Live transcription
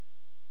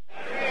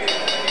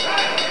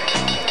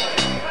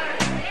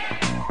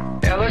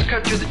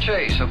to the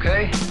chase,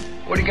 okay?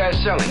 What are you guys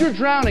selling? You're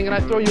drowning and I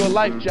throw you a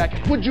life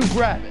jacket. Would you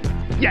grab it?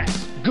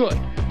 Yes. Good.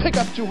 Pick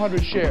up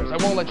 200 shares. I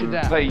won't let you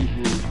down. Pay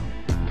him.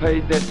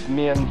 Pay that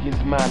man his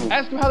money.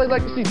 Ask them how they'd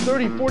like to see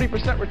 30,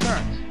 40%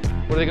 returns.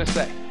 What are they going to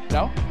say?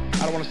 No?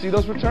 I don't want to see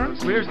those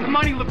returns? Where's the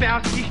money,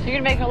 Lebowski? You're going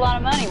to make a lot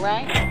of money,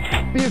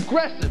 right? Be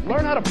aggressive.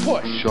 Learn how to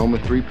push. Show him a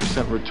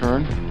 3%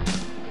 return,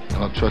 and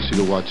I'll trust you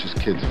to watch his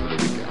kids for the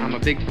weekend. I'm a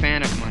big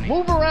fan of money.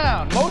 Move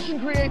around. Motion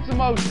creates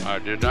emotion. I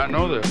did not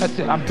know that. That's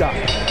it. I'm done.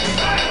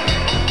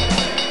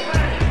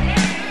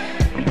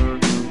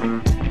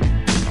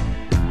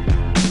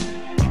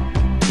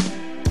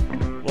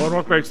 Hello and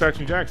welcome back to Stocks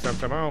and Jacks. I'm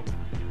Tom Al.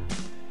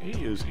 He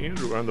is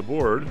Andrew on the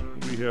board.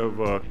 We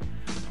have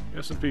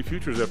S&P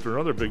futures after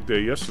another big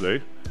day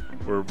yesterday.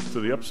 We're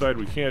to the upside.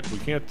 We can't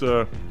wait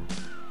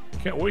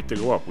to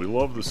go up. We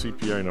love the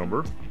CPI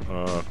number,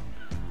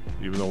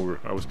 even though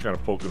I was kind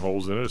of poking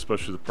holes in it,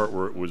 especially the part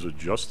where it was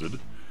adjusted.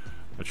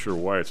 Not sure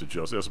why it's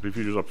adjusted. S&P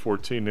futures up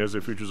 14,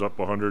 NASDAQ futures up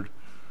 100,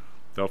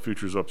 Dow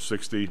futures up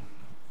 60. Do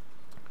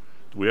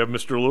we have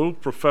Mr. Lou,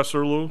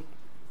 Professor Lou?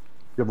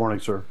 Good morning,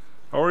 sir.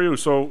 How are you?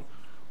 So,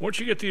 once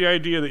you get the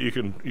idea that you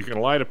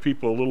can lie to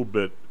people a little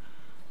bit,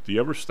 do you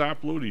ever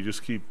stop, Lou? Do you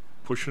just keep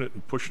pushing it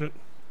and pushing it?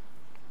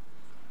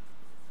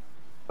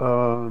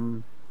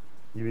 You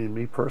mean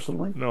me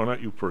personally? No,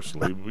 not you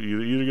personally.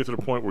 You either get to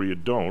the point where you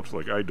don't,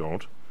 like I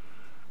don't,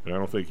 and I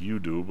don't think you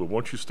do, but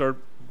once you start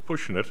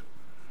pushing it,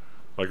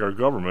 like our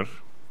government,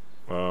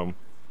 with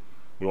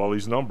all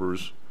these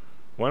numbers,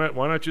 why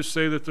not just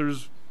say that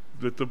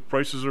the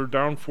prices are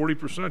down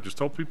 40%? Just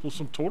tell people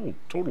some total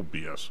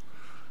BS.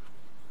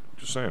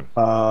 Just saying.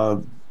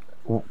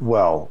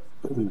 Well,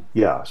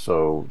 yeah.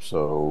 So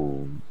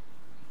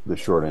the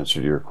short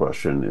answer to your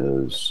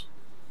question is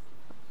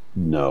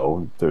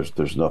no.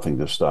 There's nothing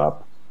to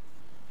stop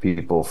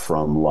people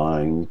from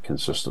lying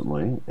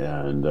consistently,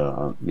 and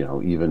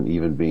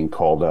even being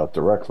called out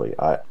directly.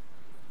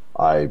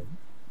 I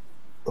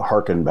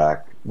hearken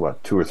back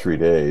 2 or 3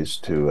 days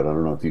to, and I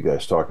don't know if you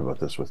guys talked about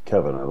this with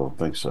Kevin. I don't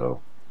think so.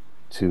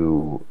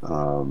 To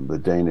the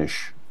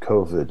Danish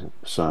COVID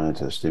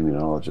scientist,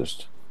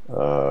 immunologist.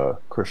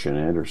 Christian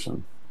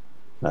Andersen,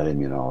 not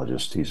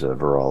immunologist, he's a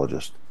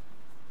virologist,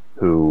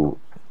 who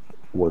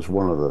was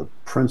one of the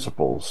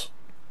principals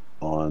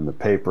on the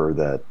paper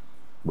that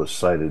was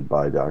cited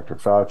by Dr.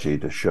 Fauci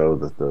to show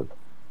that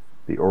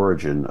the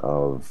origin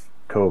of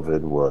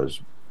COVID was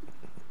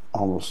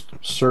almost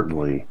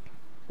certainly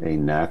a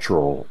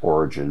natural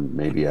origin,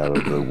 maybe out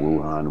of the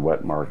Wuhan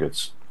wet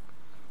markets.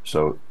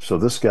 So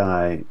this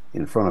guy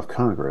in front of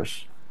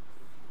Congress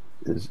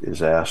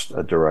is asked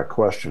a direct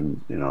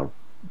question,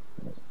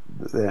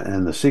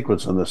 and the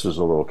sequence on this is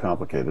a little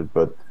complicated,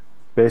 but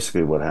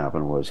basically what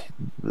happened was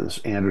this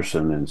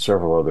Anderson and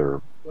several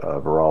other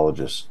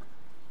virologists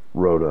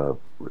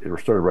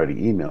started writing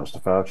emails to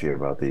Fauci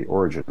about the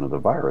origin of the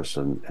virus,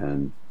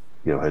 and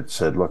had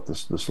said, look,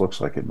 this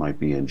looks like it might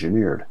be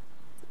engineered.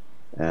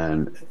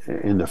 And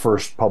in the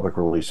first public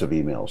release of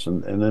emails,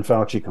 and then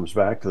Fauci comes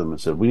back to them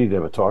and said, we need to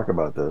have a talk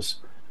about this.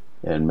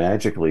 And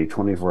magically,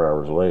 24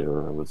 hours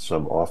later, with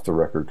some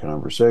off-the-record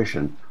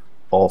conversation,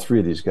 all three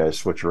of these guys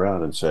switch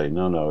around and say,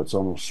 no, it's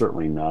almost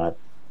certainly not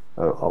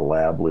a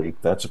lab leak.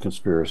 That's a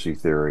conspiracy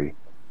theory.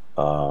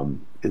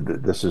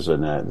 This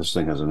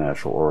thing has a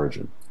natural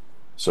origin.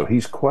 So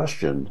he's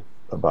questioned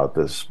about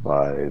this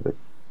by the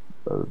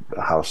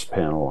House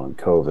panel on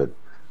COVID,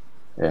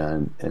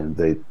 and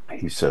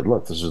he said,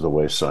 look, this is the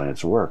way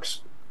science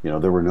works.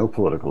 There were no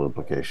political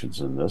implications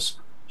in this.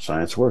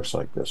 Science works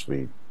like this.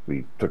 We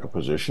took a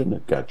position,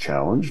 it got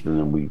challenged, and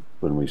then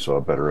when we saw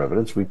better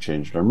evidence, we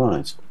changed our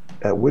minds.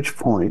 At which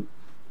point,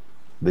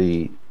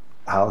 the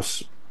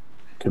House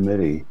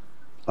committee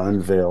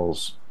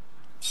unveils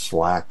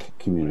Slack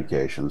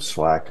communications,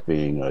 Slack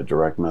being a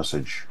direct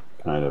message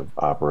kind of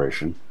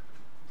operation,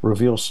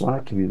 reveals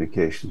Slack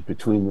communications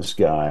between this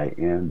guy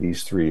and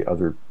these three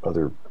other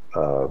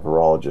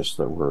virologists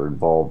that were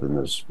involved in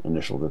this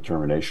initial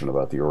determination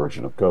about the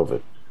origin of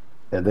COVID.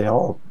 And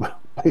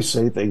they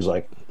say things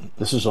like,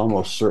 this is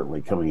almost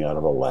certainly coming out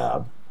of a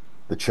lab.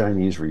 The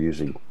Chinese were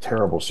using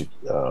terrible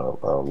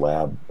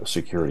lab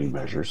security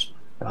measures,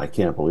 and I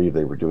can't believe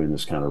they were doing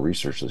this kind of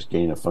research, this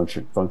gain of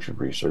function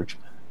research.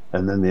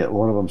 And then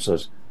one of them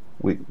says,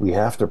 we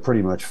have to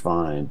pretty much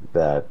find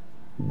that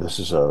this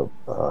is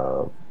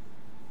a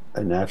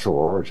natural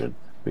origin,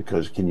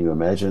 because can you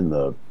imagine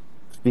the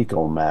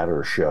fecal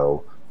matter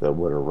show that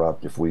would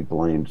erupt if we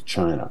blamed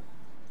China?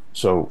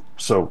 So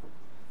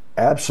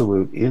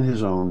absolute, in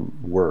his own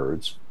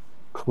words,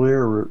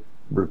 clear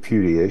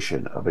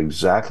repudiation of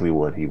exactly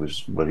what he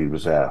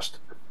was asked,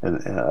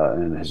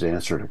 and his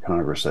answer to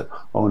Congress that,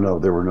 oh no,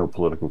 there were no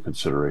political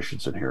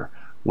considerations in here,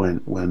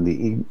 when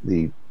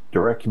the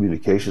direct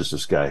communications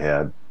this guy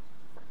had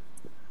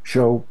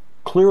show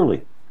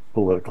clearly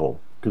political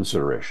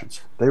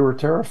considerations. They were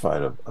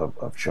terrified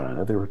of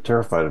China. They were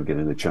terrified of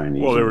getting the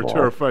Chinese Well, they were involved.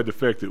 terrified of the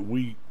fact that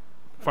we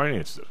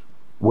financed it.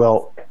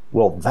 Well,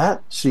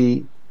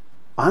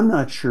 I'm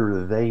not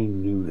sure they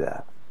knew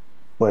that.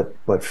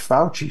 but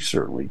Fauci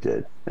certainly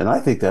did, and I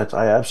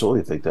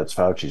absolutely think that's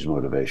Fauci's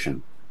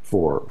motivation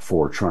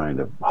for trying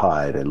to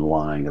hide and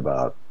lying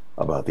about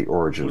the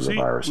origin of the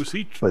virus. Was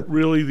he but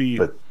really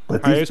the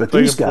but highest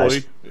these paid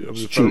guys, employee of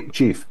the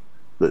Chief,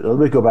 let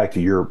me go back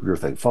to your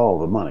thing. Follow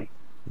the money.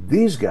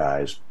 These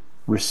guys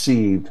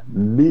received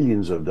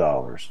millions of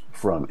dollars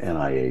from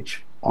NIH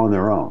on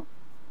their own,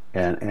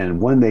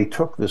 and when they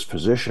took this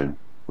position,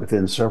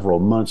 within several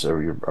months of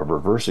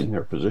reversing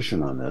their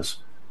position on this,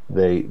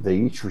 they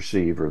each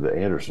received, or the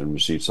Anderson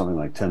received something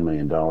like $10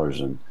 million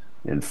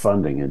in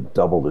funding and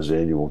doubled his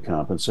annual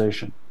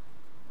compensation.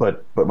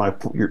 But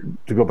to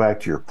go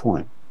back to your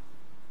point,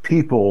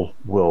 people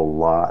will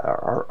lie.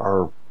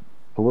 Our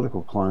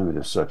political climate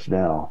is such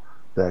now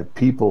that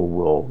people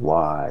will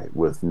lie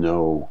with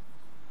no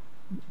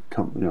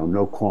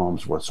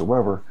qualms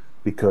whatsoever,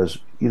 because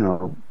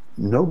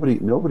nobody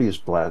is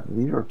the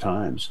New York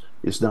Times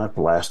is not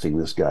blasting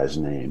this guy's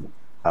name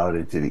out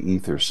into the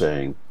ether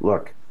saying,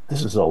 look,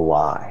 this is a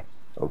lie,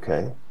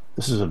 okay?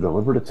 This is a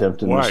deliberate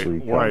attempt to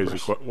mislead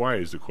Congress. Why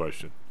is the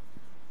question?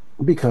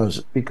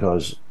 Because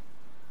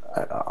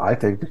I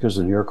think because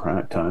the New York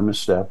Times is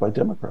staffed by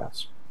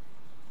Democrats,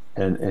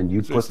 and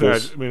you put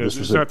this. Not, I mean,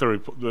 it's not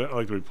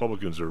like the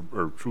Republicans are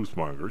truth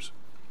mongers.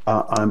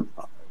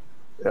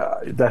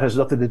 That has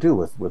nothing to do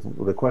with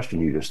the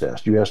question you just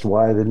asked. You asked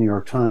why the New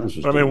York Times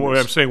was.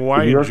 I'm saying why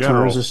the New York in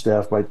general. Times is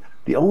staffed by.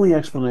 The only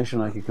explanation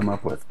I could come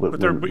up with.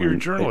 But you're a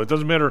journalist. It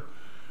doesn't matter.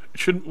 It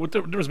shouldn't. What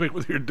difference make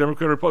whether you're a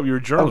Democrat or Republican? You're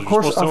a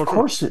journalist. Of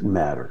course, it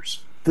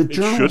matters. The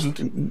journalist.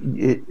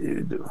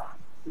 Shouldn't.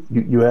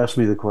 You asked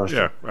me the question.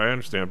 Yeah, I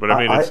understand, but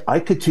I mean, I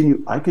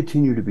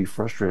continue to be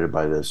frustrated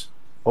by this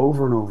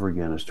over and over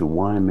again as to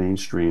why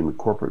mainstream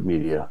corporate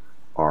media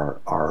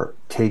are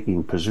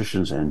taking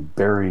positions and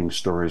burying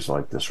stories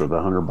like this, or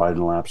the Hunter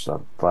Biden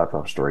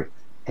laptop story.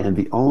 And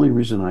the only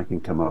reason I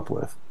can come up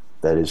with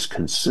that is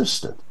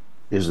consistent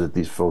is that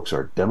these folks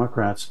are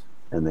Democrats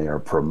and they are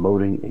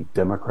promoting a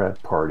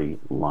Democrat Party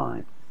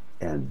line.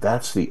 And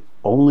that's the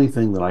only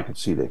thing that I can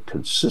see that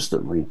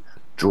consistently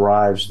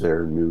drives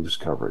their news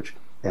coverage.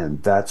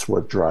 And that's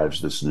what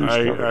drives this news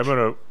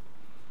coverage.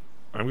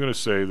 I'm gonna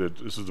say that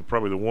this is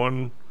probably the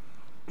one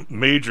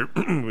major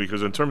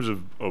because in terms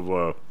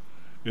of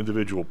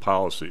individual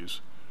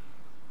policies,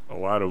 a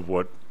lot of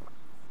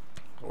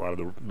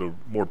the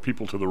more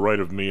people to the right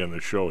of me on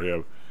the show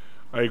have.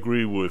 I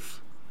agree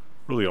with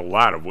really a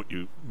lot of what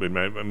you. I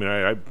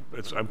mean,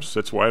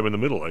 that's why I'm in the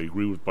middle. I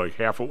agree with like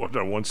half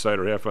on one side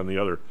or half on the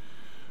other.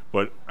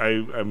 But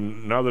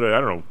I'm now that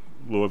I don't know,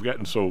 Lou, I've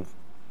gotten so.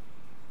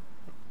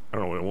 I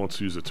don't know. I won't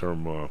use the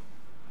term.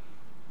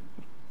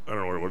 I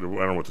don't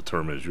know what the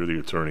term is. You're the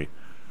attorney.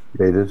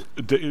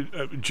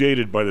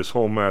 Jaded by this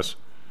whole mess.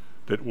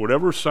 That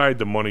whatever side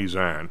the money's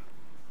on,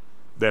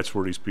 that's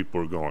where these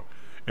people are going.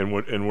 And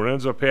what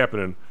ends up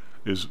happening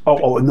is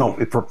no,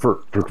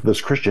 for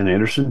this Christian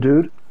Anderson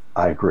dude,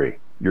 I agree.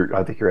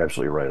 I think you're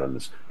absolutely right on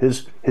this.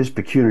 His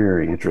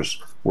pecuniary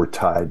interests were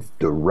tied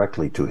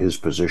directly to his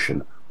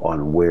position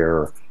on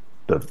where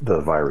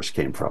the virus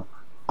came from.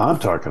 I'm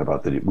talking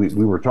about we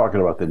were talking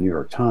about the New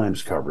York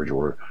Times coverage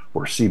or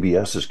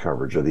CBS's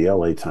coverage or the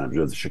LA Times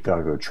or the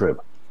Chicago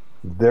Trib.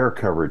 Their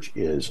coverage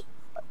is,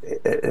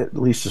 at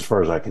least as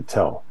far as I can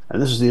tell,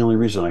 and this is the only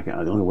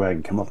way I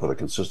can come up with a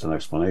consistent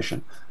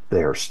explanation.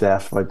 They are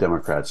staffed by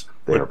Democrats.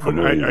 They are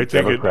promoting the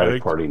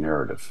Democratic Party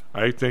narrative.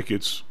 I think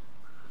it's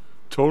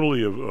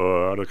totally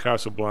out of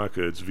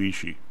Casablanca. It's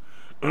Vichy.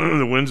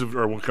 The winds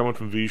are coming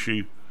from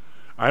Vichy.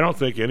 I don't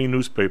think any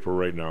newspaper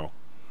right now,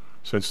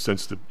 since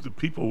the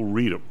people who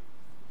read them,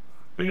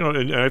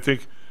 and I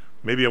think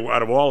maybe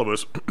out of all of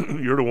us,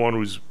 you're the one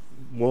who's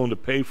willing to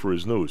pay for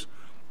his news.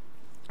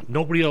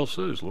 Nobody else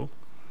is, Lou.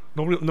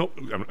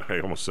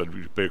 I almost said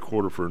you pay a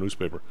quarter for a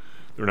newspaper.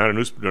 They're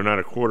not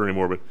a quarter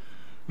anymore, but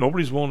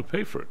nobody's willing to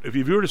pay for it. If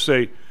you were to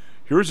say,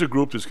 here's a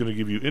group that's going to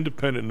give you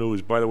independent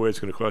news, by the way, it's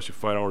going to cost you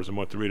 $5 a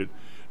month to read it,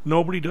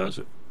 nobody does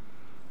it.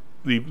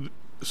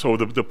 So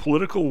the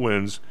political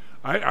wins,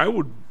 I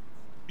would,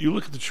 you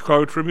look at the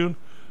Chicago Tribune,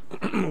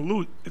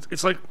 Lou,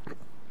 it's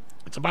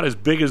about as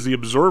big as the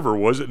Observer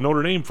was at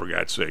Notre Dame, for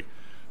God's sake.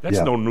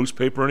 That's no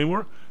newspaper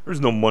anymore. There's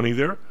no money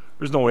there.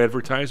 There's no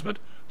advertisement.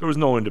 There was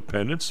no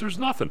independence. There's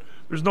nothing.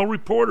 There's no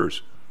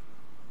reporters.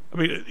 I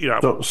mean,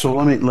 So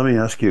let me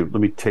ask you. Let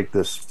me take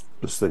this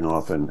thing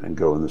off and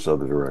go in this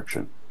other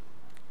direction,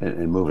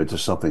 and move it to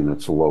something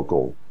that's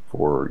local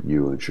for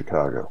you in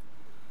Chicago.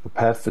 The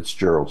Pat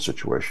Fitzgerald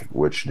situation,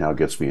 which now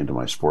gets me into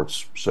my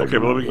sports segment.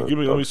 Okay, but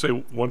let me say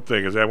one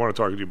thing, as I want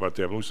to talk to you about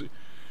that. But let me see.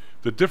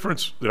 The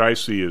difference that I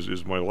see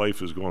is my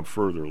life is going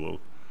further, Lou.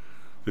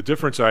 The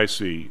difference I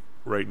see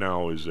right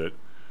now is that,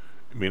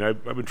 I mean,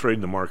 I've been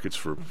trading the markets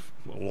for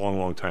a long,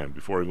 long time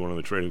before I went on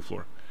the trading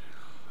floor,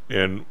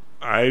 and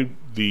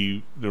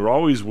there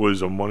always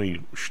was a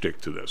money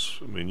shtick to this.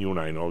 I mean, you and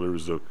I know there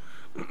was the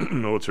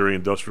military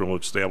industrial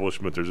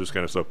establishment. There's this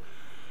kind of stuff,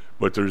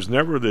 but there's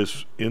never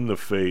this in the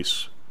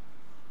face.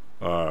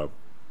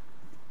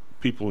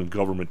 People in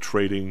government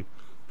trading,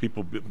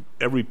 people,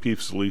 every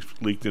piece of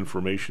leaked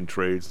information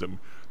trades.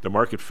 The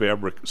market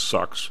fabric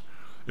sucks.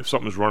 If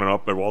something's running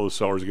up, all the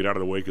sellers get out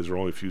of the way because there are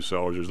only a few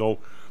sellers.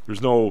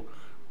 There's no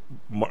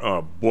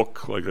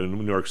book like a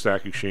New York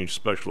Stock Exchange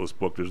specialist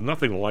book. There's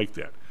nothing like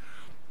that.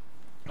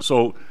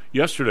 So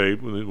yesterday,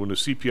 when the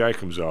CPI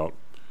comes out,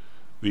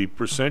 the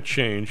percent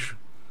change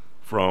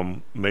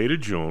from May to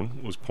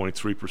June was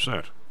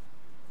 0.3%.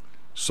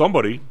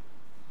 Somebody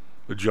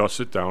adjusts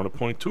it down to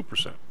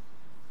 0.2%.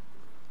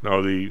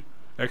 Now, the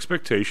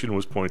expectation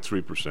was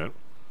 0.3%.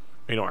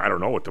 I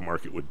don't know what the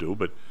market would do,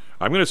 but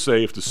I'm going to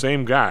say if the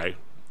same guy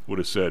would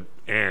have said,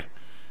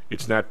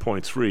 it's not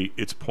 0.3,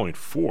 it's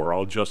 0.4,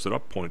 I'll adjust it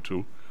up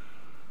 0.2,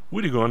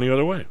 we'd have gone the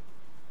other way.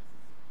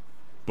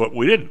 But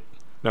we didn't.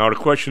 Now, the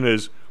question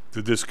is,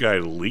 did this guy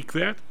leak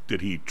that?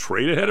 Did he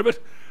trade ahead of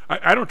it?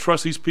 I don't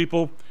trust these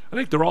people. I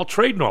think they're all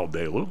trading all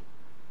day, Lou.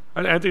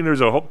 I think there's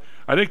a hope.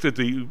 I think that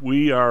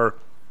we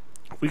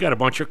got a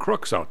bunch of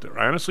crooks out there.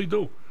 I honestly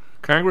do.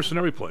 Congress and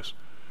every place.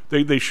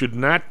 They should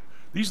not.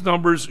 These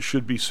numbers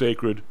should be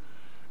sacred,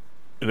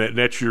 and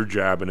that's your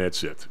job, and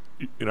that's it.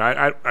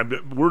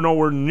 We're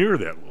nowhere near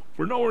that, Lou.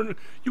 We're nowhere.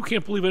 You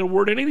can't believe a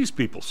word any of these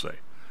people say.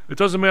 It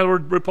doesn't matter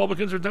whether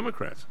Republicans or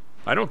Democrats.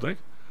 I don't think.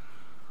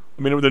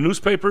 The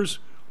newspapers.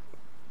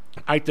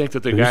 I think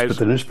that the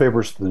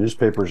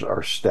newspapers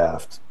are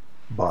staffed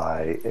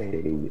by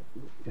in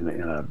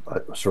a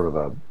sort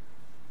of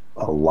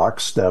a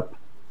lockstep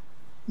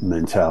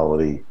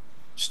mentality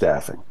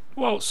staffing.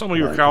 Well, some of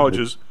your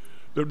colleges,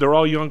 they're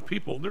all young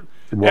people.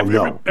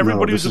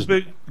 Everybody's a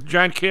big.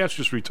 John Katz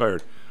just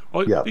retired.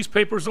 These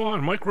papers are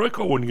on. Mike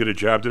Royko wouldn't get a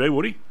job today,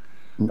 would he?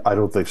 I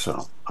don't think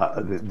so.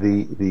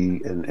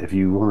 And if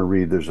you want to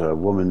read, there's a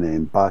woman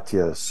named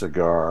Batya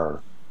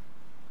Sagar.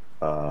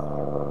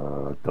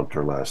 Dumped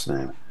her last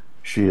name.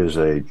 She is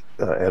a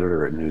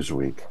editor at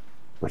Newsweek,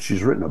 but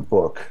she's written a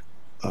book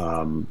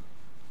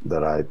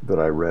that I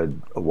read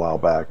a while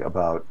back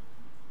about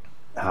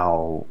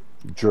how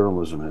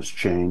journalism has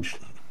changed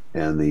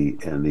and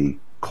the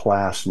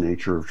class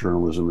nature of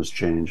journalism has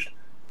changed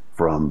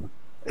from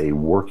a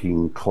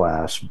working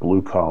class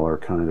blue collar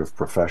kind of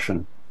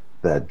profession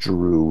that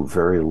drew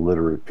very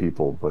literate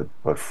people,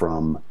 but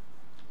from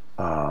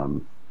a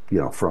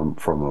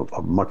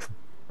much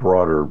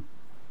broader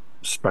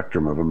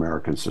spectrum of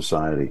American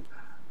society.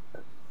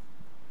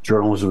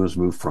 Journalism has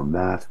moved from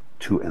that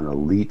to an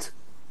elite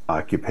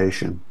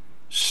occupation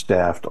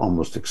staffed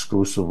almost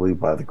exclusively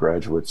by the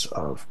graduates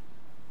of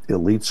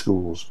elite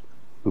schools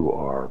who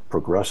are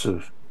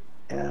progressive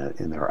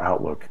in their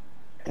outlook,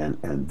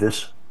 and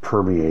this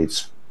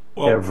permeates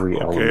every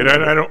element.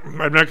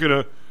 I'm not going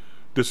to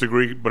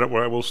disagree, but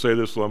I will say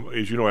this,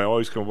 as you know, I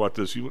always come about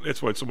this.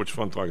 That's why it's so much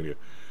fun talking to you.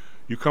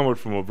 You come at it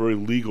from a very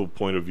legal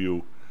point of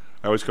view.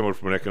 I always come at it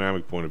from an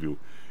economic point of view.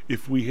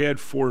 If we had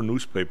 4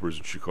 newspapers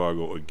in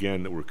Chicago,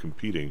 again, that were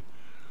competing,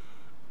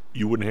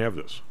 you wouldn't have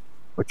this.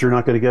 But you're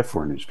not going to get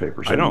 4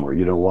 newspapers anymore.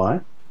 You know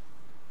why?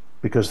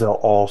 Because they'll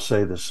all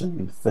say the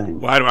same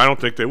thing. Well, I don't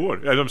think they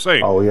would. As I'm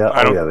saying, they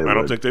I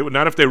don't think they would.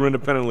 Not if they were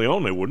independently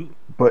owned, they wouldn't.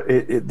 But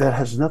that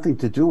has nothing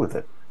to do with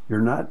it. You're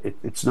not.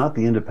 It's not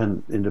the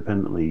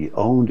independently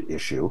owned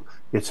issue.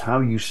 It's how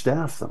you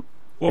staff them.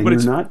 Well, but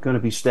you're not going to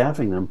be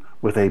staffing them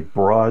with a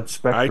broad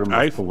spectrum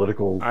of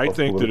political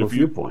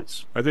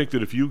viewpoints. I think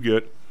that if you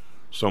get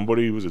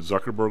somebody, was it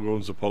Zuckerberg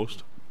owns the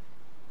Post?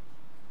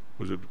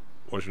 Was it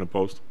Washington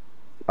Post?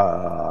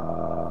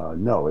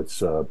 No,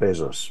 it's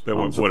Bezos.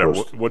 Whatever.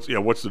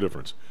 What's the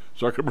difference?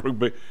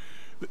 Zuckerberg.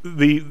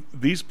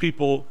 These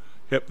people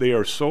they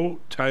are so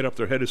tied up.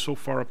 Their head is so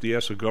far up the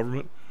ass of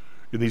government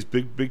in these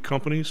big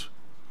companies.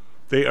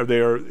 They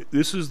are.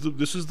 This is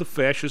the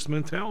fascist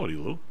mentality,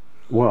 Lou.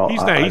 Well,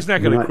 he's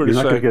not going to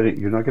criticize.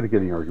 You're not going to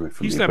get any argument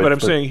from me. He's not. But I'm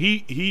saying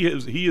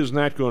he is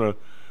not going to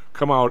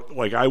come out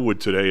like I would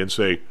today and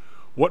say,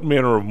 what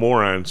manner of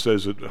moron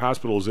says that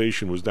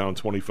hospitalization was down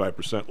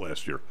 25%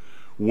 last year?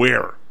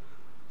 Where?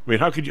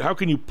 How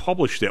can you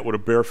publish that with a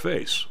bare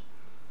face?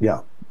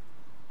 Yeah.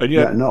 And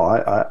yet,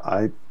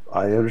 I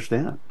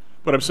understand.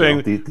 But I'm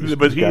saying,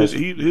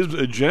 his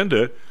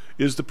agenda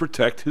is to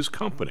protect his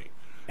company.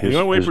 The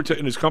only way of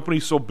protecting his company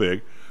is so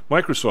big.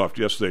 Microsoft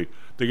yesterday,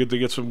 they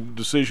get some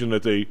decision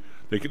that they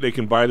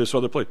can buy this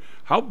other place.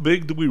 How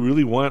big do we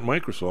really want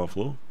Microsoft,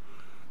 Lou?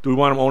 Do we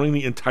want them owning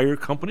the entire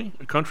country?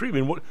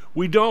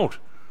 We don't.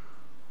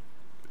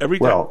 Let me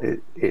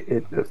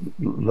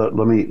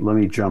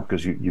jump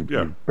because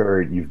you've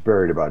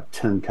buried about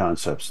 10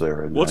 concepts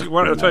there.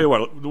 I'll tell you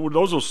what,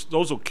 those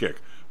will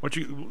kick. Why don't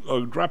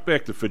you drop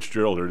back to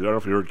Fitzgerald here? I don't know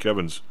if you heard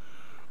Kevin's.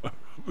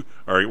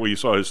 All right, well, you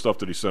saw his stuff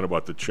that he sent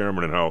about the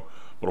chairman and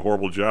what a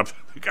horrible job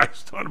the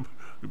guy's done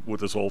with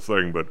this whole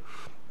thing. But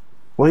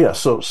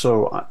so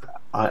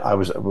I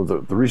was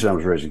the reason I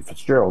was raising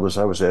Fitzgerald is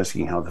I was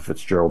asking how the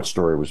Fitzgerald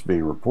story was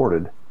being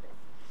reported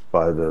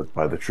by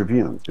the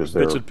Tribune because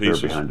they're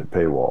behind a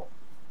paywall.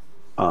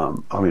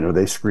 Are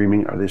they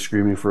screaming? Are they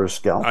screaming for a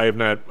scalp? I have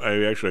not.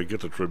 I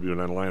get the Tribune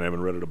online. I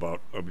haven't read it about.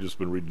 I've just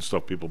been reading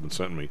stuff people have been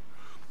sending me.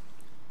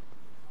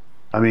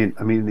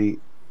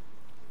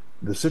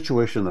 the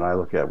situation that I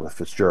look at with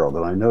Fitzgerald,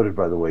 and I noted,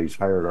 by the way, he's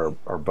hired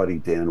our buddy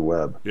Dan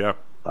Webb, Yeah.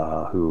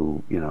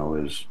 who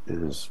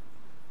is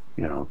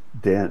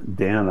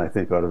Dan I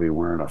think ought to be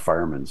wearing a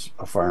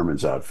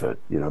fireman's outfit.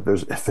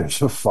 If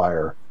there's a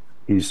fire,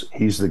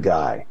 he's the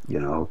guy.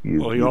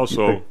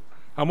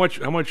 How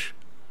much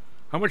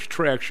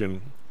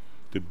traction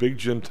did Big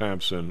Jim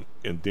Thompson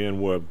and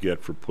Dan Webb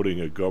get for putting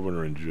a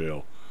governor in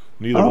jail?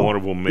 Neither one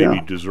of them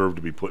maybe deserved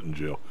to be put in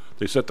jail.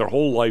 They set their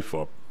whole life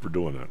up for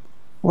doing that.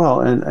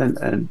 Well,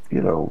 and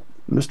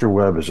Mr.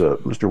 Webb is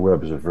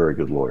a very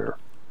good lawyer.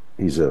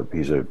 He's a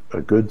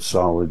good,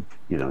 solid.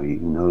 He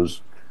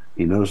knows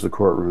the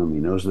courtroom. He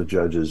knows the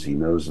judges. He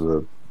knows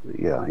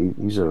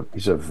he's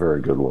a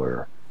very good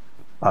lawyer.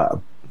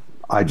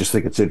 I just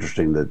think it's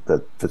interesting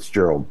that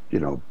Fitzgerald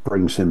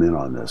brings him in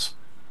on this.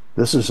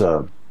 This is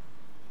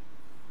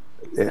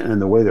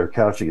and the way they're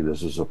couching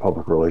this is a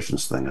public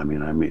relations thing.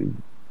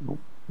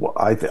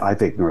 I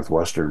think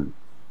Northwestern,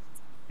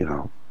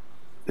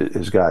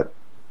 has got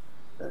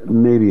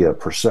maybe a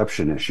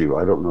perception issue.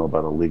 I don't know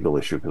about a legal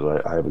issue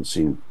because I haven't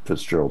seen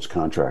Fitzgerald's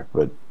contract,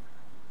 but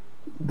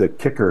the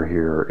kicker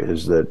here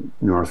is that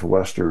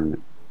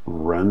Northwestern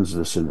runs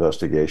this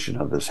investigation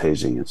of this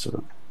hazing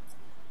incident.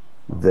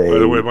 By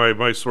the way,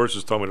 my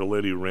sources tell me the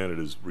lady who ran it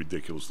is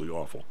ridiculously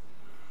awful.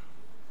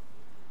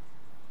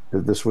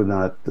 This would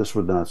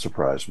not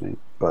surprise me,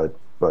 but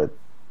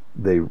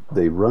they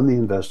run the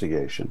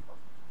investigation.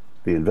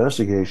 The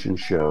investigation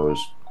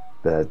shows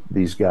that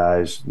these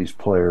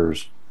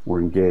players were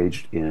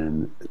engaged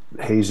in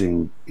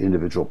hazing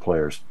individual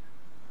players,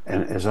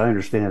 and as I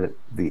understand it,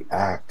 the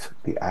act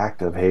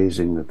of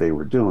hazing that they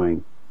were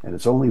doing, and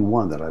it's only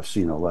one that I've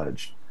seen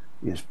alleged,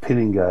 is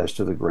pinning guys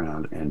to the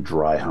ground and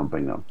dry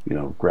humping them.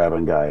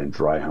 Grabbing a guy and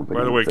dry humping.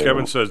 By the way,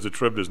 Kevin says the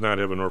Trib does not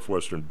have a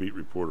Northwestern beat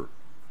reporter.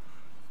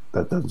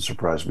 That doesn't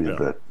surprise me a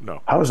bit.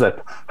 No. How is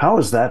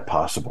that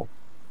possible?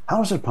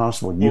 How is it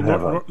possible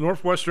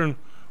Northwestern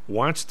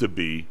wants to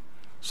be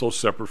so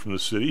separate from the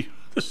city?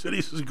 The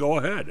city says, go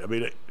ahead.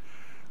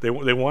 They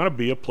want to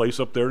be a place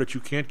up there that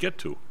you can't get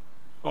to.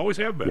 Always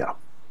have been.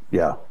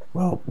 Yeah.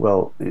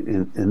 Well.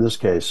 In this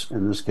case,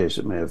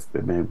 it may have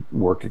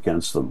worked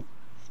against them.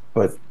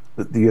 But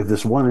you have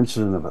this one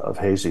incident of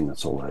hazing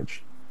that's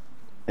alleged,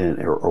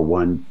 or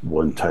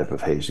one type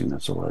of hazing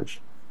that's alleged.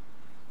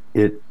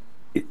 The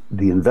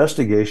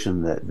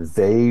investigation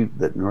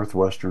that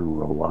Northwestern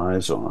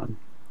relies on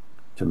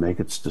to make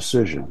its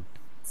decision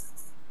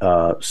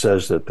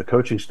says that the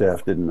coaching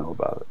staff didn't know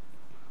about it.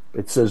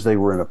 It says they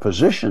were in a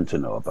position to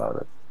know about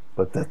it,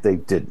 but that they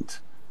didn't.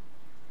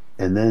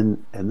 And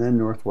then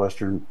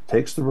Northwestern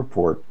takes the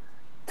report,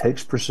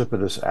 takes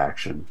precipitous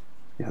action,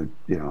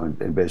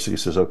 and basically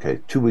says, okay,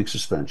 2-week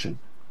suspension.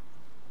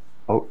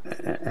 Oh,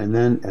 and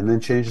then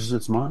changes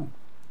its mind.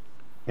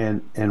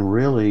 And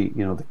really,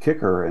 the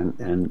kicker,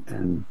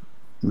 and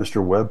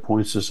Mr. Webb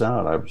points this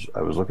out.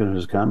 I was looking at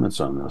his comments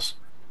on this.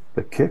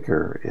 The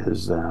kicker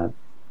is that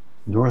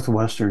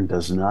Northwestern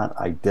does not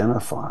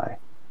identify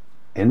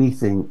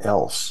anything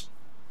else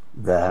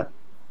that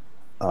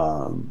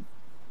that's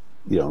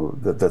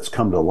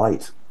come to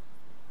light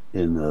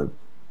in the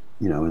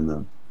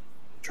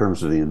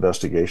terms of the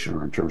investigation,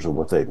 or in terms of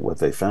what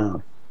they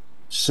found.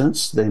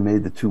 Since they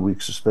made the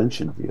 2-week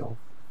suspension deal,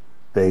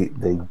 they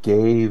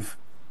gave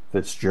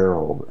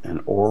Fitzgerald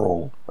an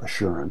oral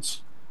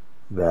assurance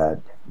that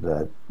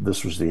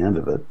this was the end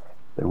of it.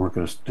 They weren't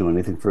going to do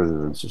anything further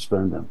than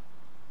suspend him,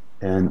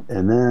 and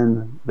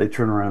then they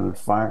turn around and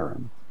fire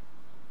him,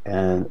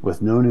 and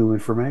with no new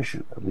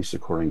information, at least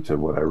according to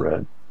what I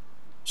read.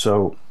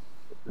 So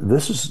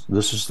this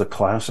is the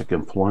classic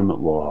employment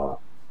law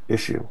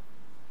issue.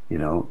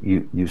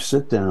 You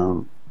sit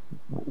down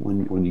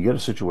when you get a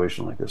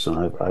situation like this, and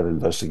I've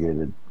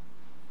investigated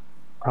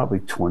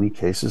probably 20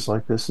 cases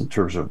like this in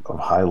terms of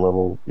high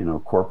level,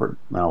 corporate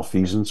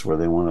malfeasance, where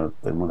the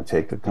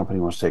company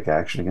wants to take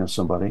action against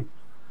somebody,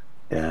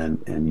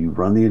 and you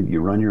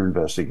run your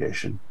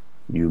investigation,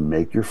 you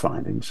make your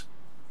findings,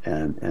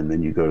 and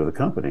then you go to the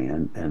company,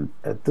 and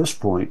at this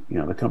point,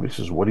 the company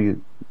says, what do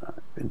you,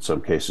 in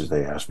some cases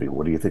they ask me,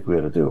 what do you think we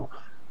ought to do?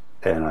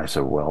 And I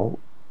said, well,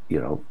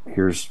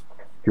 here's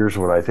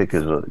what I think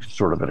is a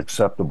sort of an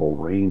acceptable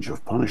range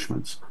of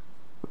punishments.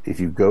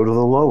 If you go to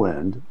the low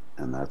end,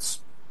 and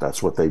that's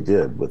what they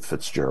did with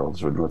Fitzgerald,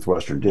 that's what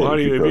Northwestern did. Well,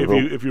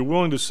 if you're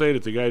willing to say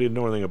that the guy didn't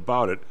know anything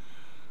about it,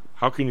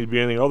 how can you be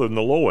anything other than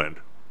the low end?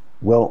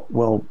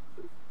 Well,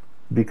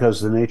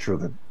 because the nature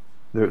of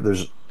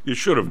there's you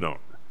should have known.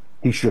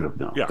 He should have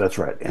known. Yeah. That's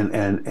right. And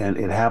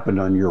it happened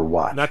on your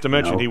watch. Not to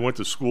mention he went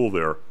to school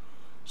there,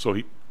 so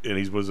he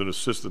was an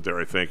assistant there.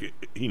 I think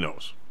he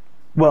knows.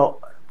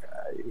 Well,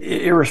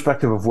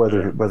 irrespective of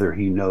whether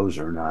he knows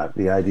or not,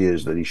 the idea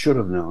is that he should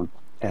have known,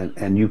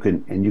 and you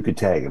could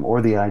tag him,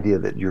 or the idea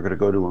that you're going to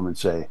go to him and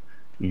say,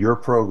 your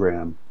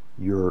program,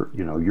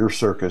 your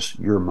circus,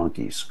 your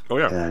monkeys,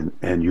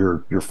 and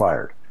you're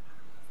fired,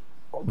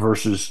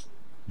 versus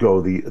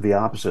go the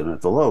opposite and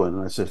at the low end.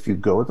 And I said, if you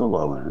go at the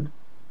low end,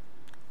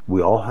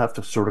 we all have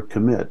to sort of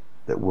commit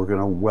that we're going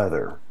to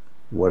weather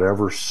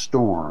whatever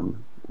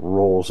storm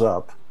rolls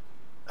up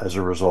as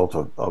a result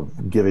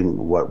of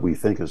giving what we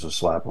think is a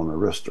slap on the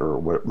wrist, or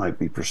what might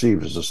be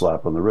perceived as a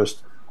slap on the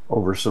wrist,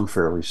 over some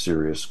fairly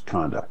serious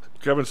conduct.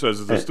 Kevin says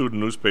that the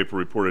student newspaper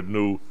reported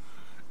new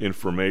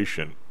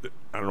information.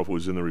 I don't know if it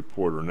was in the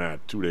report or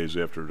not, 2 days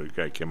after the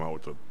guy came out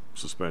with the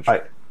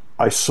suspension.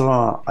 I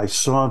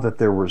saw that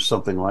there was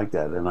something like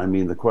that. And I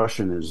mean, the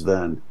question is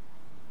then,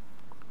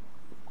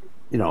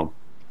 you know,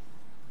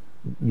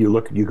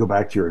 you go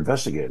back to your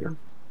investigator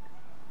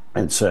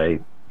and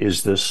say,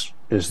 is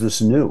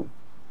this new?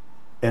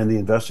 And the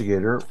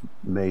investigator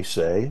may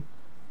say,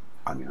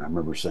 I mean, I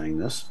remember saying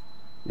this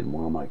in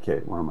one of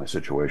my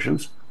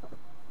situations.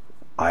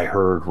 I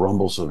heard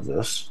rumbles of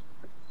this,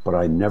 but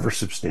I never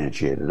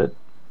substantiated it.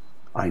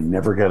 I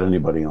never got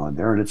anybody on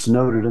there, and it's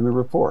noted in the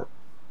report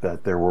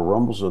that there were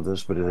rumbles of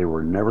this, but they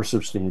were never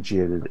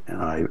substantiated,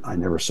 and I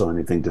never saw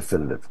anything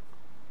definitive.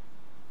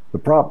 The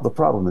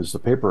problem is the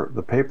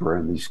paper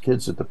and these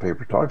kids that the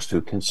paper talks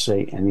to can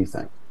say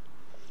anything,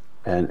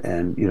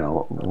 and you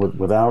know,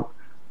 without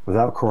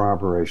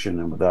corroboration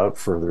and without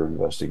further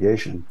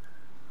investigation,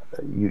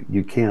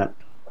 you can't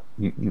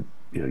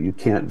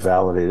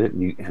validate it,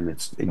 and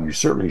you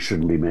certainly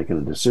shouldn't be making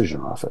a decision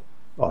off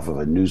of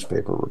a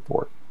newspaper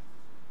report.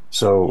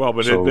 So well,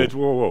 but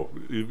whoa,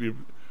 we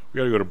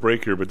got to go to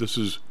break here. But this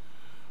is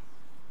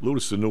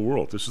the new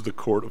world. This is the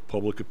court of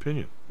public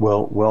opinion.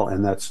 Well,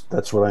 and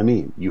that's what I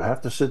mean. You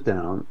have to sit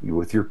down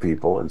with your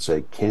people and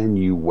say, can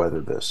you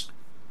weather this?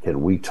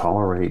 Can we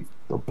tolerate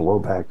the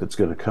blowback that's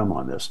going to come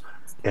on this?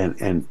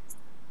 And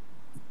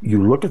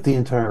you look at the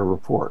entire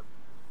report,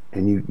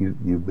 and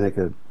you make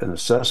an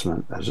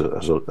assessment as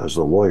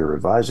a lawyer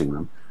advising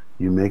them.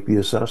 You make the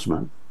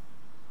assessment: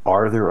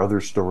 are there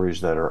other stories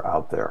that are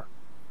out there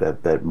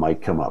that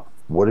might come up?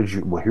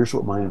 Here's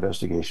what my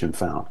investigation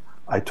found.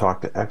 I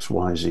talked to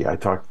XYZ. I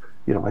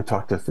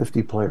talked to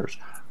 50 players.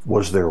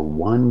 Was there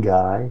one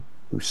guy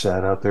who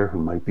sat out there who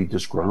might be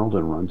disgruntled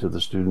and run to the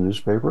student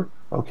newspaper?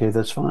 Okay,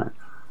 that's fine.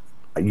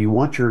 You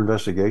want your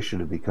investigation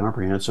to be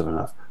comprehensive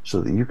enough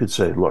so that you could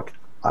say, look,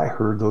 I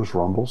heard those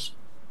rumbles.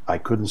 I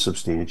couldn't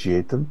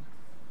substantiate them.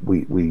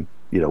 We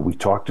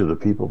talked to the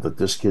people that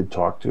this kid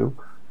talked to.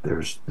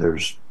 There's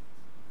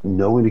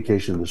no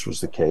indication this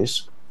was the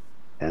case.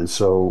 And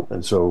so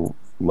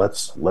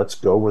let's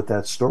go with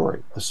that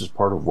story. This is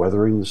part of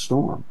weathering the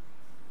storm.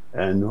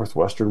 And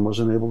Northwestern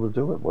wasn't able to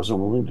do it, wasn't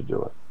willing to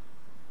do it.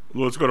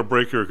 Well, let's go to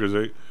break here because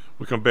we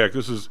come back.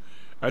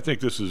 I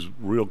think this is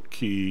real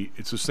key.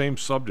 It's the same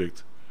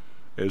subject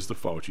as the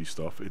Fauci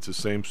stuff. It's the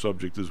same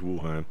subject as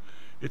Wuhan.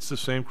 It's the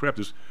same crap.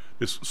 This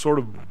sort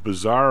of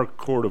bizarre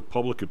court of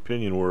public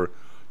opinion where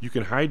you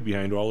can hide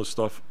behind all this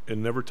stuff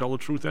and never tell the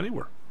truth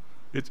anywhere.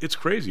 It's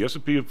crazy.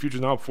 S&P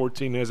futures now up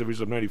 14,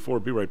 NASDAQ up 94.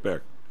 Be right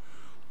back.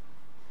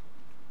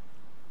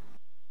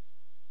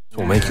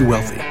 Will make you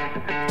wealthy.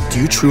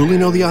 Do you truly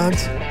know the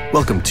odds?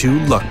 Welcome to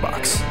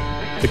Luckbox.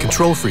 The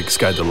control freaks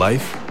guide to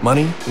life,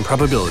 money, and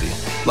probability.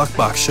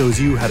 Luckbox shows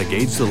you how to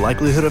gauge the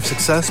likelihood of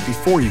success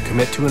before you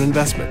commit to an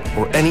investment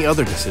or any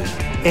other decision.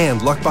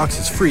 And Luckbox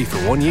is free for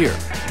 1 year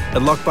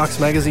at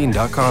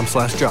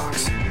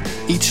luckboxmagazine.com/jocks.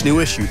 Each new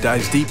issue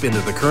dives deep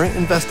into the current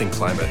investing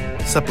climate,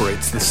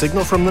 separates the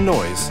signal from the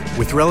noise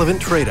with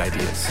relevant trade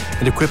ideas,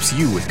 and equips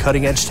you with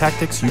cutting-edge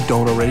tactics you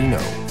don't already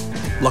know.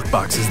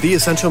 Luckbox is the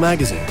essential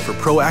magazine for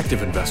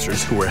proactive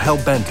investors who are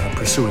hell-bent on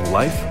pursuing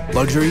life,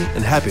 luxury,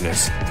 and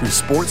happiness through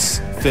sports,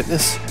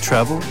 fitness,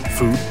 travel,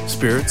 food,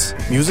 spirits,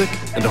 music,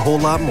 and a whole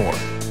lot more.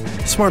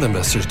 Smart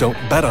investors don't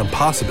bet on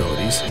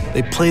possibilities,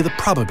 they play the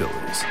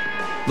probabilities.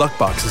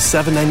 Luckbox is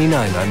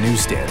 $7.99 on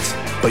newsstands,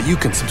 but you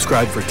can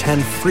subscribe for 10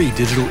 free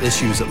digital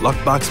issues at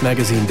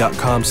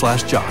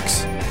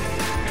luckboxmagazine.com/jocks.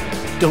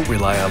 Don't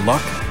rely on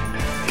luck.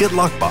 Get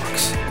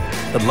Luckbox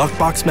at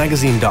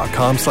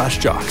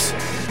luckboxmagazine.com/jocks.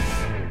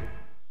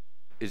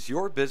 Is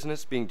your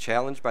business being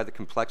challenged by the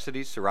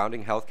complexities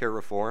surrounding healthcare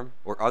reform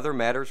or other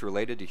matters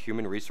related to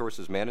human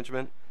resources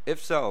management?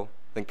 If so,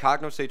 then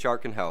Cognos HR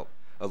can help.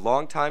 A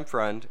longtime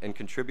friend and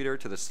contributor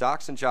to the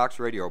Stocks and Jocks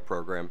radio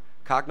program,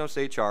 Cognos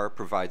HR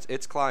provides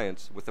its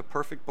clients with a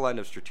perfect blend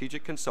of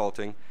strategic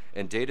consulting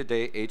and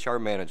day-to-day HR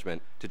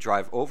management to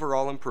drive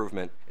overall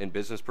improvement in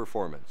business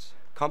performance.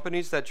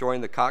 Companies that join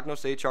the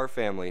Cognos HR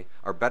family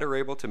are better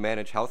able to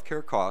manage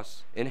healthcare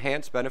costs,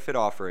 enhance benefit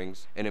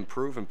offerings, and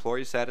improve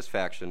employee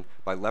satisfaction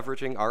by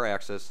leveraging our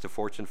access to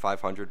Fortune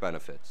 500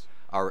 benefits.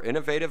 Our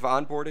innovative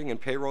onboarding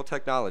and payroll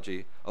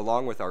technology,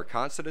 along with our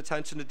constant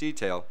attention to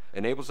detail,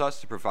 enables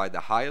us to provide the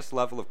highest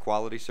level of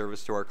quality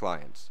service to our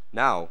clients.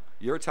 Now,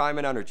 your time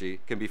and energy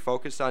can be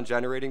focused on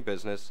generating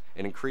business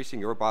and increasing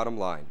your bottom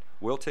line.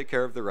 We'll take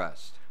care of the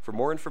rest. For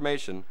more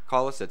information,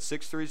 call us at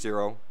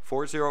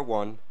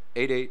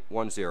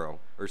 630-401-8810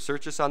 or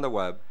search us on the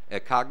web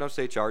at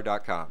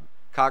cognoshr.com.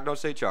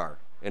 Cognos HR,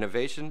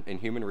 Innovation in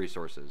Human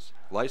Resources,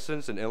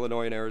 licensed in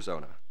Illinois and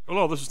Arizona.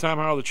 Hello, this is Tom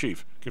Howell, the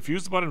Chief.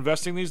 Confused about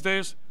investing these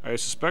days? I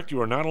suspect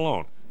you are not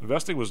alone.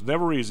 Investing was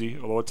never easy,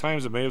 although at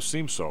times it may have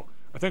seemed so.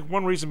 I think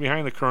one reason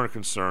behind the current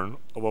concern,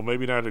 although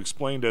maybe not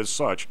explained as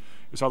such,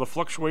 is how the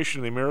fluctuation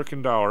in the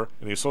American dollar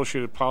and the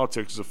associated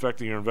politics is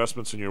affecting your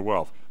investments and your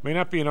wealth. It may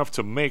not be enough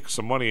to make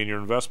some money in your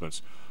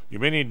investments. You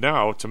may need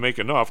now to make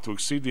enough to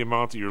exceed the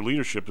amount that your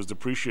leadership is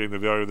depreciating the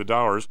value of the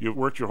dollars you've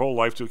worked your whole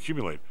life to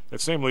accumulate. That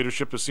same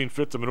leadership has seen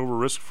fit to maneuver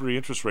risk-free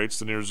interest rates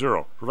to near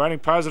zero. Providing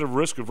positive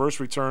risk-averse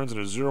returns in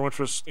a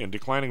zero-interest and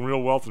declining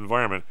real wealth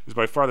environment is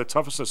by far the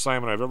toughest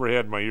assignment I've ever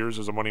had in my years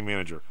as a money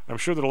manager. I'm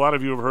sure that a lot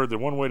of you have heard that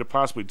one way to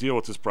possibly deal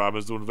with this problem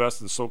is to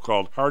invest in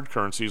so-called hard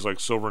currencies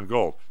like silver and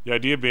gold. The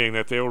idea being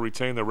that they will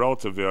retain their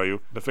relative value in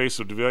the face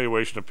of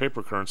devaluation of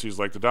paper currencies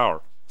like the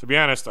dollar. To be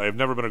honest, I have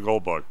never been a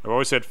gold bug. I've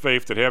always had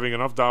faith that having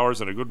enough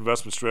dollars and a good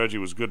investment strategy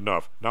was good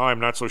enough. Now I'm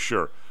not so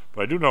sure.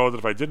 But I do know that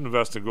if I did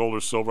invest in gold or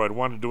silver, I'd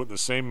want to do it in the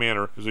same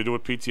manner as we do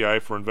with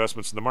PTI for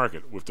investments in the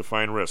market, with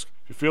defined risk.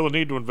 If you feel the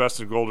need to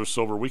invest in gold or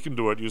silver, we can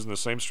do it using the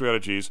same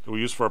strategies that we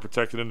use for our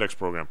protected index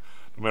program.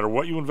 No matter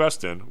what you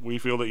invest in, we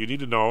feel that you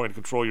need to know and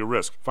control your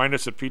risk. Find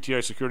us at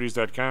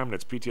ptisecurities.com.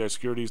 That's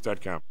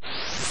ptisecurities.com.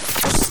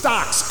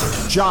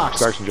 Stocks, jocks,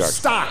 Stocks and jocks.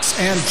 Stocks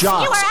and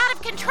jocks. You are out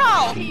of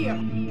control. Here,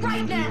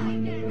 right now,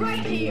 right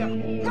here,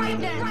 right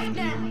now, right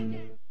now.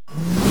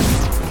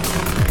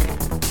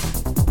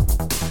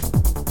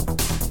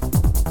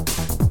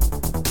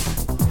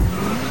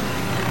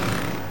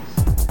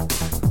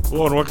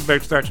 Hello and welcome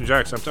back to Stocks and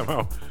Jocks. I'm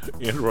somehow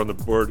Andrew on the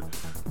board,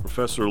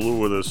 Professor Lou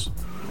with us.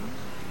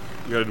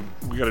 We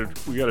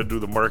gotta do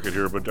the market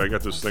here, but I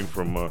got this thing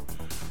from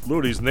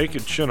Lou. These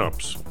naked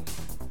chin-ups.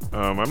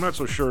 I'm not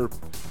so sure.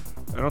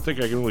 I don't think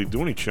I can really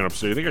do any chin-ups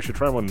today. You think I should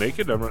try one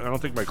naked? I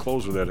don't think my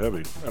clothes are that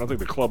heavy. I don't think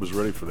the club is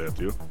ready for that.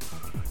 Do you?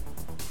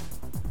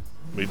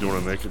 Me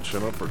doing a naked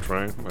chin-up or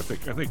trying? I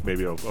think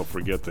maybe I'll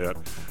forget that.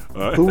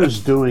 Who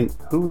was doing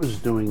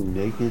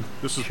naked?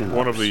 This is chin-ups?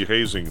 one of the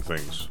hazing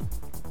things.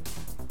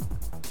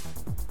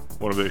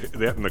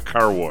 That and the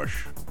car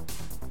wash.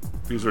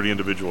 These are the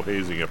individual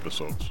hazing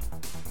episodes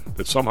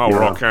that somehow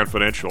were all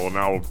confidential, and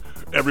now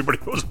everybody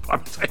knows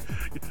about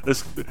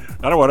this.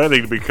 I don't want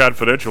anything to be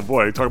confidential.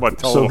 Boy, you talk about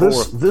telling the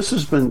whole. This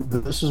has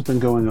been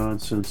going on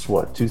since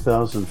what,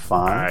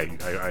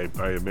 2005? I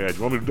imagine.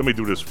 Let me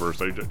do this first.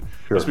 Sure.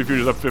 S&P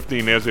futures up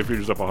 15, Nasdaq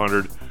futures up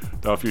 100,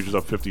 Dow futures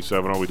up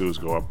 57. All we do is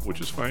go up,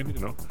 which is fine.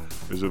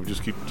 Is we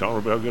just keep telling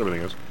everybody how good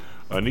everything is.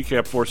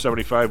 Kneecap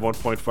 475,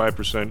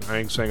 1.5%.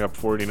 Hang Seng up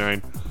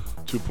 489,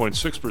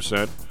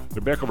 2.6%.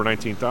 They're back over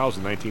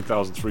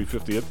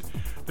 19,350.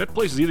 That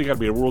place is either got to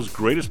be the world's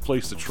greatest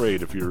place to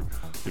trade if you're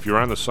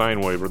on the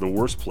sine wave, or the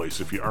worst place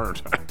if you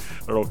aren't. I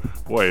don't know.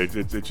 Boy,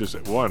 it's just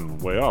one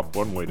way up,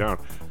 one way down.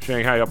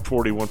 Shanghai up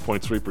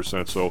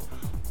 41.3%.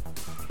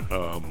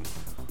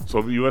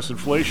 So the U.S.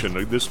 inflation,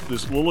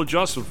 this little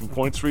adjustment from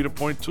 0.3 to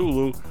 0.2,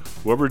 Lou,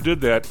 whoever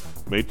did that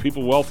made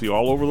people wealthy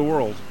all over the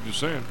world. Just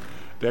saying.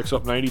 DAX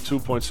up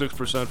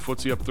 92.6%,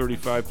 FTSE up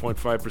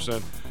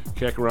 35.5%,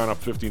 CAC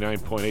up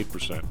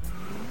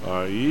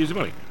 59.8%. Easy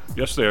money.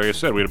 Yesterday, like I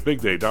said, we had a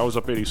big day. Dow was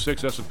up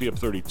 86, S&P up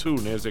 32,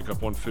 Nasdaq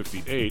up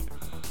 158.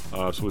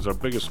 So it was our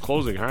biggest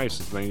closing high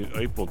since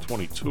April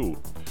 22.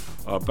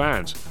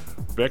 Bonds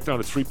back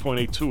down to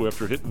 3.82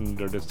 after hitting.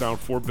 That's down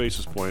 4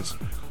 basis points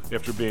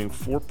after being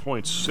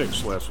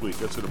 4.6 last week.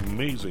 That's an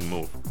amazing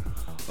move.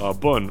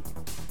 Bund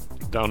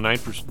down 9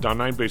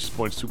 basis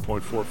points,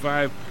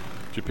 2.45.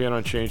 Japan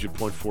unchanged at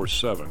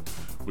 0.47.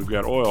 We've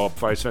got oil up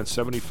 5 cents,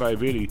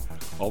 75.80.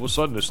 All of a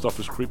sudden, this stuff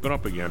is creeping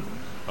up again.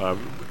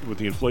 With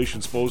the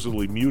inflation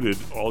supposedly muted,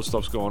 all this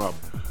stuff's going up.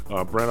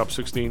 Brent up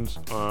 16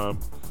 cents,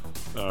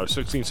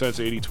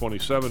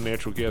 80.27.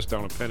 Natural gas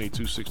down a penny,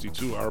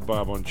 2.62.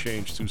 RBOB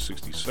unchanged,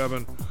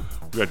 2.67.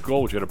 We got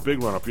gold, which had a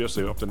big run up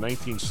yesterday, up to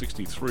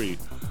 19.63.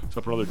 It's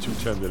up another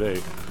 2.10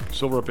 today.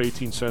 Silver up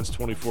 18 cents,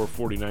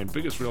 24.49.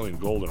 Biggest rally in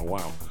gold in a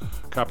while.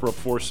 Copper up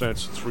 4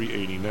 cents,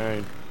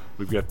 3.89.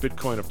 We've got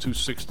Bitcoin up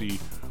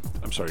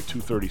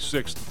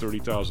 236 to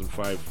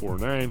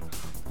 30,549.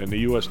 And the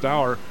U.S.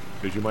 dollar,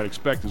 as you might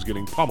expect, is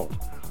getting pummeled.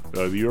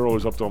 The euro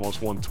is up to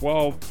almost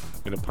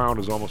 112, and the pound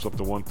is almost up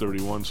to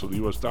 131. So the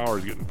U.S. dollar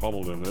is getting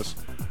pummeled in this.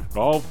 It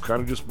all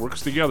kind of just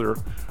works together.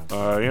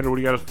 Andrew, what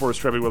do you got for us,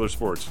 Trevi Weather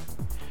Sports?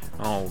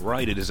 All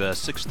right, it is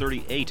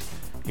 6:38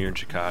 here in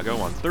Chicago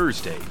on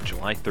Thursday,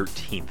 July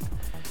 13th.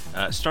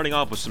 Starting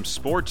off with some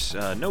sports.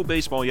 No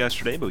baseball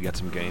yesterday, but we got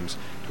some games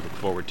to look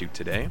forward to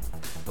today.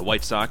 The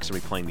White Sox are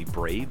going to be playing the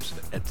Braves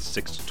at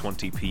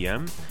 6:20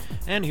 p.m.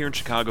 And here in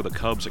Chicago, the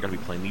Cubs are going to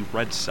be playing the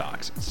Red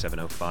Sox at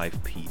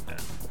 7:05 p.m.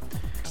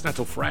 It's not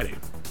till Friday.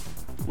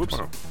 Whoops.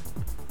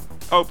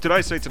 Oh, did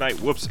I say tonight?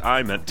 Whoops,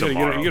 I meant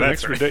tomorrow. You get an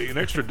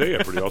extra day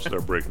after the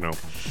All-Star break now.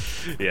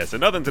 Yeah, so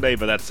nothing today,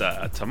 but that's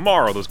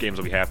tomorrow. Those games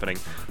will be happening,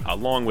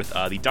 along with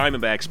the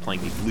Diamondbacks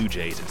playing the Blue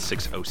Jays at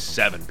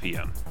 6:07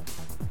 p.m.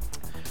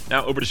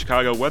 Now, over to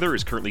Chicago, weather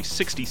is currently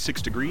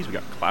 66 degrees. We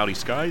got cloudy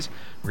skies.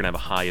 We're going to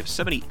have a high of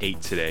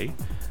 78 today,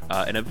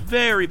 and a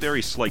very,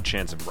 very slight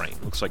chance of rain.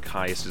 Looks like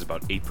highest is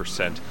about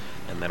 8%,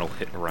 and that'll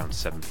hit around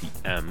 7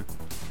 p.m.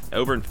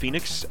 Over in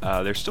Phoenix,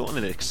 they're still in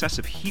an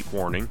excessive heat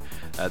warning.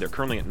 They're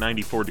currently at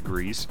 94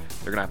 degrees.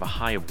 They're going to have a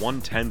high of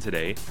 110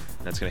 today,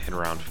 and that's going to hit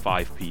around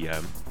 5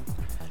 p.m.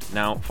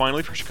 Now,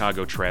 finally, for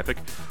Chicago traffic,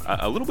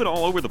 a little bit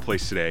all over the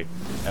place today.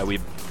 We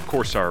have, of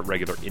course, our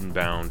regular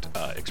inbound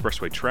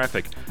expressway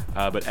traffic,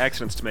 but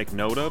accidents to make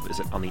note of is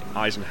that on the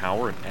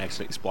Eisenhower, an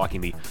accident is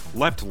blocking the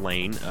left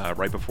lane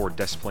right before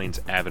Des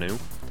Plaines Avenue,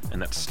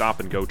 and that's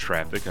stop-and-go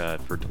traffic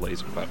for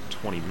delays of about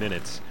 20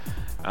 minutes.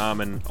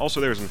 And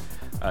also there's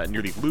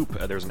near the loop,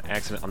 there's an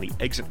accident on the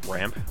exit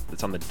ramp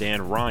that's on the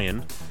Dan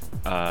Ryan.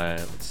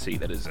 Let's see,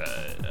 that is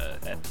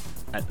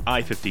at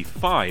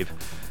I-55.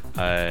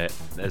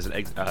 As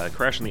an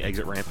crash on the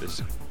exit ramp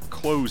is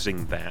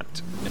closing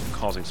that and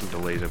causing some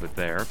delays over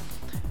there.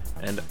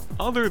 And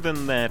other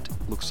than that,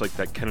 looks like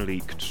that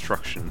Kennedy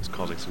construction is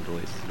causing some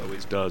delays, as it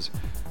always does.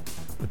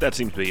 But that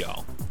seems to be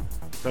all.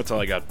 That's all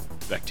I got.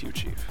 Back to you,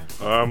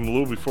 Chief.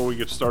 Lou, before we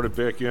get started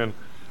back in,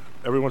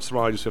 every once in a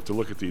while I just have to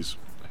look at these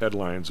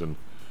headlines, and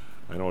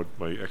I know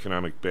my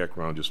economic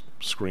background just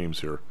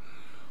screams here.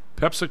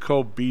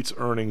 PepsiCo beats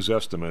earnings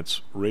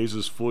estimates,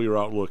 raises full-year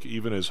outlook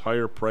even as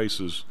higher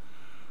prices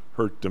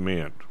hurt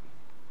demand.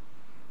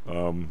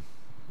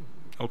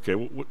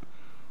 Okay,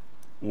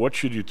 what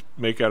should you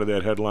make out of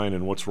that headline,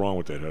 and what's wrong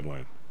with that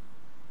headline?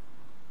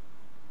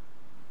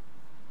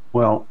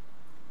 Well,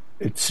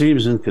 it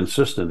seems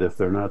inconsistent if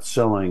they're not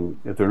selling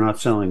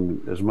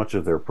as much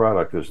of their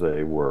product as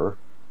they were,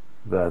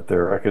 that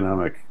their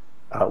economic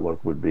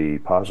outlook would be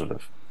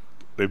positive.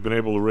 They've been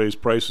able to raise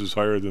prices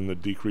higher than the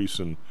decrease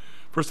in.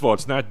 First of all,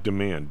 it's not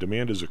demand.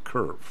 Demand is a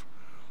curve.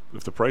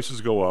 If the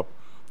prices go up,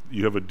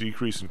 you have a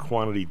decrease in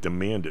quantity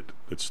demanded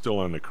that's still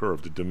on the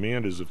curve. The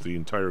demand is if the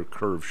entire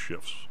curve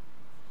shifts.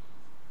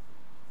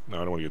 Now, I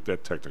don't want to get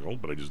that technical,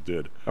 but I just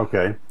did.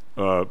 Okay.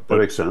 That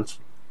makes sense.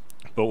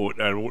 But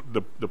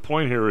the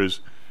point here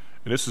is,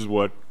 and this is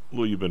what,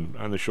 Lou, you've been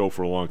on the show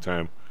for a long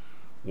time,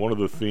 one of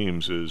the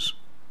themes is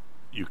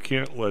you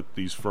can't let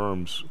these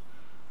firms,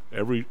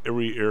 every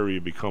area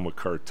become a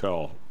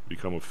cartel,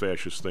 become a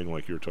fascist thing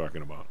like you're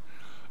talking about.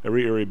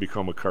 Every area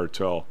become a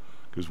cartel,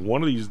 because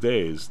one of these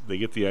days they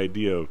get the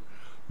idea of,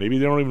 maybe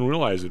they don't even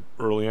realize it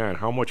early on,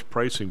 how much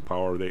pricing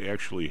power they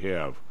actually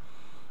have.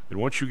 And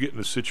once you get in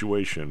a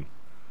situation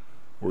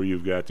where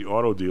you've got the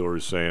auto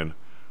dealers saying,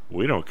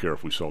 we don't care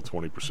if we sell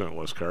 20%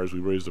 less cars, we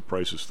raise the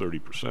prices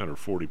 30%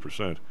 or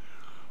 40%,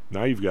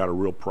 now you've got a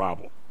real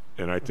problem.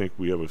 And I think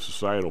we have a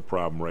societal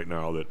problem right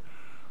now that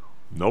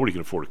nobody can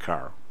afford a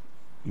car.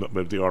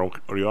 But the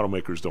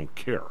automakers don't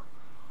care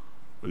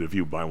if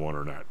you buy one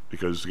or not,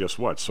 because guess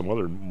what? Some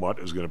other mutt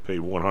is going to pay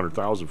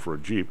 $100,000 for a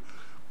Jeep,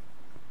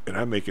 and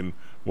I'm making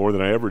more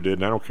than I ever did,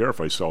 and I don't care if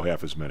I sell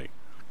half as many,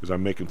 because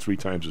I'm making 3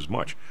 times as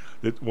much.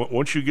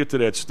 Once you get to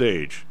that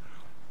stage,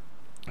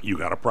 you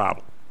got a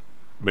problem.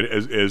 But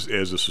as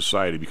a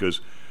society,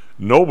 because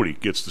nobody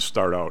gets to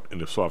start out in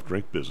the soft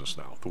drink business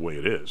now the way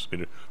it is. I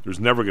mean, there's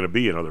never going to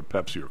be another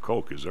Pepsi or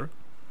Coke, is there?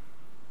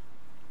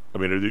 I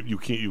mean, you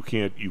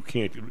can't.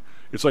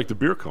 It's like the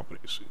beer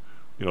companies.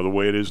 You know, the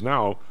way it is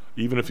now,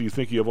 even if you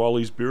think you have all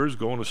these beers,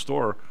 go in the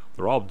store,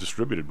 they're all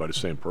distributed by the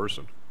same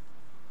person.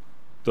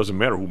 Doesn't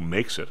matter who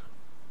makes it,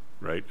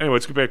 right? Anyway,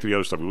 let's get back to the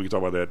other stuff. We can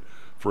talk about that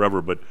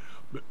forever, but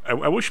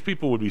I wish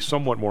people would be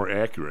somewhat more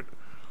accurate.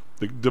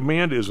 The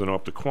demand isn't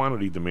up, the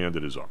quantity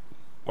demanded is up.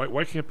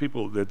 Why can't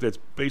people, that's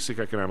basic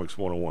economics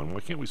 101,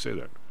 why can't we say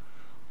that?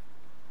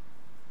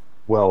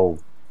 Well,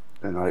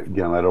 and I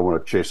don't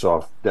want to chase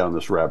off down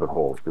this rabbit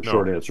hole. The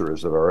short answer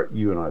is that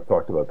you and I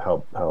talked about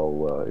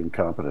how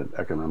incompetent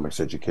economics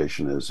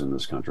education is in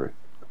this country.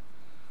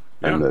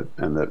 Yeah.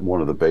 And that one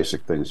of the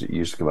basic things that you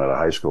used to come out of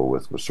high school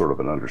with was sort of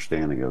an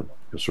understanding of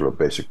sort of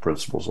basic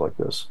principles like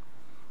this.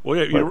 Well,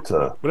 yeah,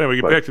 but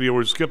anyway, get back to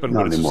we're skipping,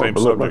 but it's anymore, the same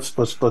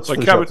subject. Let's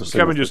like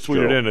Kevin just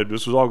tweeted in that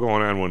this was all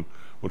going on when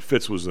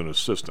Fitz was an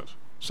assistant.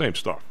 Same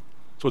stuff.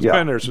 So it's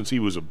been there since he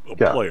was a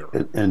player.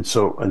 And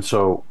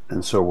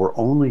so we're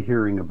only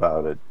hearing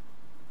about it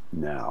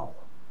now,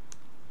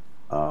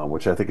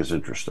 which I think is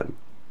interesting.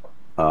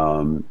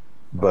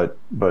 But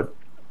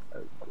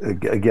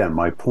again,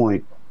 my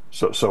point.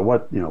 So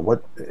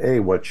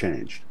what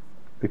changed?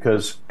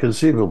 Because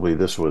conceivably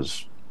this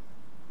was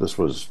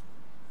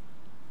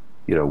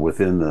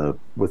within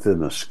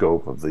the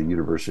scope of the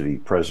university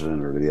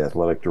president or the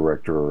athletic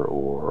director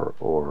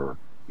or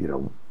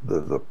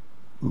the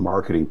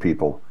marketing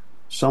people,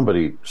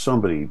 somebody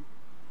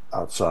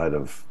outside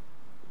of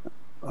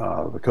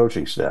the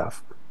coaching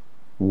staff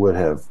would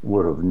have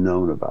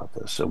known about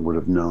this and would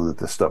have known that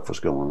this stuff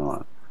was going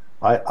on.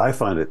 I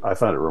find it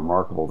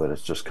remarkable that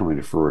it's just coming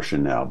to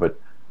fruition now. But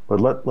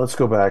let's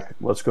go back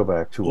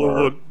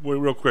to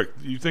real quick.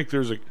 Do you think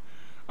there's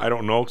I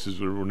don't know, because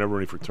there were never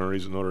any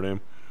fraternities at Notre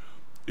Dame.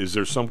 Is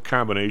there some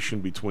combination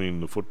between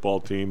the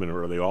football team and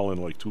are they all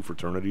in like 2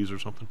 fraternities or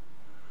something?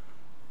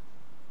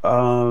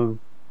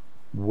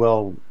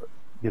 Well,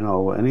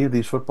 any of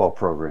these football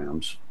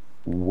programs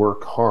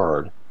work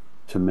hard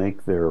to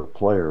make their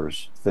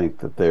players think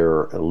that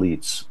they're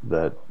elites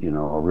that,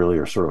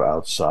 are sort of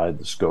outside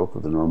the scope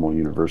of the normal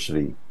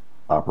university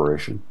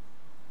operation.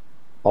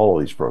 All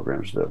of these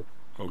programs do.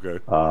 Okay.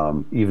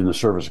 Even the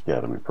service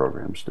academy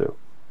programs do.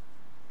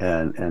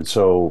 And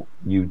so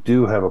you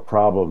do have a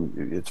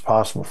problem. It's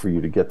possible for you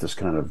to get this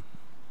kind of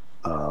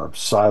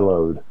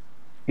siloed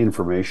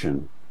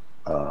information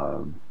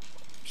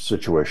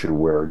situation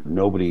where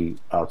nobody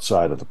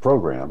outside of the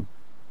program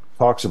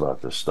talks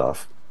about this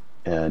stuff,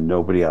 and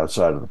nobody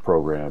outside of the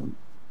program,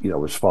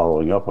 is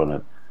following up on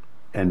it,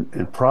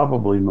 and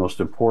probably most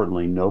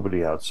importantly,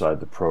 nobody outside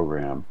the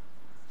program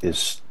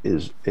is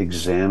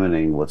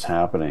examining what's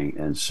happening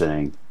and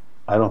saying,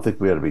 I don't think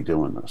we ought to be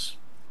doing this.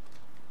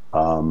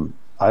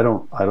 I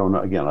don't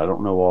know. Again, I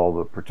don't know all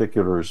the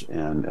particulars,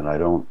 and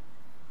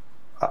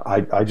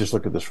I just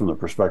look at this from the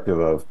perspective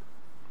of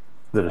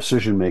the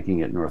decision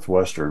making at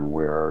Northwestern,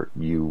 where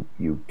you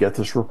get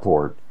this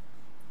report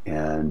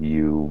and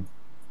you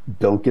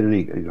don't get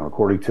any,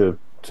 according to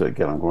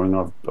again, I'm going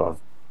off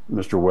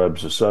Mr.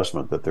 Webb's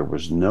assessment that there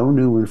was no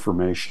new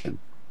information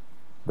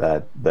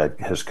that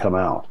has come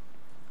out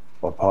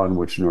upon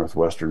which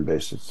Northwestern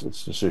based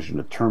its decision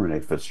to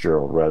terminate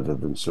Fitzgerald rather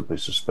than simply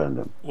suspend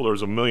him. Well,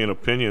 there's a million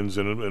opinions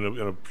in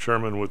a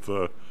chairman with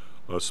a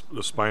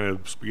spine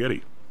of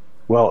spaghetti.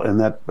 Well, and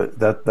that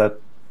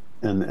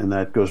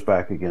goes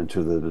back again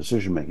to the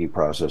decision-making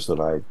process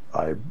that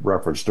I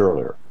referenced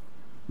earlier.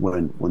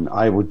 When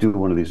I would do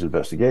one of these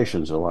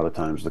investigations, a lot of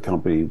times the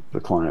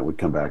client would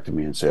come back to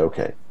me and say,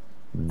 okay,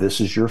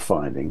 this is your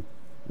finding.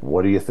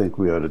 What do you think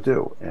we ought to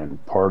do?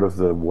 And part of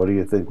the what do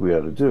you think we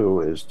ought to do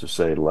is to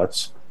say,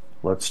 let's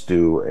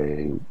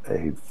do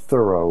a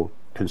thorough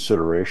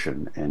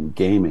consideration and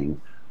gaming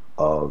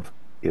of,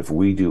 if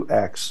we do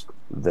X,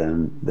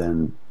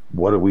 then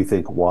what do we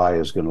think Y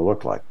is going to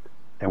look like?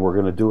 And we're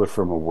going to do it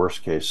from a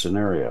worst case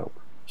scenario,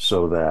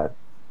 so that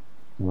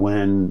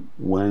when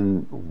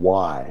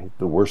Y,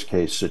 the worst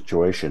case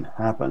situation,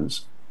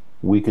 happens,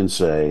 we can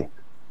say,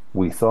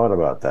 we thought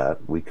about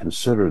that, we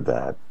considered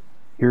that,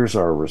 here's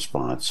our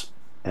response,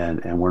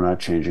 and we're not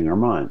changing our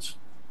minds.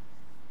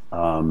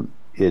 I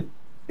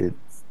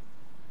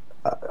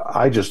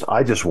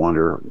just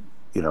wonder,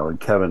 and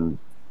Kevin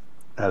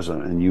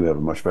and you have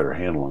a much better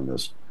handle on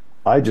this.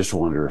 I just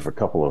wonder if a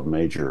couple of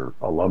major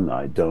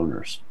alumni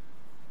donors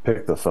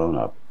picked the phone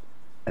up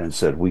and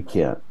said, we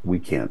can't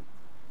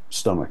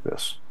stomach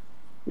this.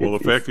 Well,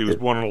 the fact that he was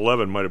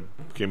 1-11 might have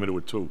came into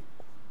it too.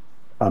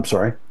 I'm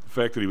sorry? The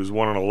fact that he was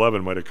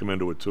 1-11 might have come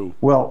into it too.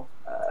 Well,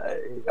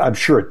 I'm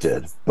sure it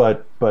did,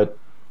 but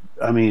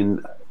I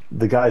mean,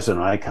 the guy's an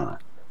icon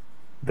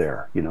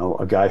there.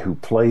 A guy who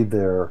played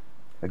there,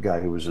 a guy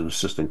who was an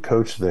assistant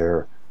coach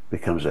there,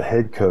 becomes a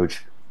head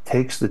coach,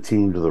 takes the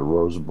team to the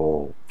Rose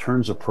Bowl,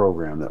 turns a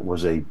program that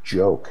was a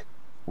joke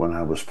when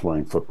I was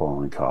playing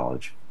football in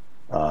college.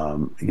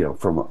 From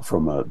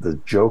the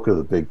joke of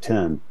the Big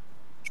Ten,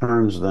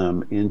 turns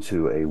them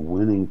into a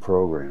winning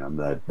program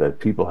that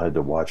people had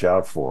to watch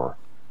out for.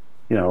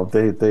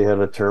 They had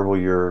a terrible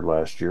year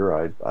last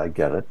year. I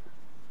get it,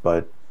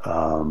 but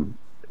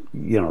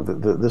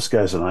this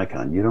guy's an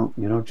icon. You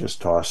don't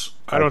just toss.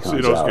 I don't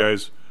see those out.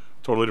 guys.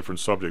 Totally different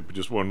subject, but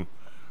just one,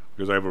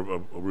 because I have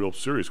a real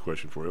serious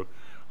question for you.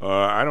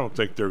 I don't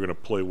think they're going to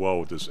play well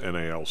with this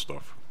NAL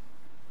stuff.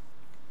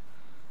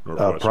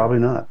 Probably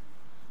not.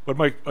 But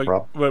Mike,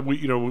 but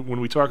we, when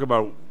we talk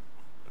about,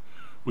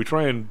 we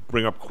try and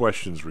bring up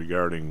questions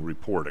regarding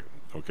reporting,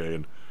 okay,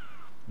 and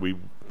we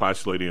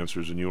postulate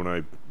answers, and you and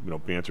I,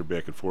 banter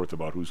back and forth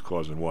about who's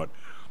causing what.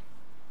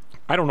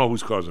 I don't know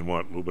who's causing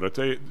what, Lou, but I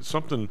tell you,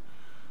 something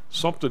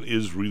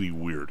is really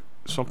weird.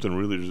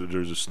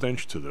 There's a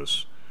stench to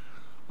this.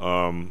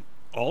 All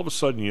of a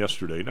sudden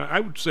yesterday, now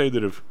I would say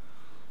that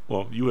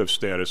you have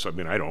status. I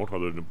mean, I don't,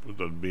 other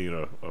than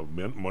being a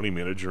money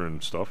manager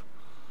and stuff.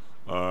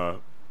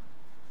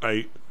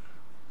 I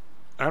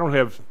don't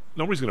have.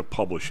 Nobody's going to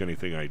publish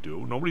anything I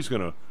do. Nobody's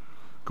going to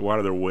go out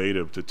of their way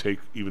to take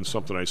even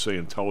something I say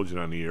intelligent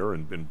on the air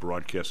and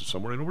broadcast it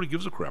somewhere. And nobody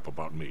gives a crap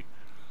about me,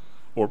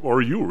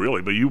 or you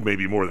really, but you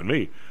maybe more than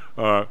me.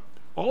 All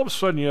of a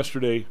sudden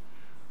yesterday,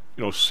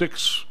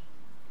 6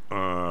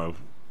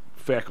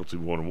 faculty,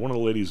 one of the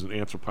ladies in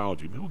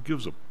anthropology. Who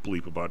gives a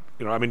bleep about?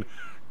 I mean,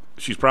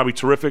 she's probably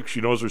terrific. She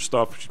knows her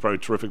stuff. She's probably a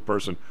terrific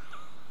person.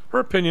 Her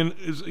opinion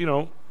is,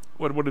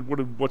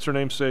 what's her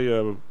name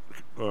say?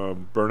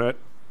 Burnett.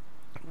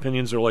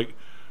 Opinions are like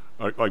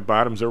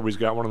bottoms. Everybody's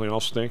got one, and they all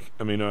stink.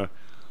 I mean,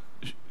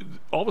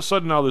 all of a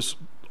sudden now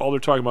all they're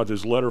talking about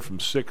this letter from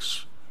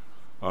 6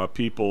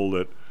 people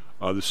that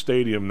the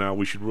stadium, now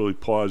we should really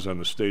pause on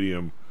the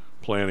stadium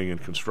planning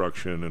and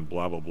construction and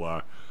blah blah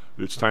blah.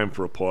 It's time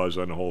for a pause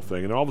on the whole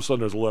thing. And all of a sudden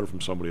there's a letter from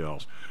somebody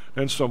else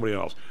and somebody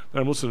else.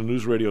 Then I'm listening to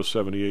News Radio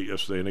 78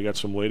 yesterday, and they got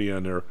some lady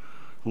on there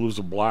who lives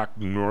a block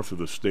north of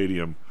the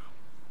stadium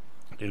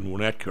in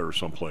Winnetka or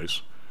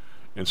someplace,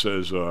 and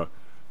says,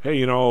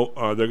 hey, they're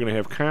going to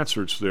have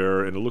concerts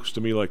there, and it looks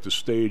to me like the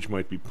stage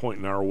might be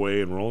pointing our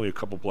way, and we're only a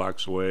couple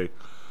blocks away.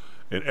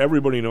 And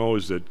everybody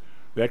knows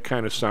that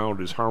kind of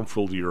sound is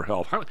harmful to your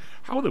health.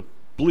 How the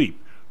bleep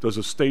does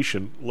a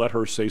station let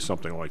her say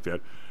something like that?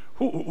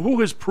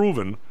 Who has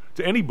proven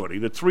to anybody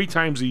that 3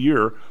 times a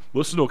year,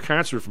 listen to a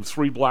concert from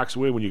 3 blocks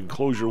away when you can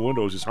close your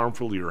windows is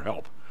harmful to your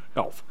health?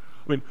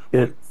 I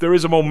mean, there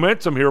is a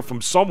momentum here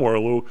from somewhere,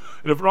 Lou.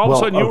 And if all of a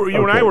sudden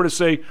you and I were to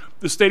say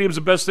the stadium's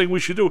the best thing we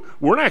should do,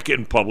 we're not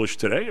getting published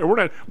today, or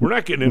we're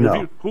not getting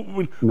interviewed.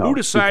 Who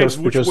decides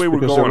which way we're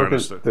going on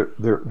this thing?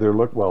 They're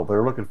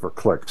looking for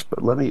clicks.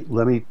 But let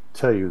me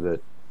tell you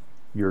that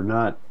you're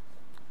not.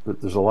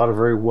 There's a lot of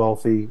very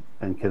wealthy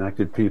and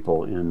connected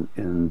people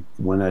in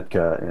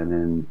Winnetka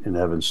and in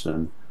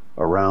Evanston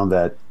around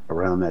that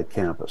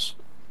campus,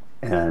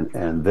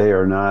 and they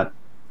are not.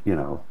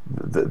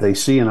 They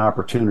see an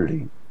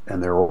opportunity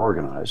and they're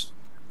organized.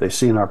 They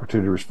see an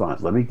opportunity to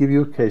respond. Let me give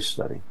you a case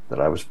study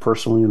that I was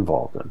personally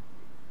involved in.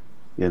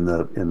 In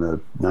the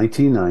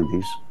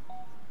 1990s,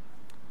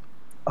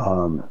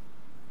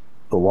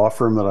 the law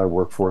firm that I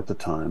worked for at the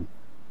time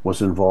was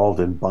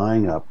involved in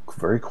buying up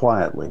very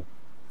quietly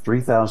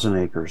 3,000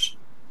 acres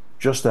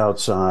just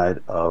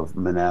outside of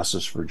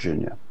Manassas,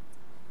 Virginia.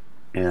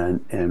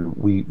 And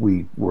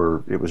we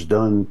were, it was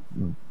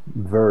done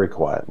very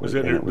quietly. Was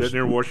that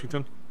near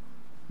Washington?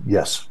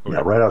 Yes. Okay.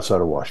 Yeah, right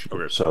outside of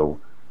Washington. Okay.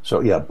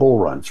 So yeah, Bull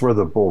Run. It's where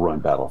the Bull Run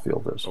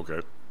battlefield is.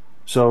 Okay.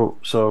 So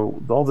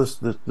all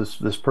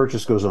this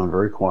purchase goes on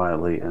very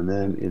quietly, and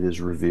then it is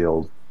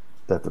revealed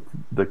that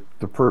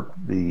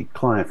the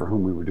client for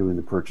whom we were doing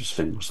the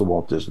purchasing was the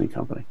Walt Disney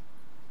Company.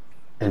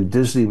 And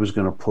Disney was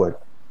going to put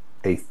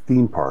a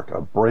theme park, a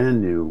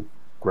brand new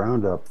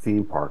ground up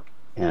theme park,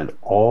 and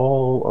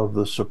all of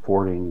the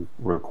supporting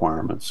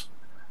requirements,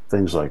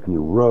 things like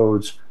new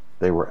roads.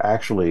 There was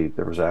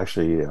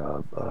actually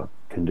a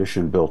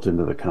condition built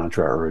into the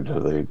contract or into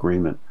the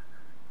agreement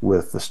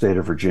with the state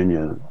of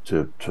Virginia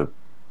to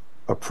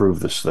approve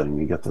this thing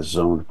and get this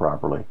zoned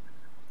properly,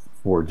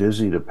 for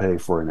Disney to pay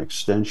for an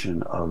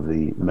extension of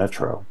the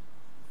metro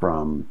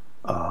from.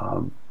 I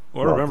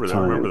remember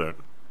that.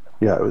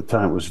 Yeah, at the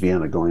time it was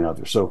Vienna going out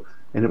there. So,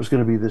 and it was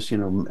going to be this,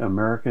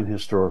 American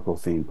historical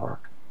theme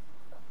park.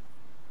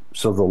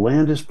 So the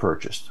land is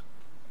purchased.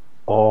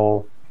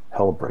 All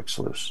hell breaks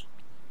loose,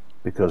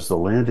 because the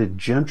landed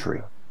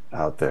gentry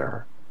out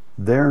there,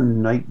 their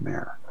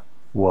nightmare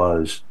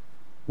was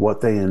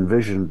what they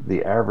envisioned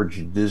the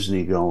average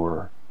Disney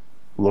goer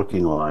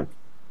looking like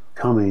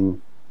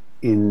coming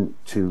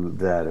into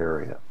that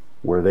area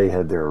where they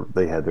had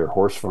their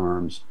horse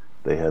farms,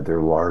 they had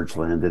their large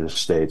landed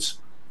estates,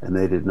 and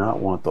they did not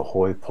want the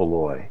hoi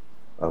polloi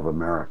of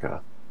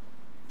America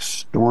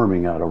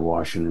storming out of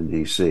Washington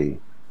D.C.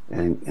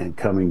 and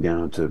coming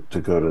down to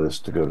go to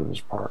this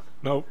park.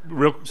 No,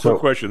 real quick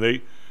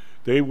question.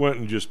 They went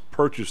and just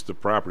purchased the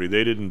property.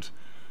 They didn't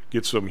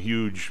get some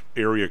huge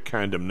area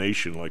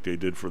condemnation like they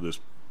did for the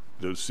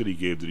city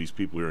gave to these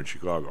people here in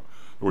Chicago.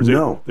 Or they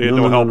had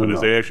no help in this.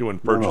 They actually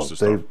went and purchased the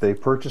stuff. They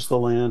purchased the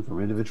land from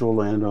individual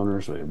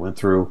landowners. They went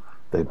through.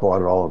 They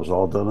bought it all. It was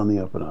all done on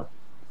the up and up.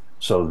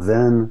 So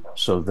then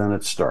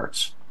it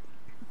starts,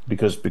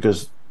 because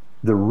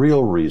the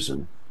real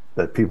reason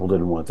that people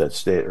didn't want that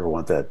state or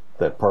want that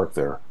park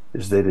there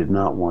is they did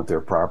not want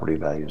their property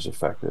values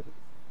affected.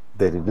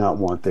 They did not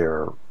want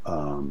their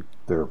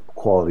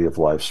quality of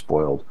life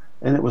spoiled,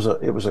 and it was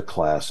a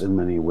class, in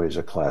many ways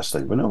a class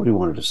thing, but nobody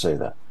wanted to say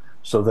that.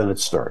 So then it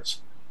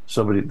starts.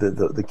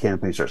 The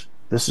campaign starts.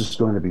 This is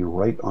going to be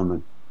right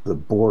on the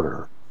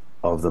border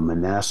of the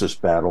Manassas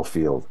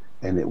battlefield,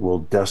 and it will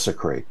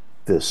desecrate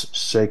this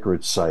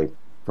sacred site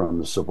from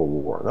the Civil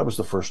War. That was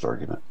the first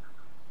argument,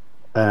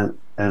 and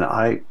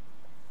I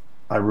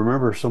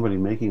remember somebody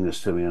making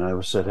this to me, and I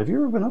was said, "Have you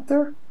ever been up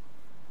there?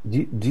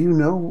 Do you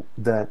know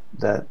that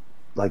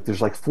like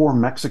there's like 4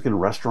 Mexican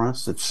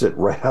restaurants that sit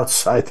right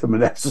outside the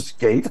Manassas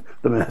gate,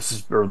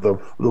 the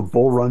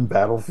Bull Run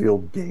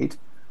battlefield gate?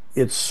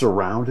 It's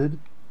surrounded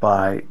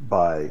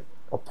by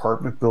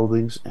apartment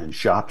buildings and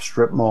shop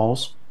strip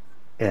malls,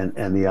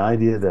 and the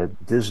idea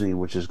that Disney,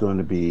 which is going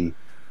to be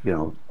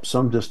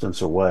some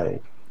distance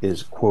away,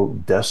 is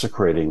quote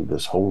desecrating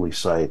this holy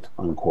site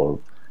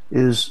unquote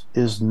is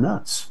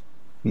nuts.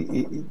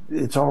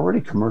 It's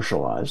already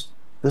commercialized.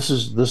 This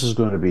is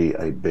going to be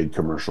a big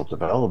commercial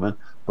development,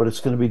 but it's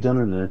going to be done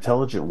in an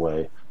intelligent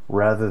way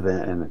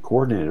in a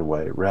coordinated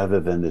way, rather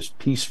than this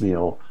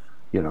piecemeal,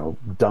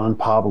 Don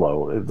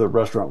Pablo. The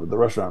restaurant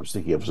I was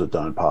thinking of was a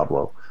Don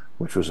Pablo,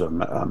 which was a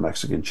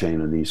Mexican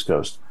chain on the East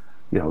Coast.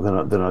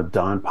 Then a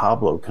Don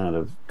Pablo kind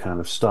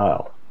of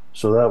style.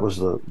 So that was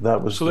the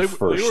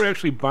first. They were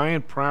actually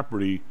buying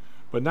property,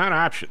 but not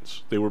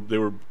options. They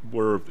were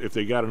if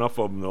they got enough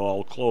of them, they'll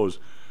all close.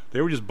 They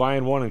were just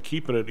buying one and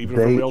keeping it, even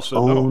if everybody else said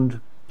no.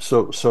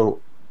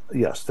 So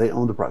yes, they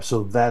owned the property.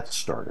 So that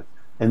started,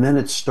 and then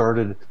it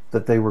started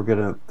that there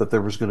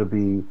was gonna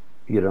be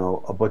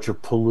a bunch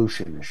of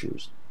pollution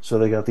issues. So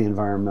they got the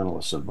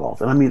environmentalists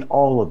involved, and I mean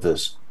all of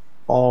this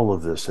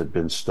had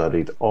been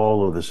studied,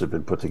 all of this had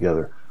been put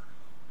together.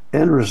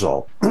 End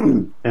result,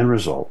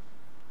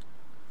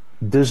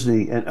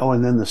 Disney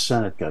and then the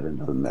Senate got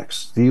into the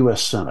mix. The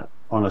U.S. Senate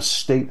on a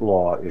state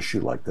law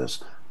issue like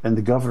this, and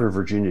the governor of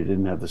Virginia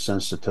didn't have the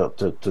sense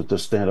to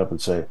stand up and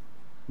say,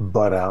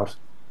 "Butt out.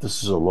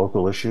 This is a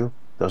local issue.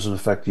 Doesn't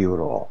affect you at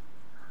all."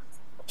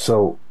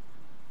 So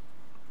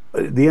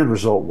the end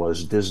result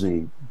was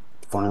Disney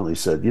finally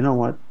said, "You know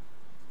what?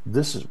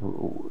 this is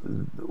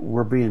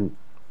we're being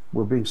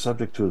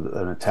subject to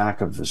an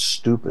attack of the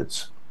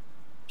stupids.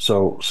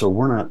 So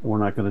we're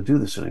not going to do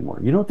this anymore.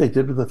 You know what they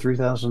did with the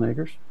 3,000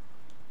 acres?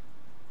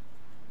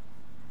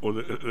 Well,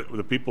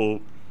 the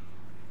people,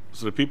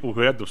 so the people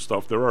who had the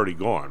stuff, they're already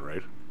gone,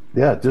 right?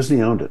 Yeah,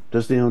 Disney owned it.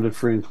 Disney owned it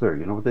free and clear.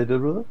 You know what they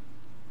did with it?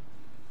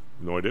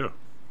 No idea.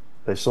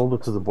 They sold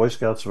it to the Boy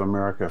Scouts of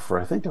America for,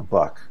 I think,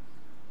 $1.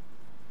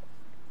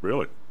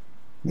 Really?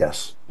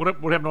 Yes. What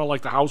happened to all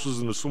like the houses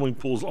and the swimming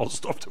pools, all the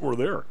stuff that were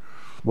there?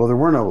 Well, there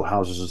were no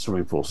houses and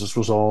swimming pools. This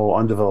was all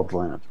undeveloped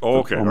land. Oh,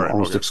 okay.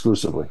 Almost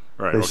exclusively.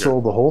 They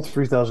sold the whole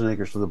 3,000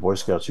 acres to the Boy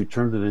Scouts, who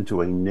turned it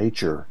into a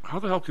nature. How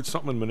the hell could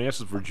something in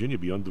Manassas, Virginia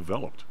be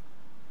undeveloped?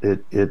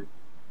 In the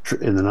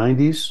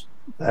 90s,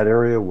 that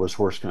area was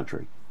horse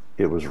country.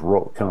 It was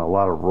kind of a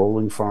lot of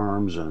rolling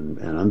farms and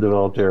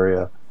undeveloped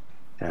area.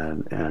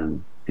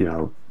 And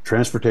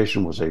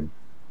transportation was a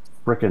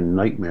frickin'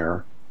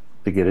 nightmare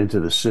to get into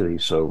the city,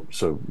 so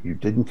you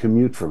didn't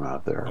commute from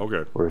out there.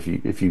 Okay. Or if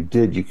you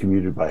did, you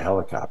commuted by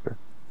helicopter.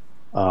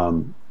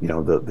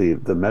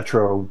 The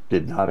metro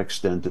did not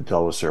extend to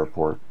Dulles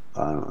Airport.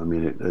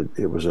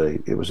 It was a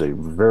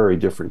very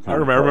different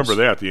kind of place. I remember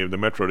that the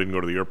metro didn't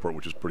go to the airport,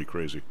 which is pretty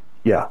crazy.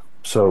 Yeah.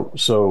 So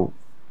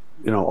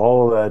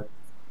all of that.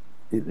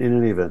 In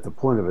any event, the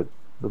point of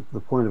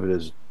it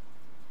is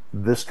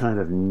this kind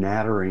of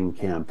nattering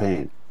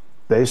campaign.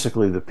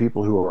 Basically, the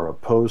people who are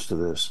opposed to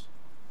this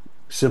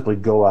simply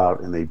go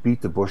out and they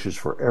beat the bushes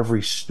for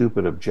every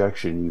stupid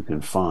objection you can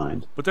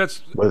find. But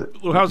that's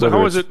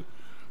how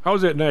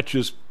is that not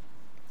just,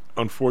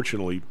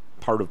 unfortunately,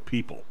 part of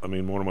people? I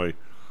mean, one of my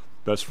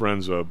best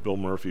friends, Bill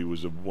Murphy,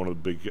 was one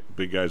of the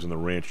big guys in the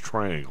Ranch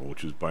Triangle,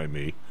 which is by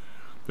me.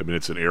 I mean,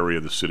 it's an area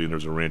of the city, and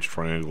there's a Ranch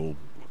Triangle.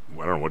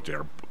 I don't know what they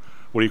are.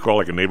 What do you call,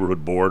 like a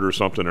neighborhood board or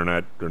something? They're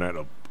not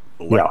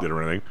elected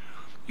or anything.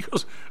 He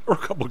goes, there were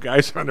a couple of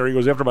guys on there. He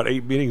goes, after about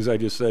 8 meetings, I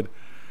just said,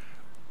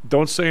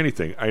 don't say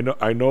anything.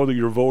 I know that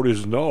your vote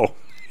is no.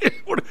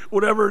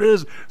 Whatever it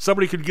is,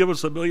 somebody could give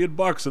us $1 million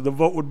and the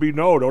vote would be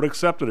no. Don't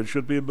accept it. It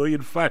should be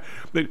 $1.5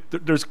 million.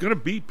 There's going to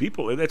be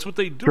people. That's what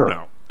they do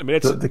now. I mean,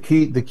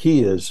 the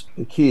key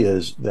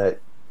is that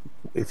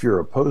if you're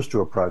opposed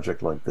to a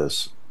project like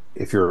this,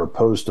 if you're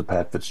opposed to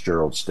Pat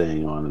Fitzgerald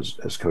staying on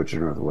as coach of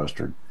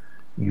Northwestern,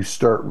 you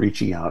start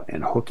reaching out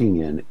and hooking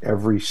in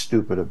every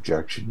stupid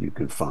objection you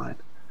can find.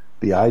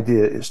 The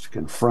idea is to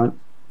confront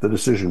the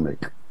decision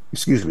maker.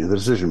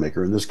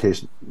 In this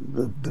case,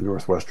 the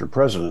Northwestern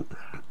president,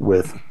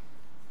 with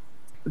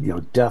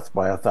death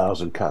by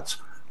 1,000 cuts.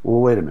 Well,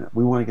 wait a minute.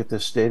 We want to get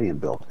this stadium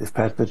built. If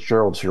Pat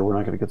Fitzgerald's here, we're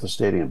not going to get the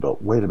stadium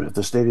built. Wait a minute.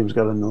 The stadium's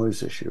got a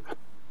noise issue.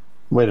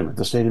 Wait a minute.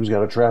 The stadium's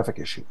got a traffic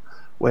issue.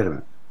 Wait a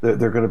minute.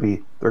 There are going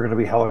to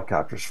be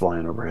helicopters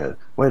flying overhead.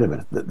 Wait a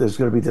minute. There's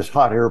going to be this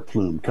hot air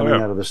plume coming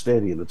out of the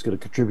stadium that's going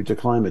to contribute to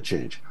climate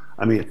change.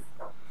 I mean,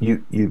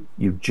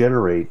 you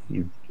generate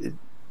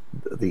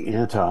the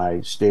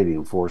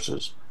anti-stadium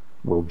forces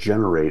will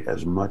generate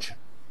as much,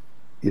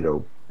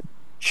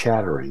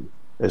 chattering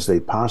as they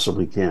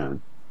possibly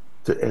can.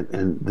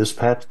 And this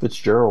Pat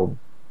Fitzgerald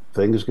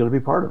thing is going to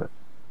be part of it.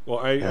 Well,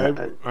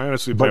 I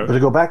honestly, but to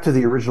go back to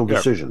the original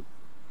decision,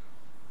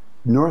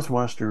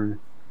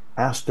 Northwestern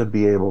has to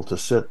be able to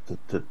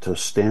to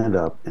stand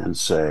up and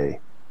say,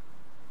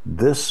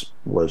 this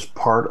was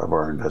part of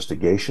our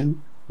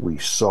investigation. We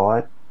saw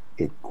it.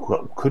 It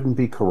couldn't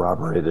be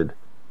corroborated.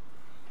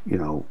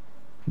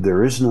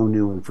 There is no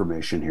new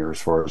information here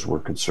as far as we're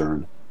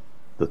concerned.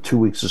 The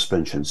 2-week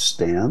suspension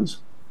stands,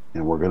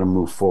 and we're going to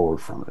move forward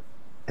from it.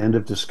 End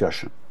of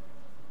discussion.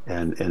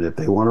 And if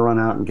they want to run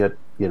out and get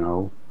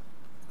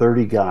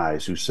 30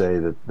 guys who say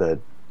that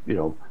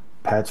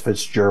Pat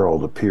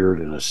Fitzgerald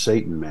appeared in a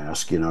Satan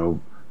mask,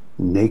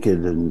 naked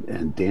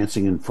and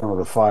dancing in front of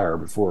the fire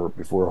before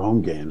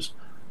home games,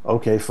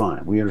 okay,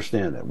 fine, we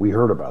understand that. We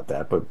heard about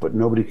that, but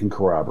nobody can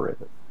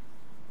corroborate it.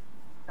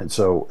 And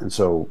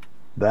so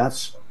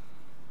that's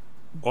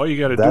all you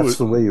got to do. That's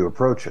the way you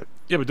approach it.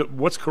 Yeah, but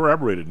what's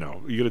corroborated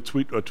now? You get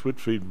a tweet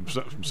feed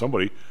from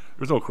somebody.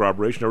 There's no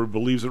corroboration. Everybody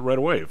believes it right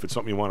away if it's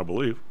something you want to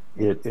believe.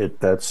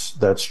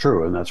 That's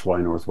true, and that's why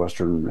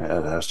Northwestern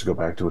has to go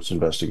back to its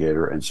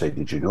investigator and say,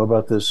 did you know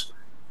about this?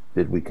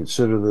 Did we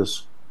consider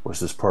this? Was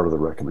this part of the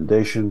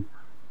recommendation?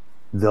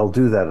 They'll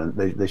do that, and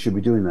they should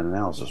be doing that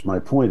analysis. My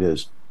point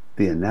is,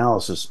 the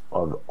analysis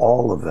of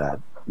all of that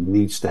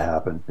needs to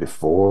happen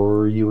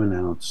before you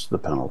announce the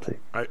penalty.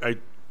 I'd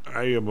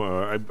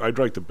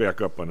like to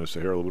back up on this,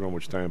 Harold. We don't have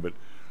much time, but I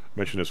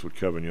mentioned this with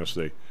Kevin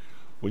yesterday.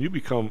 When you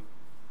become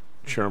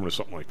chairman of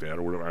something like that,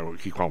 or whatever, I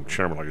keep calling him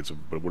chairman,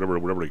 but whatever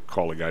they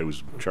call a guy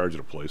who's in charge of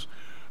the place,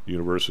 the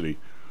university,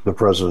 the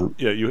president.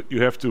 Yeah,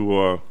 you have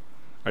to.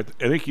 I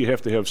think you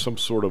have to have some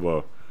sort of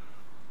a.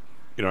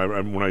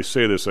 When I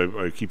say this,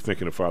 I keep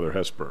thinking of Father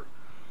Hesper.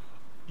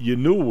 You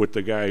knew what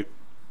the guy,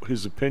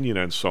 his opinion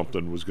on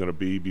something was going to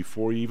be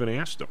before you even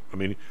asked him. I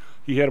mean,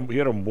 he had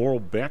a moral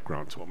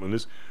background to him, and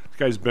this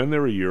guy's been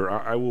there a year.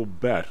 I'll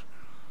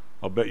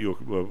bet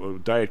you a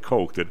Diet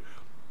Coke that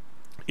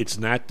it's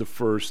not the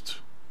first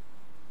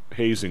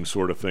hazing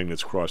sort of thing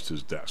that's crossed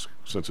his desk,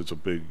 since it's a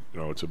big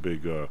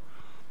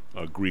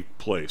Greek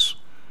place.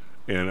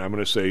 And I'm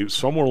going to say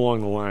somewhere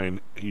along the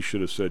line he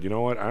should have said, you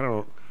know what,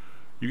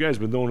 you guys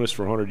have been doing this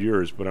for 100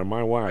 years, but on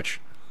my watch,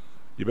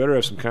 you better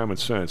have some common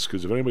sense,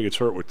 because if anybody gets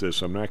hurt with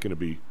this, I'm not going to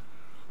be.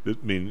 I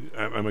mean,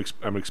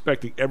 I'm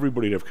expecting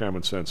everybody to have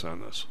common sense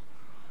on this,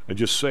 and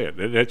just say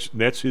it.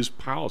 That's his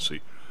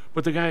policy.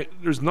 But the guy,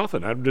 there's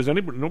nothing. Does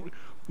anybody?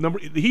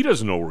 He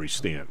doesn't know where he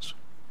stands.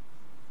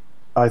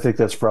 I think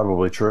that's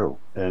probably true,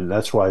 and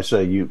that's why I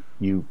say you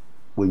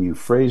when you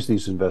phrase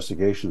these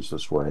investigations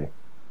this way,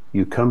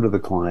 you come to the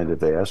client. If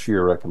they ask for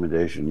your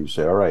recommendation, you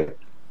say, "All right,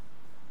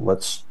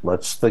 let's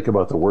think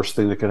about the worst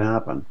thing that can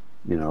happen,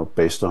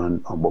 based on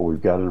what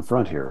we've got in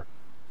front here,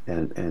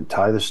 and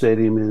tie the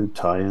stadium in,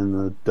 tie in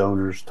the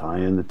donors, tie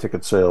in the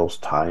ticket sales,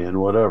 tie in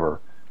whatever,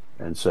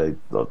 and say,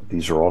 look,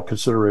 these are all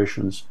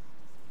considerations.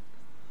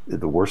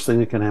 The worst thing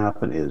that can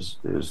happen is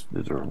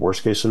there a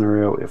worst case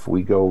scenario if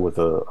we go with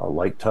a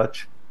light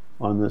touch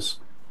on this?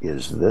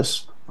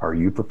 Are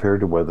you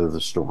prepared to weather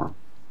the storm?"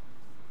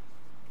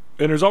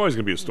 And there's always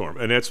going to be a storm,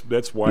 and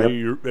that's why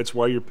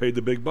you're paid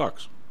the big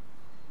bucks.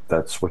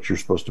 That's what you're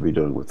supposed to be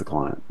doing with the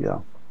client. Yeah.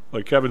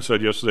 Like Kevin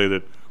said yesterday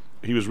that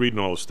he was reading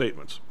all the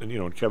statements,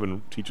 and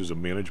Kevin teaches a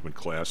management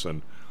class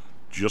on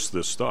just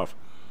this stuff,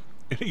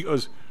 and he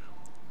goes,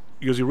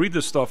 you read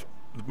this stuff.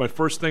 My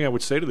first thing I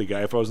would say to the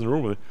guy if I was in the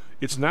room with him,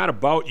 it's not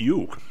about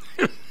you.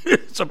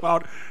 It's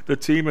about the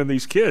team and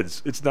these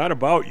kids. It's not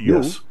about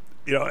you.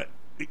 Yes.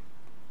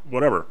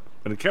 Whatever.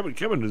 And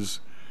Kevin is,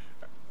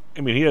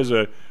 he has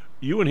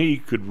you and he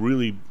could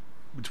really,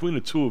 between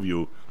the two of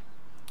you,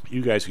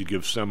 you guys could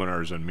give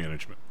seminars on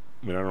management.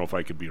 I don't know if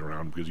I could be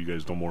around because you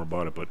guys know more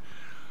about it, but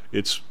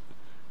it's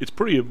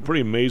pretty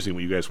amazing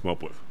what you guys come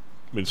up with.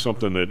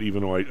 Something that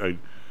even though I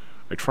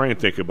try and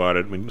think about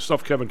it, the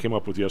stuff Kevin came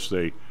up with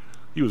yesterday,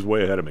 he was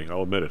way ahead of me.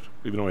 I'll admit it.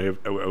 Even though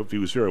if he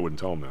was here, I wouldn't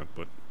tell him that,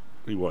 but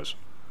he was.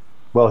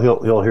 Well,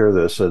 he'll hear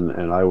this,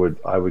 and I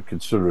would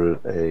consider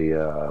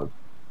it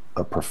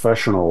a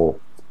professional.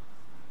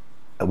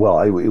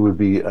 Well, it would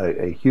be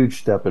a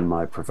huge step in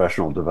my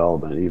professional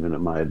development, even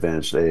at my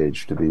advanced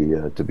age,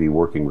 to be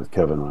working with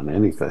Kevin on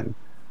anything.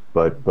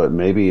 But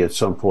maybe at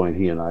some point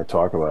he and I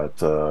talk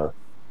about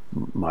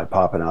my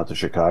popping out to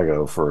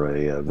Chicago for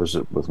a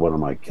visit with one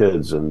of my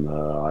kids, and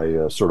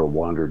I sort of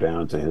wander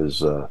down to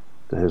his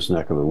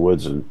neck of the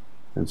woods and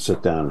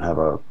sit down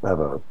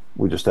and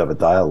we just have a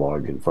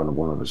dialogue in front of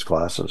one of his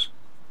classes.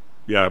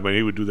 Yeah,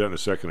 he would do that in a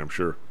second, I'm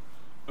sure.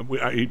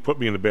 He'd put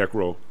me in the back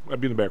row.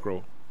 I'd be in the back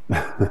row.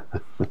 I'd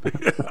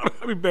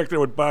be back there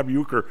with Bob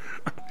Euchre.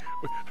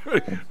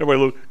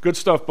 Anyway, good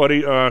stuff, buddy.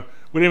 We didn't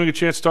even get a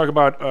chance to talk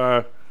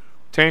about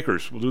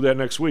tankers. We'll do that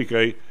next week.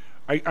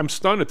 I'm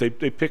stunned that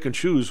they pick and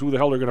choose who the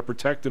hell they're going to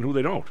protect and who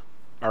they don't.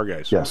 Our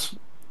guys. Yes.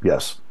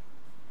 Yep.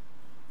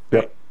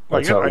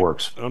 That's how it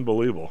works.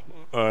 Unbelievable.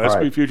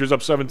 SP Futures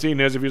up 17.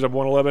 NASDAQ Futures up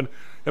 111.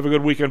 Have a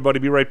good weekend, buddy.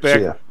 Be right back.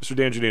 See ya. Mr.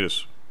 Dan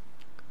Janitas.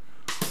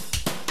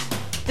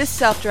 This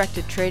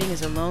self-directed trading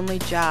is a lonely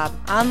job.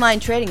 Online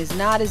trading is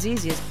not as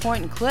easy as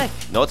point and click.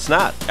 No, it's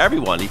not.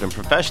 Everyone, even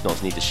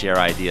professionals, need to share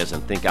ideas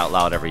and think out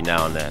loud every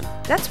now and then.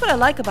 That's what I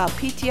like about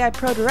PTI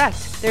Pro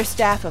Direct. Their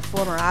staff of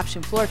former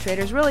option floor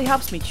traders really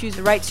helps me choose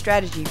the right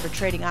strategy for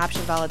trading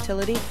option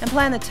volatility and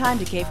plan the time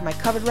decay for my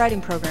covered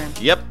writing program.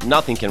 Yep,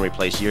 nothing can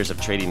replace years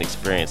of trading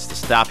experience to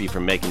stop you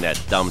from making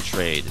that dumb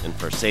trade and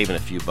for saving a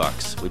few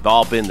bucks. We've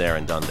all been there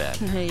and done that.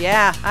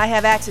 Yeah, I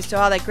have access to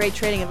all that great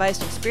trading advice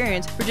and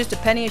experience for just a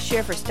penny a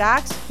share for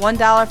stocks,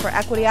 $1 for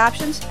equity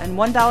options, and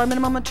 $1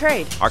 minimum a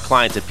trade. Our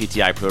clients at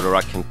PTI Pro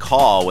Direct can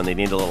call when they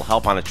need a little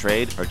help on a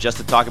trade or just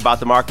to talk about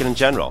the market in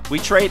general. We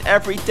trade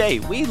every day.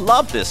 We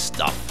love this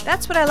stuff.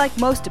 That's what I like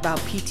most about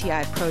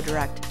PTI Pro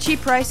Direct.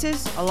 Cheap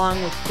prices,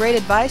 along with great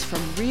advice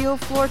from real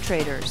floor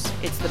traders.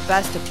 It's the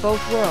best of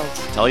both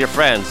worlds. Tell your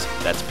friends.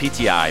 That's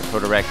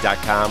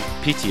PTIProdirect.com,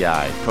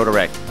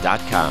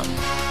 PTIProdirect.com.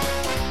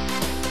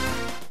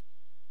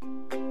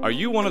 Are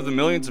you one of the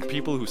millions of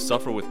people who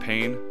suffer with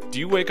pain?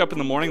 Do you wake up in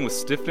the morning with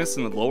stiffness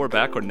in the lower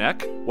back or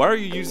neck? Why are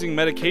you using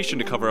medication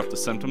to cover up the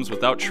symptoms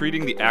without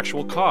treating the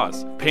actual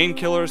cause?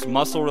 Painkillers,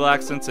 muscle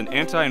relaxants, and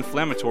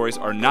anti-inflammatories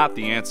are not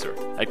the answer.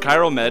 At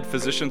ChiroMed,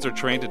 physicians are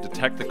trained to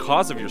detect the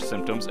cause of your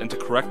symptoms and to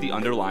correct the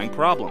underlying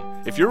problem.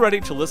 If you're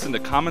ready to listen to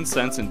common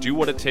sense and do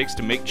what it takes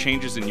to make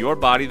changes in your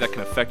body that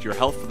can affect your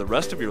health for the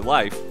rest of your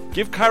life,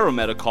 give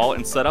ChiroMed a call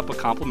and set up a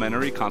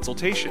complimentary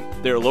consultation.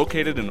 They are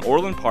located in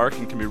Orland Park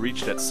and can be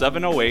reached at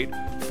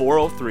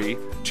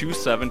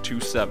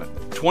 708-403-2727.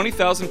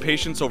 20,000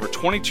 patients over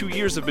 22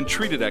 years have been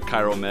treated at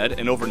ChiroMed,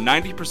 and over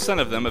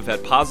 90% of them have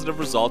had positive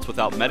results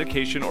without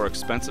medication or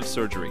expensive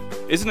surgery.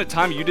 Isn't it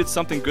time you did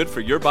something good for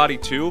your body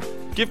too?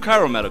 Give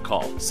ChiroMed a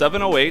call,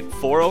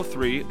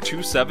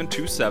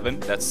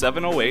 708-403-2727. That's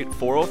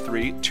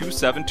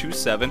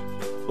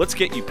 708-403-2727. Let's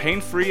get you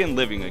pain-free and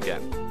living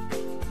again.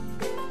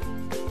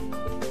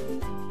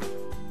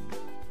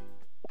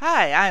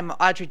 Hi, I'm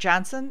Audrey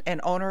Johnson, an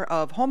owner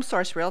of Home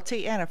Source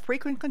Realty and a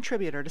frequent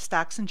contributor to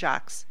Stocks and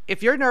Jocks.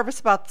 If you're nervous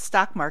about the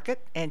stock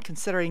market and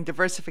considering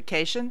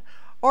diversification,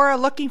 or are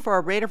looking for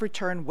a rate of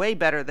return way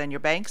better than your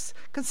banks,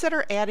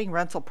 consider adding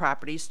rental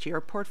properties to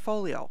your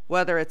portfolio.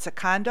 Whether it's a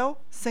condo,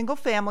 single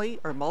family,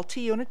 or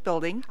multi-unit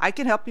building, I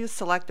can help you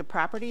select a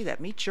property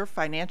that meets your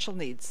financial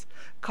needs.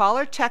 Call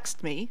or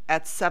text me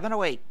at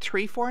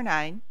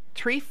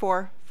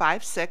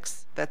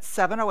 708-349-3456. That's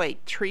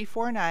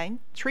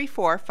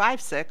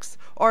 708-349-3456,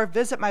 or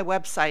visit my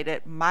website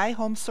at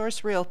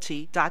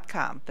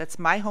myhomesourcerealty.com. That's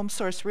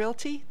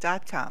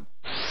myhomesourcerealty.com.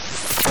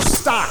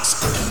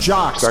 Stocks,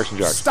 jocks, Stocks and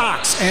jocks.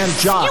 Stocks and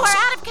jocks. You are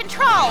out of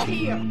control.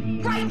 Here,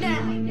 right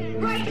now,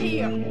 right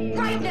here,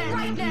 right now,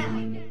 right now.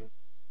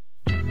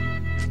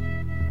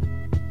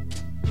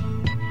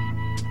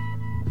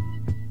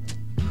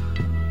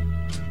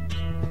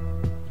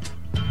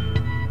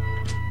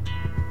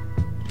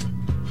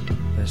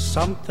 There's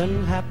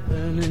something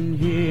happening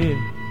here.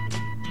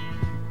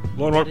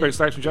 Lone Rock Bank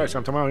Stocks and Jocks.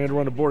 I'm Tom Allen. End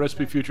run the board.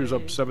 SP futures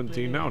up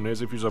 17 now.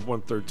 NASDAQ futures up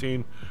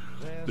 113.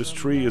 This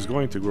tree is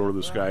going to grow to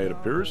the sky, it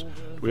appears.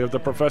 We have the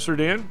Professor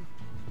Dan.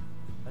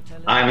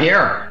 I'm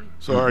here.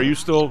 So are you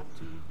still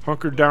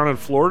hunkered down in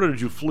Florida, or did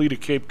you flee to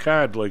Cape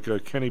Cod like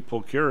Kenny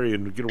Polcari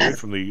and get away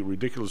from the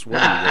ridiculous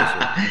weather you guys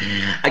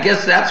had? I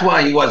guess that's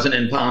why he wasn't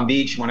in Palm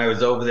Beach when I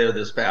was over there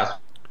this past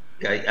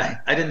week.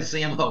 I didn't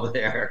see him over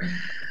there.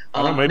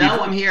 Now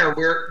I'm here.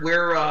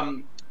 We're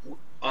on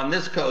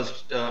this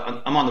coast.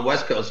 I'm on the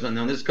West Coast, and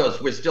on this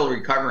coast, we're still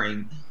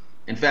recovering.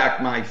 In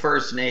fact, my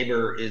first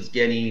neighbor is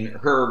getting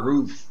her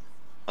roof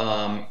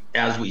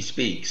as we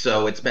speak.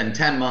 So it's been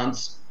 10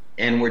 months,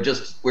 and we're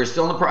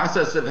still in the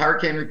process of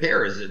hurricane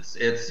repairs.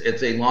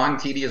 It's a long,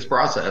 tedious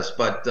process,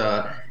 but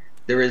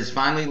there is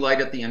finally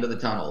light at the end of the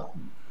tunnel.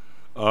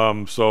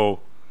 So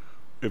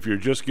if you're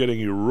just getting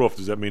your roof,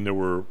 does that mean there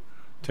were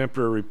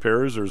temporary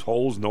repairs? There's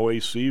holes, no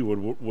AC.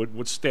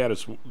 What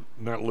status?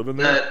 Not living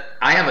there?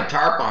 I have a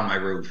tarp on my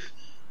roof.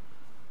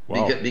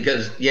 Wow.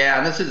 Because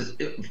and this is,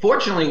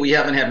 fortunately we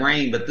haven't had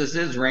rain, but this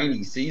is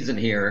rainy season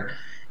here,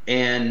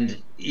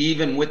 and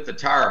even with the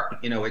tarp,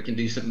 it can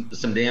do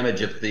some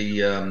damage if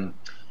the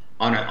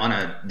on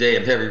a day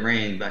of heavy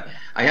rain. But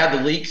I had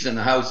the leaks in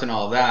the house and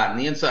all that, and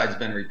the inside's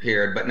been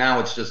repaired, but now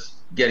it's just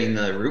getting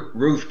the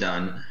roof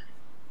done.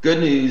 Good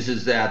news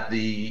is that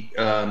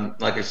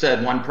like I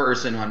said, one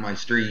person on my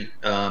street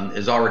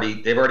they've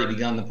already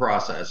begun the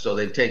process. So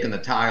they've taken the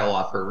tile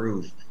off her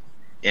roof,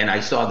 and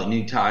I saw the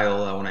new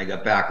tile when I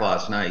got back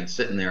last night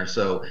sitting there.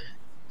 So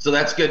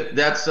that's good.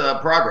 That's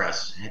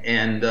progress,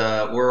 and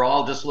we're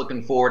all just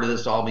looking forward to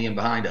this all being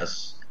behind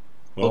us,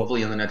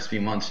 hopefully in the next few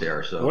months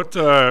here. So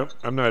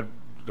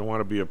don't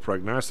want to be a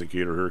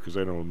prognosticator here because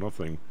I know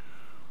nothing,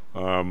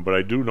 but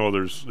I do know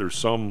there's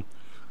some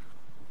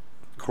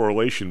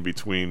correlation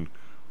between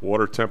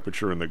water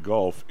temperature in the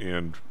Gulf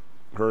and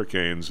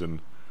hurricanes. And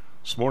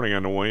this morning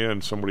on the way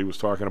in, somebody was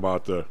talking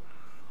about the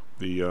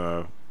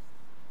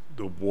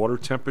water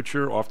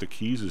temperature off the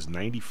Keys is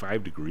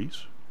 95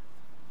 degrees.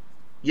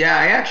 Yeah,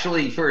 I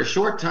actually, for a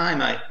short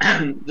time,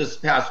 this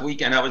past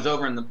weekend, I was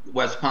over in the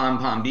West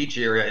Palm Beach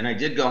area, and I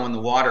did go in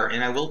the water.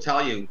 And I will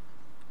tell you,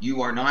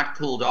 you are not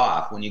cooled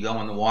off when you go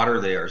in the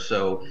water there.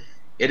 So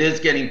it is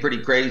getting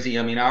pretty crazy.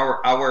 I mean,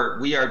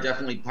 we are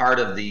definitely part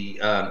of the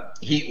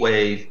heat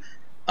wave.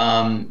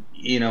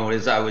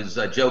 As I was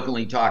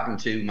jokingly talking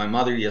to my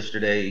mother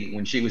yesterday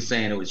when she was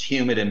saying it was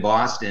humid in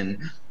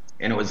Boston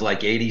and it was like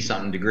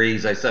 80-something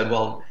degrees, I said,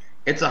 well,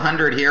 it's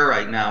 100 here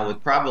right now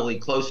with probably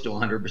close to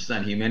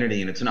 100%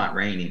 humidity, and it's not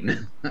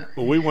raining.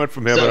 Well, we went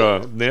from having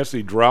a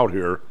nasty drought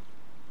here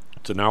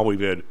to now we've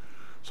had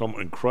some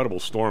incredible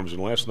storms,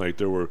 and last night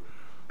there were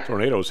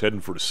tornadoes heading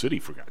for the city,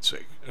 for God's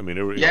sake. I mean,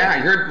 I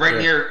heard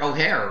near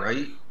O'Hare,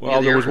 right?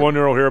 Well, there was one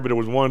near O'Hare, but there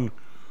was one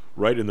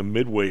right in the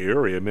Midway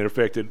area. Matter of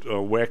fact, it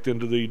whacked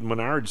into the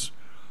Menards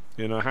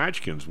in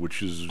Hodgkins,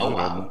 which is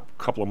a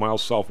couple of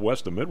miles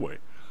southwest of Midway.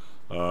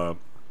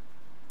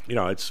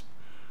 It's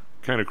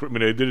kind of. I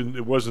mean,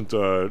 it wasn't.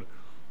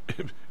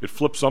 It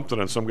flipped something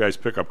on some guy's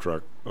pickup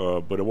truck,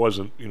 but it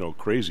wasn't.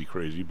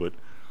 Crazy, but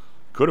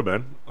could have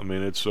been. I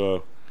mean, it's.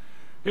 I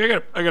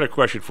got a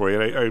question for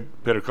you. I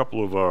had a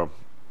couple of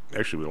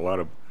actually with a lot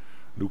of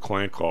new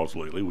client calls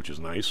lately, which is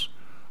nice,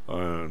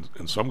 and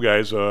some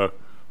guys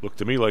look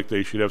to me like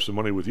they should have some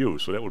money with you,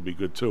 so that would be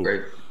good too.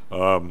 Great.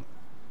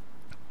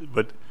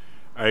 But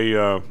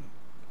I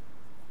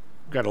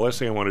the last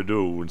thing I want to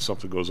do when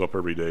something goes up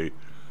every day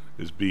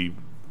is be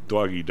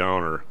doggy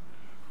downer.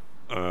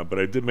 But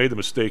I made the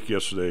mistake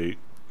yesterday,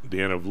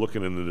 Dan, of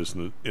looking into this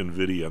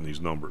NVIDIA on these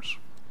numbers.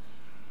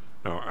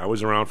 Now, I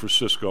was around for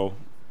Cisco.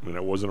 I mean,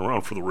 I wasn't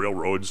around for the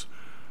railroads.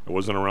 I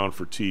wasn't around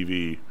for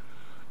TV.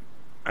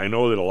 I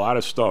know that a lot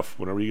of stuff,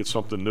 whenever you get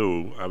something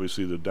new,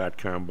 obviously the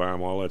dot-com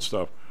bomb, all that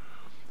stuff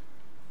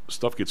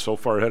gets so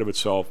far ahead of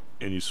itself,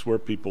 and you swear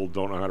people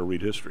don't know how to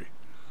read history.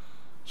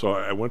 So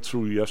I went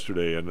through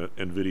yesterday and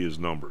NVIDIA's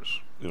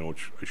numbers,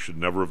 which I should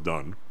never have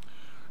done.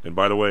 And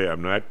by the way,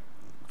 I'm not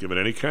giving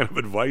any kind of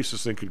advice.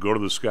 This thing could go to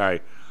the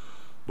sky.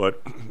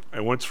 But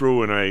I went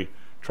through and I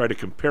tried to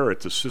compare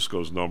it to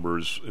Cisco's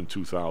numbers in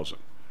 2000.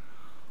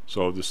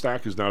 So the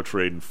stock is now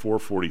trading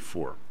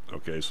 $444.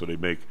 Okay, so they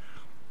make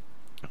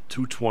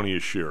 $2.20 a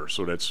share.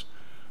 So that's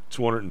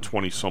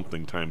 220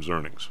 something times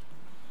earnings.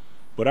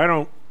 But I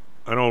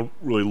don't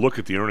really look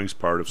at the earnings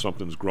part if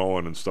something's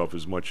growing and stuff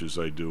as much as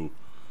I do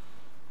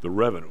the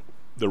revenue.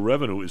 The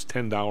revenue is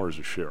 $10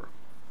 a share.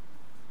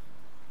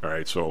 All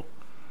right, so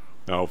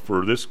now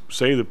for this,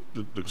 say the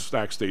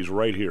stock stays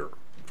right here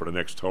for the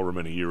next however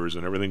many years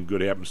and everything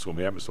good happens to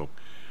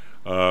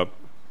them.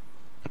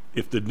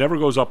 If it never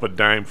goes up a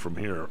dime from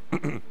here,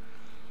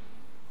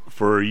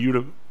 for you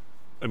to,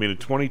 I mean,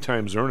 20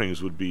 times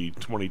earnings would be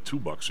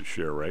 $22 a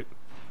share, right?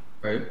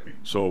 Right.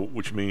 So,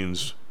 which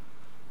means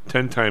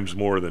 10 times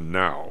more than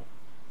now.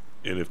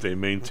 And if they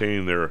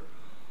maintain their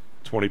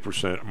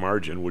 20%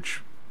 margin,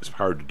 which is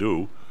hard to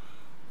do,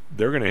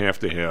 they're going to have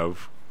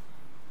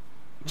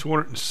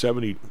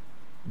 $270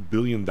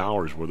 billion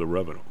worth of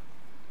revenue.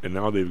 And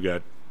now they've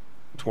got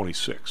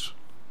 26.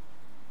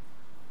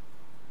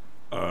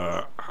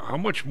 How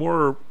much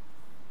more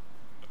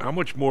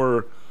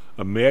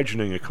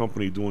imagining a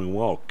company doing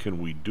well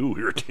can we do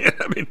here, Dan?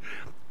 I mean,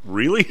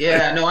 really?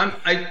 Yeah, no,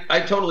 I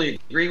totally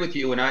agree with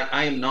you, and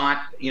I am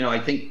not, I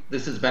think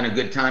this has been a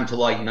good time to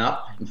lighten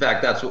up. In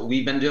fact, that's what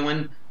we've been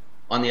doing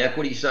on the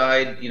equity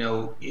side,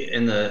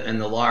 in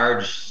the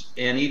large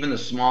and even the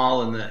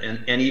small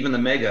and even the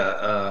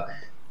mega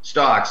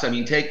stocks. I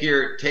mean, take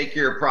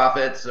your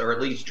profits, or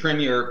at least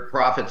trim your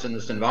profits in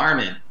this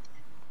environment.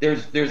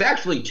 There's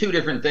actually two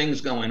different things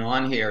going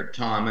on here,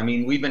 Tom. I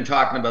mean, we've been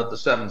talking about the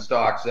 7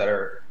 stocks that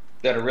are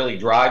really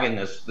driving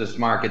this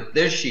market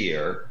this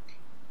year.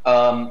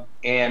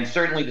 And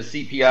certainly the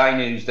CPI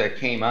news that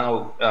came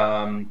out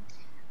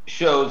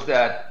shows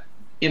that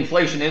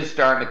inflation is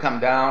starting to come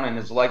down and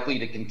is likely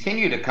to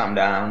continue to come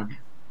down.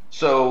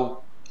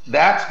 So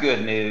that's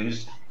good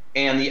news.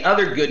 And the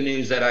other good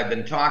news that I've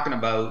been talking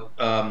about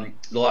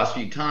the last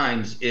few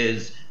times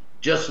is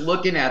just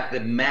looking at the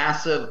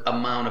massive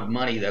amount of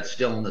money that's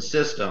still in the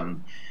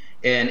system.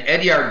 And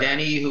Ed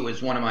Yardeni, who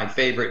is one of my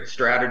favorite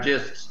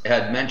strategists,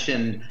 had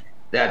mentioned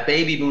that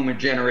baby boomer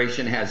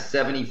generation has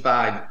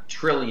 75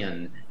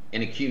 trillion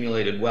in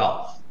accumulated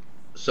wealth.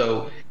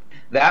 So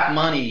that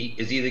money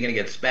is either going to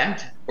get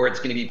spent or it's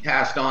going to be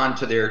passed on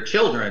to their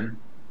children.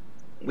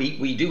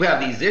 We do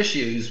have these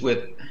issues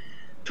with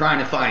trying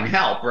to find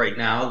help right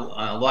now.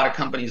 A lot of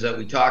companies that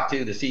we talk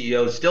to, the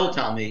CEOs still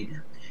tell me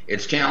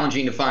it's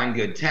challenging to find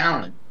good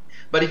talent.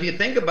 But if you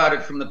think about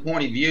it from the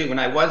point of view, and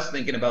I was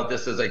thinking about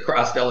this as I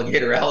crossed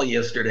Alligator Alley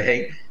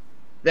yesterday,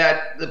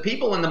 that the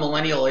people in the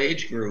millennial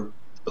age group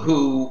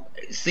who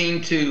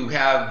seem to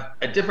have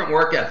a different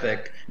work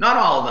ethic, not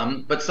all of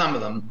them, but some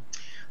of them,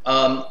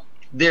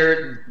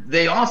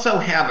 they also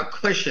have a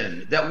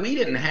cushion that we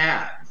didn't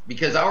have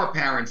because our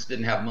parents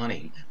didn't have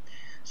money.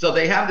 So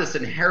they have this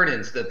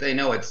inheritance that they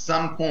know at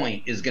some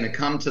point is going to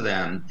come to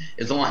them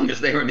as long as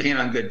they remain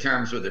on good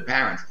terms with their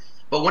parents.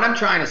 But what I'm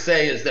trying to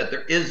say is that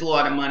there is a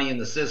lot of money in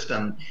the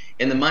system,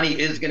 and the money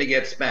is going to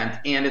get spent,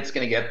 and it's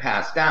going to get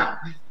passed down.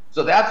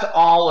 So that's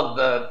all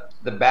of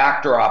the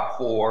backdrop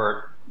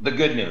for the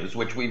good news,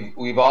 which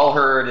we've all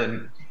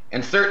heard,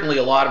 and certainly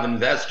a lot of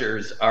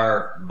investors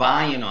are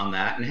buying on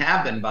that and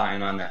have been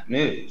buying on that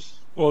news.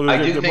 Well,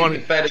 I do think the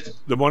Fed is...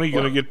 The money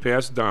going to get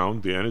passed down,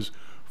 Dan, is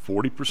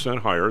 40%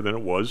 higher than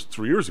it was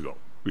 3 years ago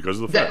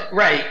because of the Fed.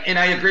 Right, and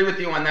I agree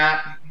with you on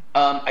that.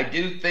 I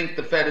do think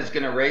the Fed is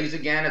going to raise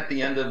again at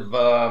the end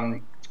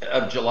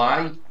of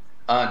July,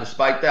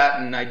 despite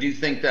that, and I do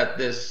think that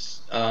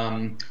this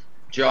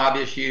job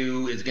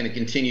issue is going to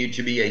continue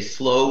to be a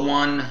slow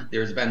one.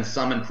 There's been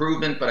some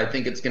improvement, but I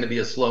think it's going to be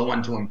a slow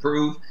one to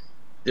improve.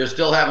 They're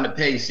still having to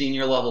pay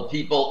senior level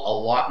people a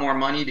lot more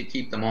money to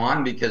keep them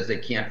on because they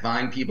can't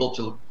find people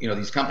to,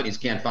 these companies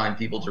can't find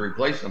people to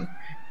replace them.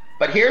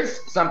 But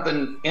here's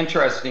something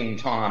interesting,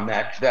 Tom,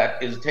 that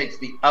takes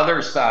the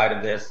other side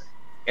of this,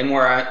 and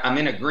where I'm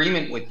in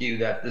agreement with you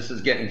that this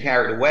is getting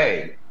carried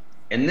away.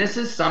 And this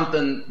is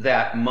something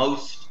that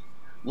most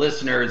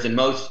listeners and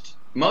most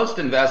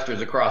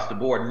investors across the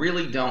board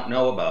really don't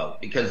know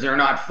about because they're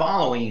not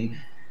following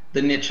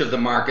the niche of the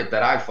market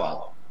that I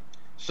follow.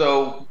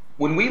 So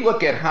when we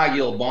look at high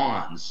yield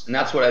bonds, and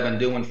that's what I've been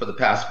doing for the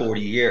past 40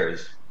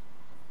 years,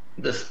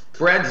 the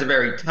spreads are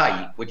very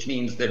tight, which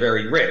means they're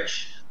very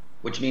rich,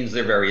 which means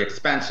they're very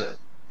expensive.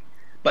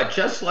 But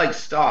just like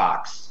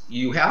stocks,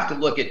 you have to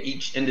look at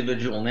each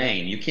individual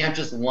name. You can't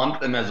just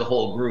lump them as a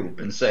whole group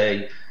and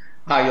say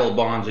high yield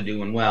bonds are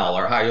doing well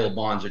or high yield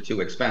bonds are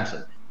too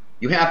expensive.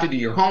 You have to do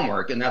your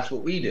homework, and that's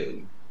what we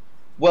do.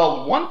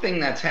 Well, one thing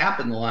that's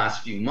happened the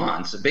last few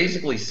months,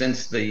 basically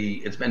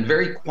it's been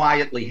very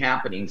quietly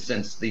happening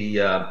since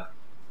the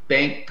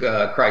bank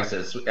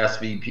crisis,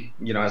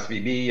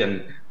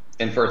 SVB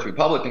and First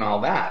Republic and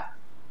all that,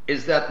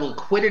 is that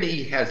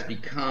liquidity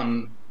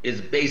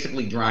is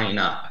basically drying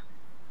up.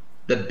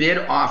 The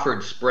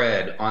bid-offered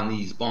spread on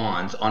these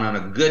bonds, on a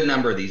good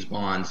number of these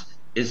bonds,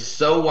 is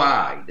so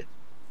wide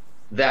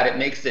that it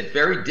makes it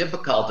very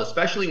difficult,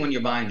 especially when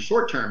you're buying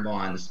short-term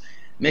bonds,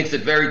 makes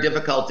it very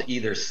difficult to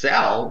either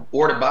sell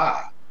or to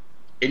buy,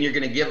 and you're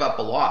going to give up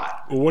a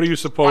lot. Well, what do you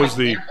suppose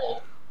the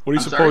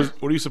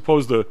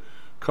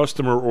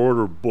customer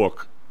order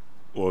book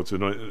Well, it's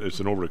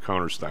an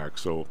over-the-counter stock,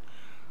 so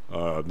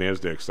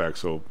NASDAQ stock.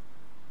 So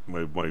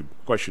my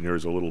question here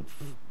is a little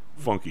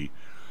funky.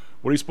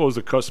 What do you suppose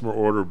the customer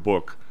order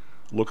book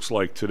looks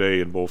like today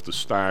in both the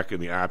stock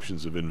and the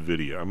options of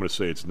NVIDIA? I'm going to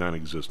say it's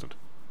non-existent.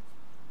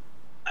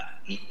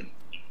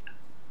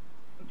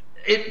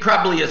 It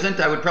probably isn't.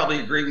 I would probably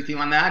agree with you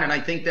on that. And I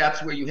think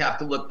that's where you have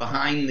to look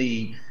behind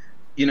the,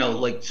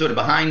 like sort of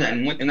behind that.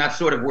 And that's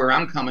sort of where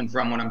I'm coming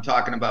from when I'm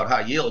talking about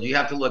high yield. You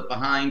have to look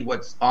behind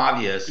what's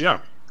obvious.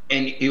 Yeah.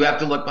 And you have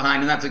to look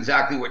behind, and that's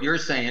exactly what you're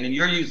saying. And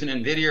you're using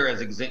NVIDIA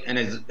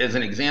as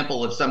an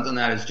example of something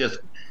that is just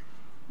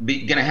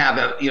going to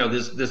have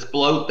this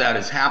bloat that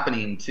is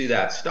happening to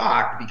that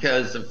stock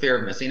because of fear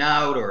of missing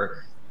out,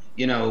 or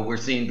we're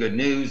seeing good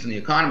news in the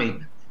economy.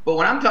 But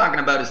what I'm talking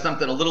about is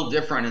something a little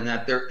different, in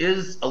that there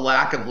is a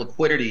lack of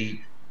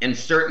liquidity in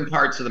certain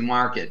parts of the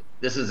market.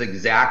 This is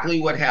exactly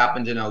what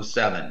happened in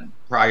 2007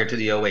 prior to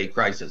the 2008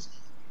 crisis.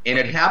 And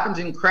it happens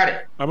in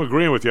credit. I'm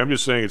agreeing with you. I'm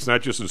just saying it's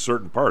not just in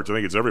certain parts. I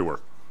think it's everywhere.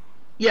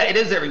 Yeah, it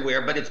is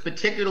everywhere, but it's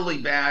particularly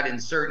bad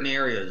in certain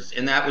areas,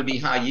 and that would be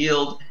high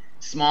yield,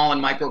 small and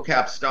micro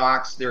cap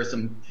stocks. There are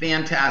some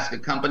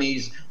fantastic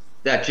companies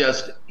that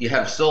you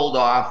have sold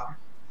off.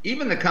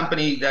 Even the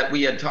company that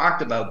we had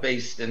talked about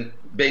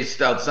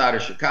based outside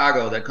of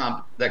Chicago,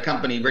 that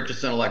company,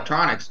 Richardson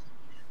Electronics,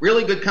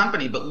 really good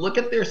company, but look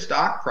at their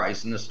stock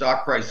price and the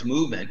stock price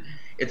movement.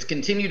 It's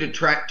continued to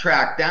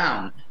track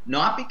down,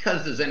 not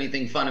because there's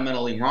anything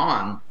fundamentally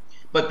wrong,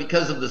 but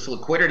because of this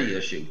liquidity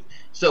issue.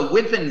 So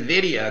with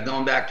NVIDIA,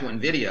 going back to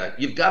NVIDIA,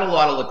 you've got a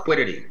lot of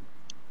liquidity,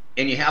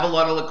 and you have a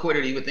lot of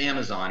liquidity with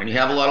Amazon, and you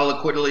have a lot of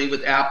liquidity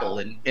with Apple,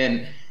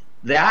 and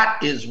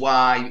that is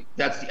why,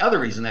 that's the other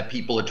reason that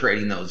people are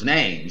trading those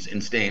names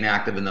and staying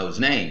active in those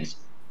names.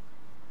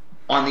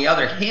 On the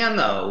other hand,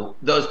 though,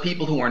 those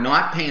people who are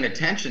not paying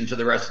attention to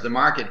the rest of the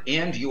market,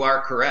 and you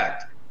are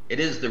correct,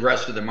 it is the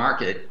rest of the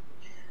market,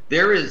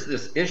 there is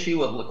this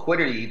issue of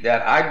liquidity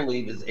that I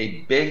believe is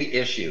a big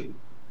issue.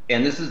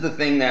 And this is the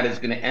thing that is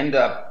going to end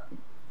up,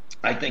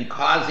 I think,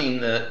 causing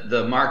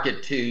the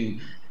market to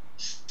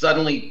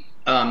suddenly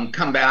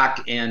come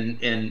back and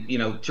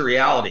to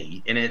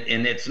reality. And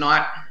it's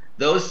not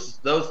those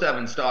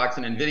 7 stocks,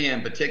 and NVIDIA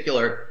in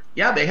particular.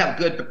 Yeah, they have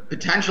good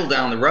potential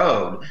down the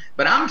road,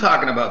 but I'm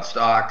talking about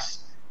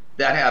stocks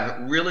that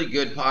have really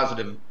good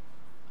positive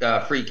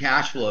free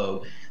cash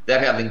flow,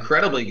 that have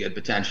incredibly good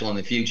potential in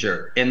the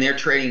future, and they're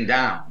trading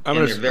down, and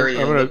they're very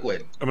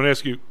illiquid. I'm going to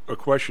ask you a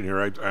question here,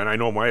 and I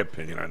know my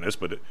opinion on this,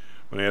 but I'm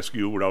going to ask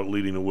you without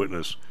leading a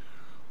witness.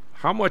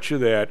 How much of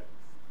that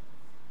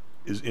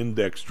is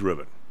index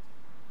driven?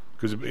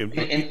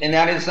 And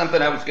that is something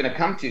I was going to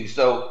come to.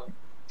 So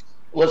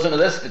listen to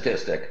this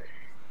statistic.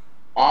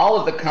 All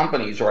of the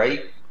companies,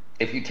 right,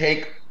 if you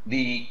take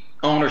the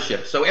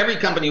ownership, so every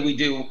company we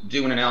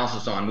do an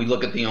analysis on, we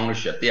look at the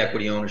ownership, the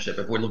equity ownership,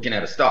 if we're looking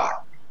at a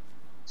stock.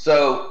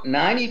 So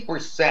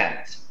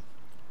 90%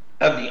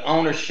 of the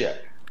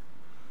ownership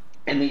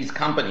in these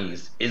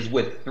companies is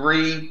with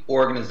 3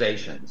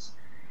 organizations: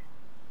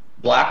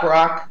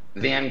 BlackRock,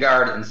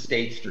 Vanguard, and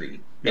State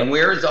Street. Yep. And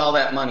where is all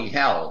that money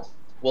held?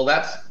 Well,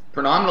 that's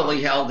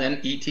predominantly held in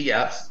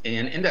ETFs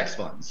and index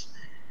funds.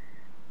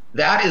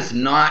 That is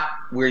not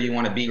where you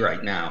want to be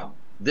right now.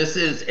 This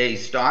is a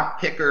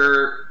stock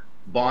picker,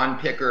 bond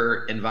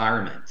picker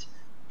environment.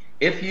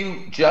 If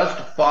you just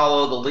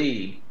follow the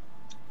lead,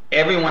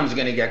 everyone's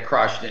going to get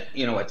crushed,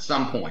 at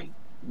some point.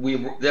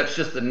 That's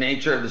just the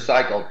nature of the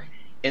cycle.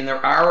 And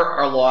there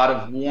are a lot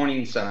of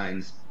warning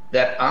signs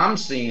that I'm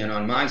seeing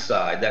on my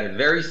side that are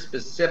very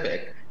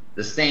specific,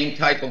 the same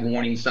type of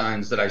warning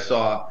signs that I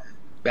saw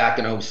back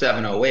in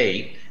 2007,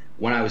 2008,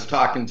 when I was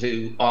talking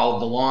to all of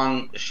the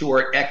long,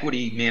 short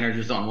equity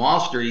managers on Wall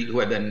Street who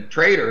had been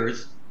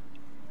traders,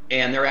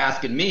 and they're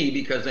asking me,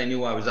 because they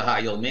knew I was a high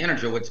yield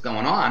manager, what's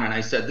going on. And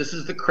I said, this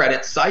is the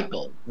credit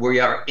cycle. We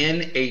are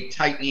in a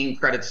tightening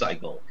credit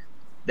cycle.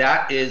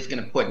 That is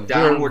going to put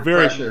downward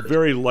pressure.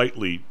 Very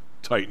lightly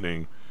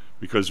tightening,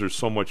 because there's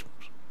so much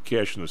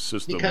cash in the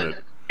system.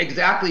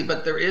 Exactly,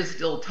 but there is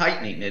still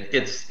tightening.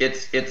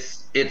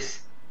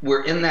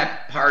 We're in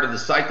that part of the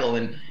cycle.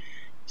 And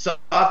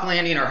soft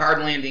landing or hard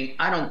landing,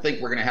 I don't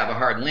think we're going to have a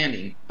hard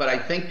landing. But I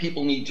think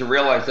people need to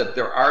realize that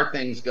there are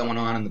things going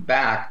on in the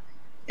back.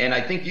 And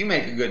I think you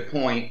make a good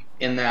point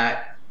in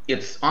that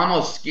it's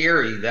almost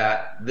scary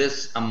that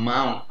this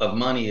amount of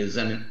money is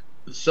in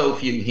so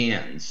few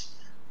hands,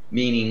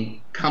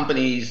 meaning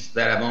companies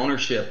that have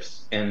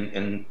ownerships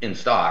in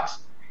stocks.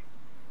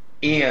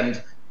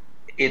 And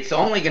it's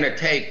only going to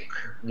take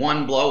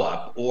one blow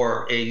up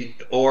or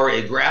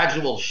a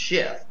gradual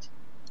shift.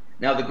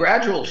 Now, the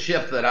gradual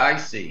shift that I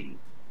see,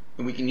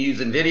 and we can use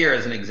NVIDIA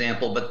as an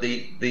example, but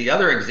the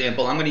other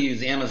example, I'm going to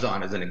use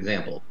Amazon as an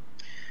example,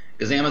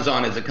 because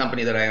Amazon is a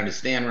company that I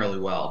understand really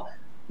well.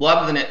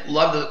 Love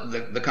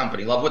the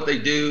company, love what they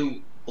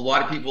do. A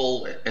lot of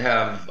people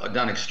have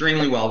done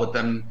extremely well with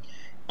them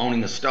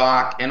owning the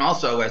stock, and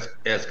also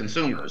as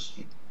consumers.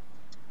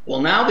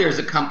 Well, now there's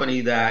a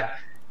company that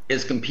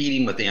is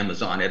competing with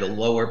Amazon at a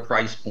lower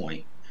price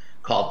point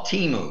called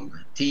Temu,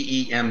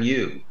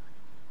 T-E-M-U.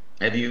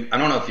 I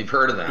don't know if you've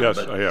heard of them. Yes,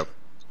 but I have.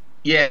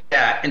 Yeah,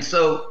 and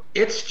so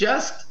it's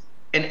just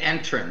an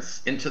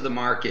entrance into the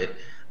market.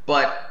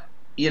 But,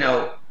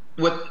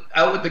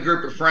 out with the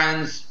group of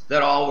friends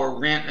that all were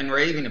ranting and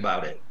raving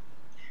about it.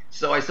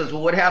 So I says,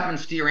 well, what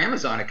happens to your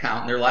Amazon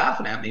account? And they're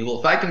laughing at me. Well,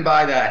 if I can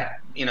buy that,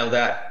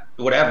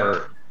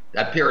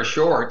 that pair of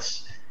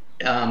shorts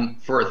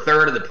for a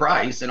third of the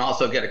price and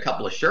also get a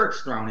couple of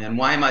shirts thrown in,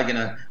 why am I going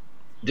to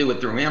do it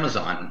through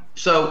Amazon?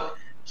 So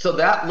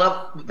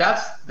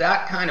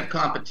that kind of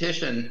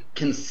competition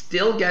can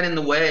still get in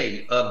the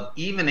way of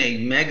even a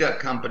mega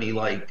company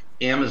like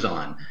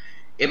Amazon.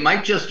 It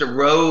might just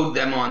erode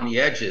them on the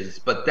edges,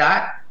 but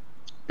that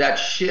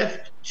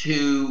shift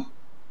to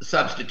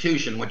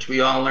substitution, which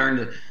we all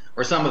learned,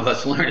 or some of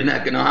us learned in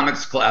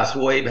economics class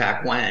way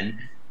back when,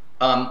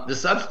 the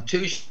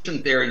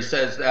substitution theory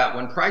says that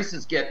when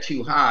prices get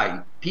too high,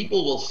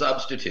 people will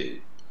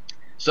substitute.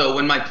 So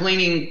when my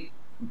cleaning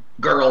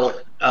girl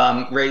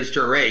raised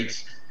her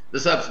rates, the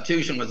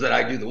substitution was that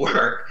I do the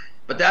work.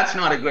 But that's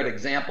not a good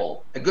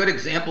example. A good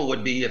example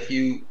would be if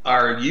you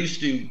are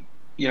used to,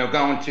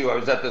 I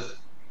was at this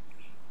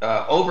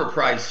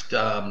overpriced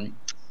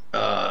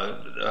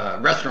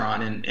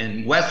restaurant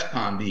in West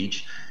Palm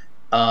Beach,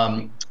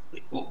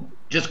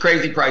 just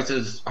crazy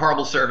prices,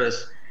 horrible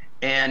service.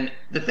 And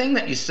the thing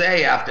that you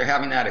say after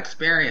having that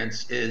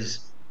experience is,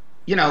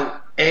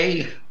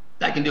 A,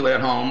 I can do it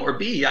at home, or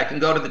B, I can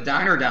go to the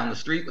diner down the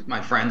street with my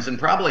friends and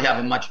probably have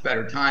a much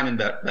better time and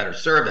better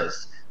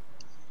service.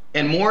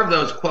 And more of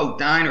those, quote,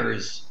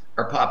 diners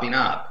are popping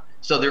up.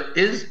 So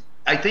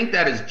I think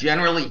that is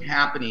generally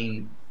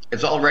happening.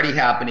 It's already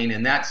happening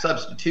in that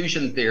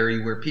substitution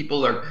theory where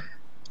people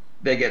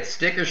they get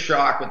sticker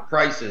shock with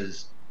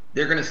prices.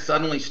 They're going to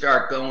suddenly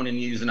start going and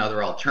using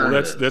other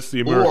alternatives. Well, that's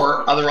the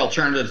or other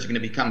alternatives are going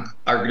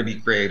to be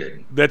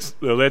created. That's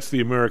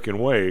the American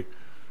way.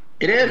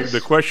 It is.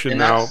 The question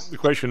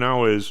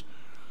now is,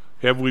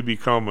 have we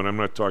become, and I'm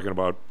not talking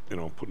about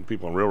putting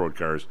people in railroad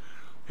cars,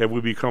 have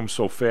we become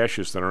so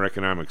fascist in our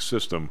economic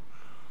system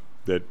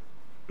that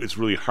it's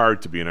really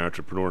hard to be an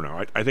entrepreneur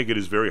now? I think it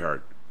is very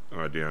hard,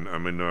 Dan. I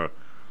mean,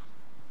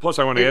 plus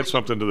I want to add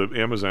something to the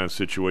Amazon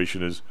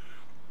situation. Is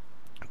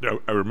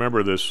I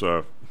remember this.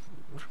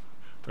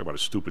 Talk about a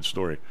stupid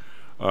story.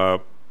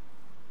 At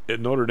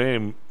Notre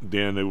Dame,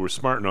 Dan, they were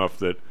smart enough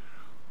that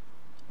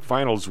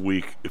finals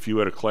week, if you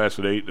had a class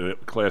at 8 and a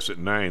class at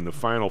 9, the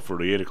final for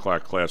the 8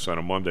 o'clock class on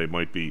a Monday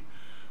might be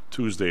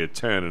Tuesday at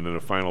 10, and then the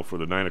final for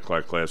the 9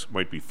 o'clock class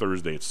might be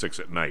Thursday at 6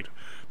 at night.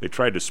 They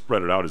tried to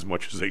spread it out as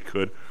much as they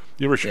could.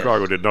 The University of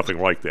Chicago did nothing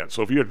like that.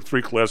 So if you had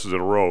 3 classes in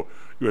a row,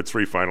 you had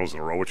 3 finals in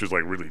a row, which is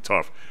like really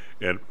tough.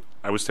 And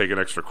I was taking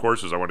extra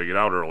courses. I wanted to get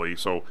out early,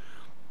 so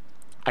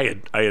I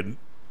had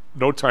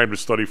no time to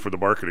study for the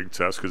marketing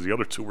test because the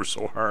other 2 were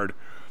so hard.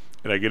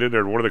 And I get in there,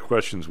 and one of the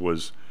questions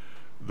was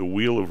the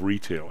wheel of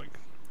retailing.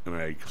 And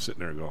I'm sitting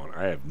there going,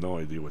 I have no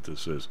idea what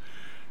this is.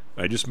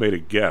 And I just made a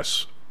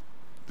guess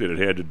that it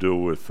had to do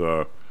with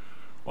all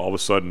of a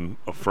sudden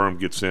a firm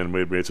gets in,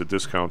 maybe it's a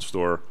discount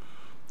store,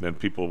 then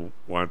people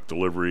want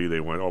delivery.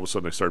 All of a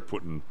sudden they start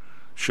putting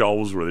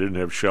shelves where they didn't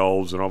have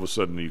shelves, and all of a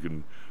sudden you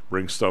can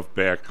bring stuff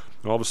back.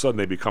 And all of a sudden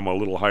they become a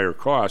little higher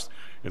cost,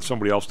 and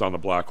somebody else down the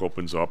block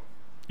opens up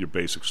your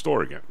basic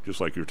store again,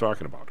 just like you're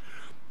talking about.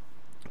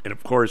 And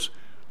of course,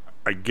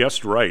 I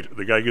guessed right.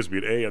 The guy gives me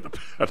an A at the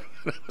pad.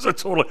 It was a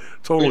total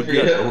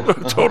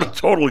guess.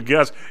 total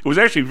guess. It was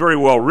actually very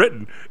well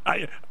written.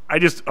 I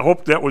just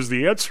hoped that was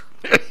the answer.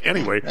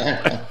 Anyway,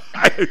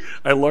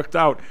 I lucked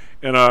out.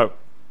 And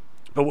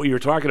but what you're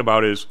talking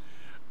about is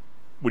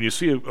when you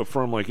see a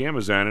firm like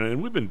Amazon,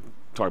 and we've been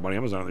talking about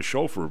Amazon on the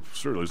show for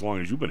certainly as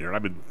long as you've been here, and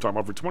I've been talking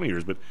about it for 20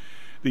 years, but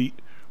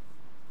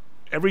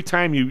every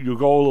time you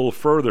go a little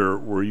further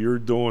where you're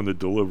doing the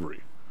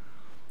delivery,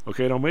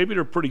 okay, now maybe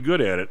they're pretty good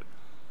at it,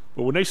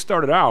 but when they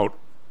started out,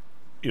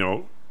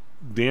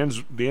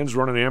 Dan's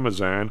running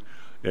Amazon,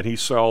 and he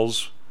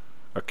sells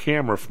a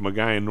camera from a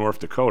guy in North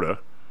Dakota,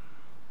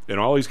 and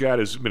all he's got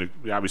is,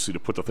 obviously to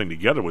put the thing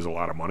together was a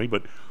lot of money,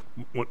 but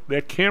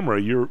that camera,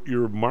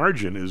 your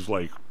margin is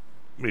like,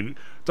 it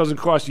doesn't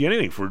cost you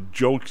anything for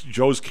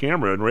Joe's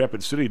camera in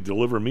Rapid City to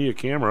deliver me a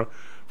camera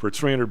for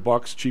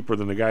 $300 cheaper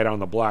than the guy down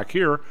the block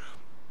here.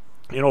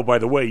 By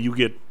the way, you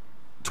get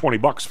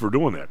 $20 for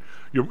doing that.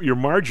 Your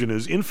margin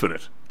is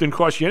infinite. Didn't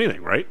cost you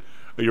anything, right?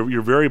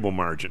 Your variable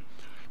margin.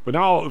 But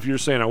now if you're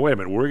saying, wait a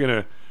minute, we're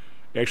going to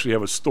actually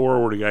have a store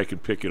where the guy can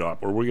pick it up,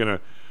 or we're going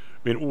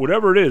to,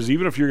 whatever it is,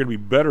 even if you're going to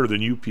be better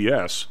than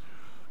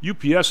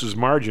UPS's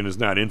margin is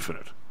not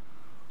infinite.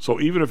 So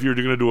even if you're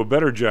going to do a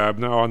better job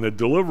now on the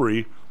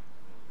delivery,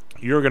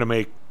 you're going to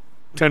make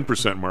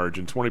 10%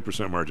 margin,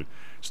 20% margin.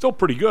 Still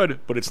pretty good,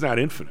 but it's not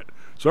infinite.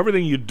 So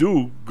everything you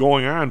do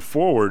going on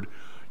forward,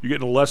 you're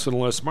getting less and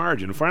less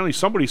margin. And finally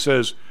somebody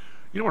says,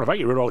 you know what, if I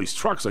get rid of all these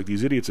trucks like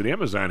these idiots at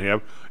Amazon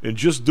have and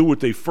just do what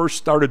they first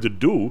started to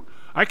do,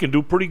 I can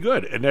do pretty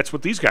good. And that's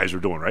what these guys are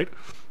doing, right?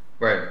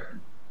 Right.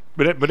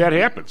 But that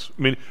happens.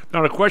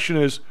 Now the question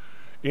is,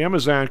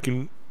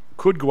 Amazon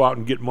could go out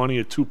and get money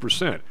at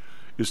 2%.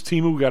 Is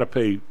Temu got to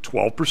pay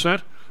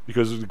 12%?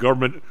 because the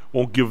government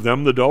won't give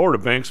them the dough or the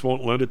banks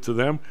won't lend it to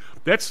them.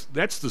 That's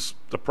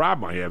the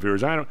problem I have here.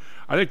 Is I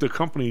think the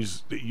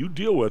companies that you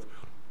deal with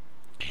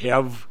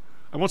have,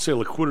 I won't say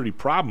liquidity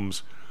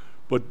problems,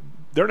 but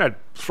they're not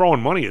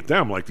throwing money at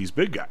them like these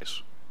big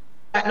guys.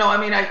 No, I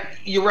mean,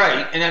 you're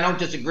right, and I don't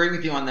disagree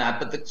with you on that.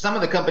 But some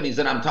of the companies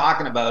that I'm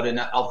talking about, and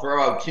I'll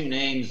throw out two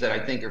names that I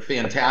think are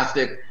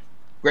fantastic,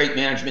 great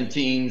management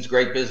teams,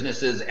 great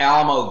businesses.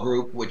 Alamo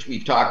Group, which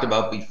we've talked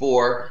about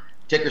before,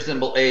 ticker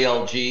symbol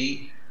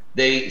ALG.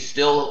 They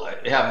still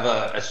have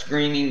a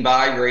screaming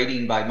buy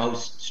rating by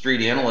most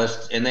street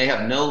analysts, and they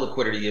have no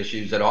liquidity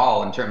issues at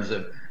all in terms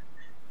of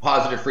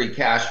positive free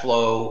cash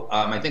flow.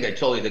 I think I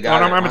told you the guy.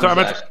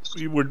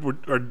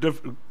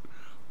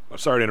 I'm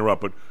sorry to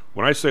interrupt, but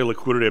when I say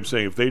liquidity, I'm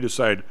saying if they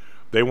decide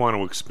they want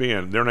to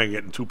expand, they're not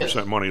getting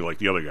 2% money like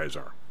the other guys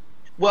are.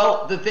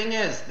 Well, the thing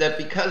is that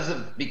because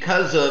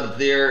of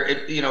their,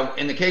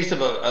 in the case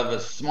of a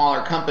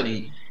smaller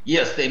company,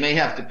 yes, they may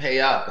have to pay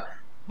up.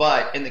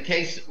 But in the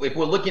case, if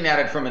we're looking at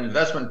it from an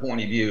investment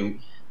point of view,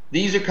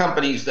 these are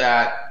companies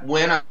that,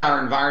 when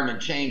our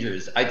environment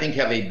changes, I think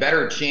have a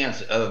better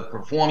chance of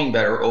performing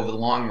better over the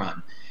long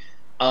run.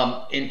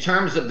 In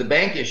terms of the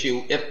bank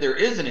issue, if there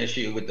is an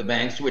issue with the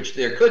banks, which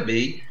there could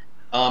be,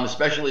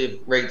 especially if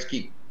rates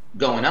keep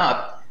going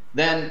up,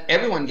 then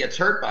everyone gets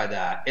hurt by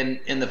that. And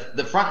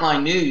the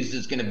frontline news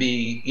is going to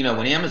be,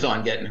 when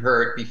Amazon getting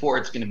hurt before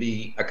it's going to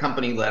be a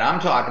company that I'm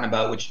talking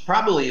about, which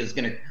probably is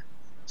going to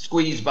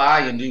squeeze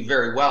by and do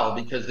very well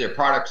because their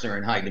products are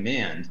in high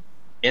demand.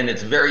 And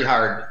it's very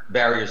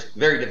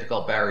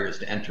difficult barriers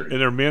to entry.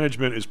 And their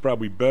management is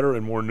probably better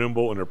and more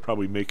nimble, and they're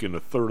probably making a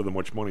third of the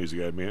much money as the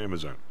guy at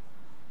Amazon.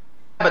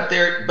 But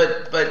they're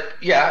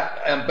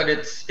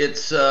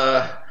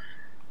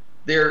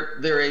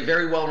a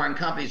very well-run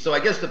company. So I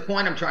guess the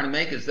point I'm trying to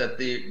make is that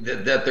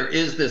that there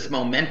is this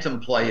momentum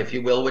play, if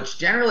you will, which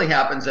generally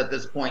happens at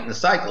this point in the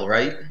cycle,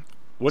 right?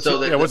 What's the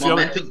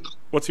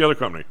other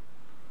company?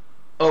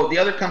 Oh, the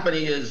other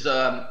company is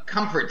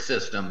Comfort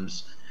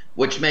Systems,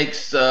 which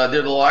makes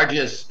they're the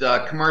largest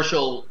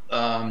commercial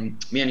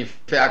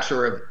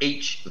manufacturer of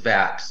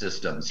HVAC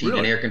systems, heat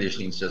and air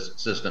conditioning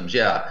systems.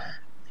 Yeah.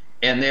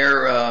 And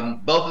they're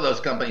both of those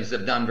companies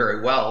have done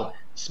very well.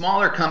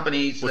 Smaller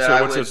companies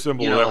what's the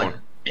symbol of that one?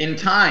 In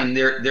time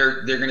they're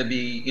going to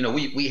be,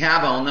 we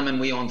have owned them and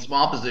we own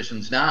small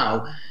positions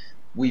now.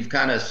 We've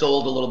kind of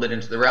sold a little bit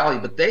into the rally,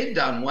 but they've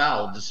done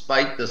well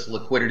despite this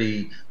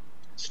liquidity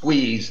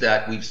squeeze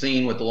that we've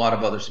seen with a lot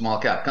of other small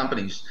cap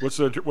companies. What's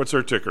their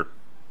ticker?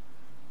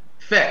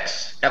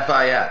 FIX,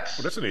 FIX.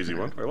 Oh, that's an easy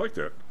one. I like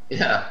that.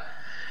 Yeah.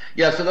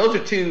 So those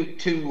are two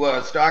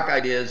stock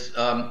ideas.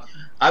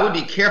 I would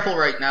be careful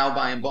right now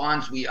buying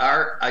bonds.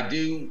 I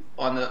do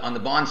on the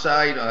bond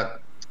side.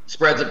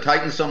 Spreads have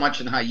tightened so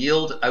much in high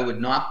yield. I would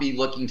not be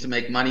looking to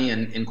make money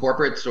in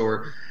corporates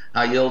or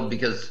high yield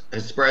because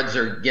spreads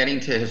are getting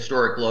to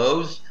historic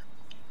lows.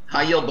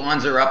 High yield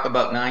bonds are up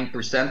about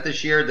 9%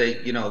 this year.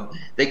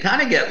 They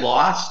kind of get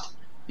lost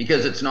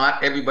because it's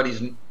not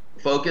everybody's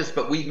focus.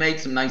 But we've made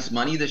some nice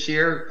money this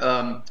year.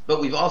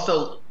 But we've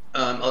also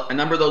a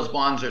number of those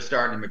bonds are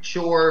starting to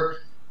mature.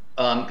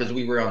 Because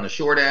we were on the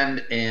short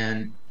end,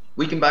 and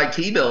we can buy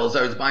T-bills.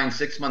 I was buying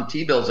 6-month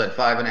T-bills at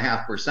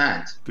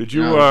 5.5%. Did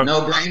you?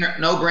 No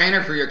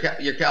brainer for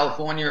your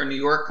California or New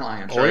York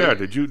clients. Oh right? Yeah.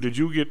 Did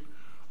you get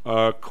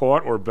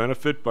caught or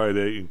benefit by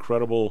the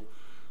incredible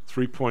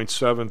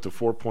 3.7 to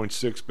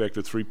 4.6 back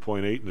to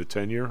 3.8 in the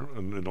 10-year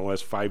in the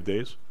last 5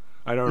 days?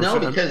 I don't know.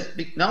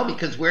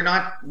 Because we're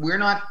not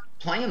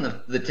playing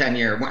the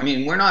 10-year. I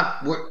mean,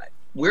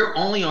 we're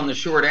only on the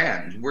short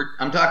end.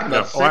 I'm talking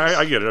about. Yeah.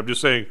 I get it. I'm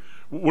just saying.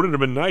 Wouldn't it have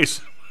been nice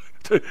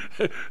to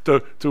if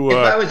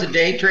I was a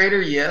day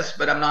trader, yes,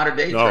 but I'm not a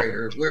day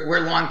trader.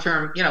 We're long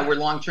term, we're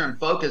long term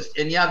focused,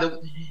 and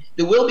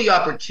there will be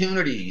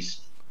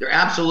opportunities. There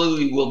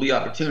absolutely will be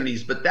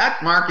opportunities, but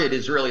that market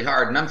is really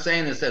hard. And I'm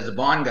saying this as a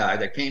bond guy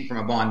that came from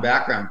a bond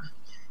background.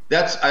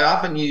 I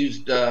often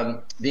used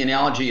the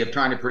analogy of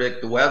trying to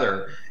predict the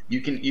weather.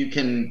 You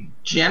can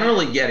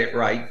generally get it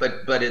right,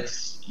 but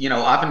it's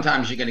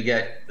oftentimes you're going to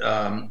get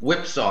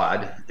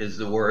whipsawed is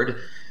the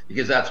word.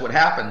 Because that's what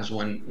happens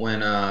when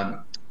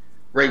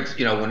rates,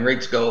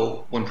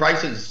 when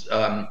prices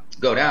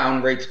go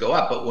down, rates go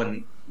up. But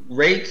when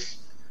rates,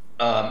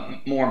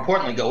 more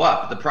importantly, go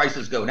up, the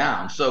prices go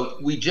down. So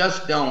we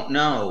just don't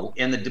know.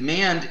 And the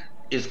demand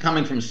is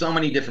coming from so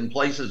many different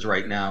places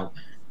right now,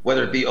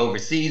 whether it be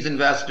overseas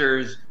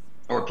investors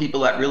or people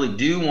that really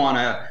do want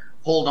to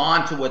hold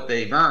on to what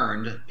they've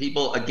earned.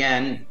 People,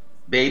 again,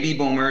 baby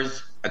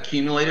boomers,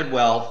 accumulated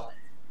wealth.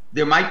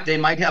 They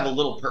might have a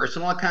little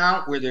personal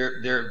account where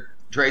they're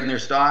trading their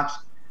stocks,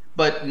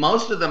 but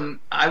most of them,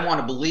 I want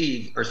to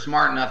believe, are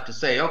smart enough to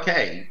say,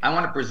 okay, I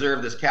want to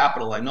preserve this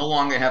capital. I no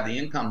longer have the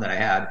income that I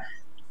had.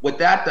 What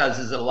that does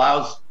is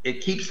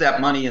it keeps that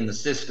money in the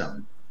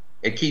system.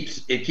 It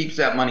keeps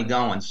that money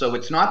going. So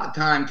it's not the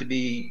time to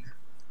be,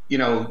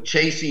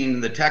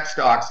 chasing the tech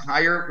stocks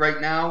higher right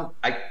now.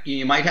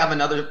 You might have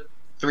another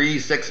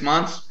 3-6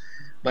 months,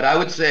 but I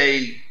would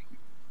say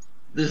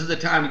this is the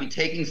time to be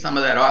taking some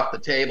of that off the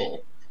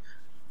table,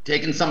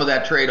 taking some of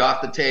that trade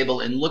off the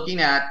table and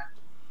looking at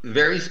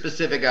very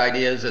specific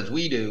ideas, as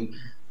we do,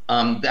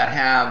 that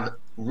have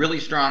really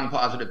strong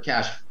positive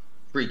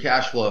free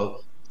cash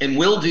flow and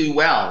will do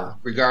well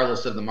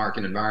regardless of the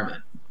market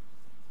environment.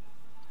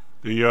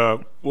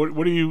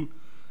 What do you,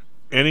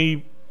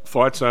 any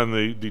thoughts on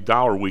the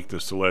dollar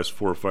weakness the last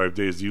 4 or 5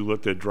 days? Do you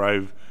let that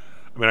drive?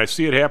 I mean, I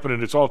see it happen,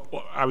 and it's all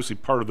obviously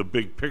part of the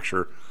big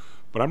picture,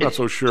 but I'm not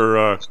so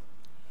sure.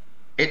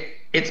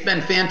 It's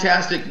been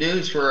fantastic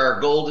news for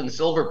our gold and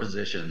silver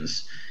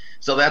positions.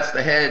 So that's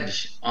the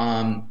hedge,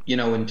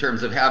 in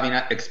terms of having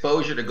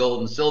exposure to gold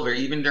and silver,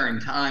 even during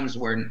times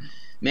where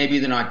maybe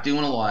they're not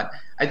doing a lot.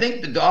 I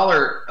think the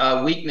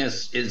dollar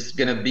weakness is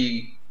going to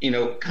be,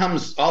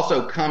 comes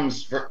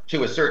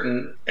to a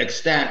certain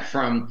extent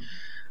from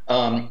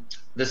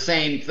the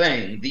same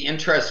thing, the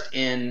interest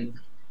in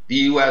the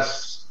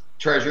U.S.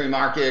 Treasury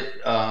market.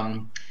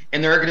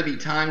 And there are going to be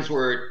times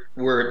where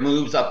it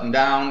moves up and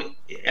down.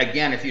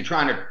 Again, if you're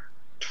trying to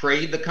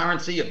trade the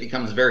currency, it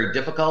becomes very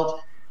difficult.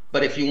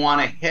 But if you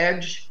want to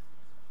hedge,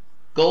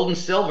 gold and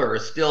silver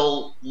is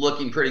still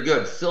looking pretty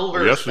good.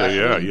 Silver,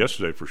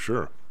 yesterday for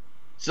sure.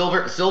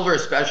 Silver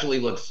especially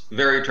looks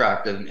very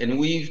attractive, and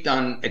we've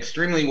done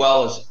extremely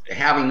well as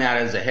having that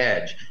as a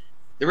hedge.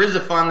 There is a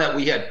fund that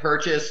we had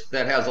purchased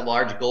that has a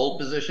large gold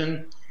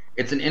position.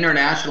 It's an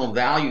international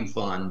value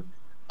fund,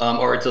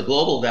 or it's a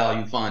global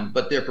value fund,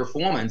 but their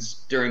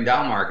performance during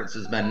down markets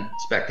has been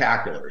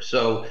spectacular.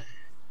 So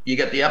you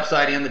get the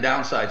upside and the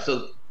downside.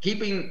 So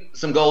keeping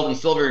some gold and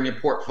silver in your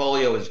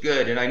portfolio is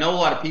good. And I know a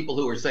lot of people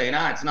who are saying,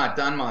 it's not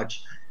done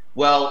much.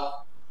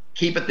 Well,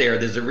 keep it there.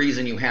 There's a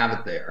reason you have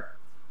it there.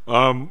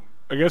 I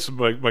guess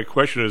my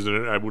question is,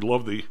 and I would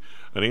love an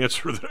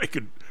answer that I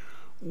could.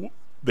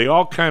 They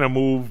all kind of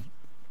move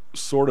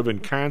sort of in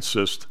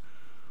consist.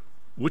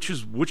 Which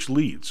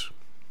leads?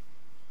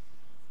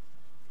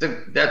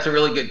 That's a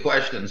really good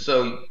question.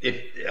 So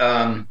if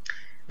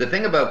the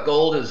thing about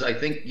gold is, I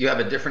think you have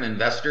a different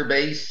investor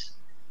base.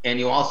 And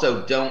you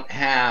also don't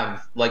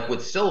have, like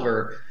with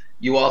silver,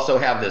 you also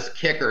have this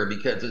kicker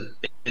because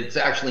it's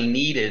actually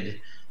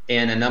needed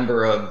in a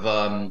number of,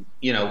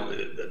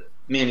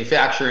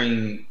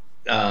 manufacturing,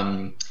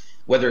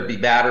 whether it be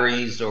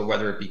batteries or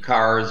whether it be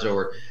cars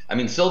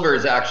silver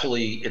is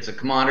actually, it's a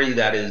commodity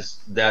that is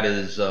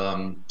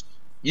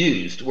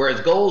used, whereas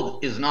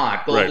gold is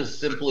not. Gold is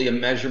simply a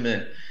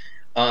measurement.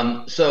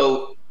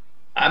 So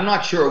I'm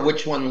not sure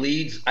which one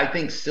leads. I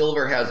think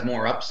silver has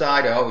more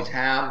upside. I always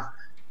have.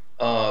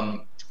 I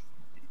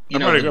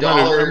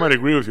might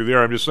agree with you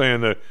there. I'm just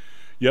saying that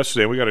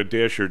yesterday we got a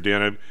dash here,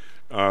 Dan.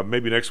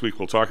 Maybe next week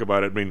we'll talk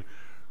about it. I mean,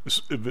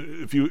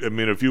 if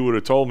you would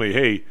have told me,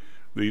 hey,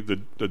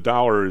 the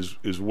dollar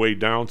is way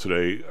down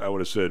today, I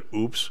would have said,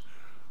 oops,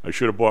 I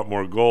should have bought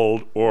more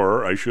gold,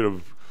 or I should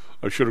have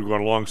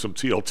gone along some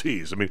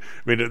TLTs. I mean,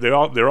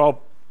 they're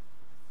all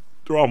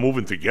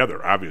moving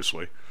together,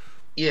 obviously.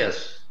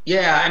 Yes.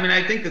 Yeah,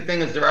 I think the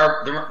thing is there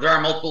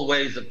are multiple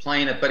ways of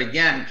playing it, but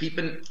again,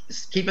 keeping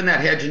that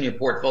hedge in your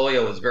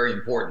portfolio is very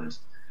important.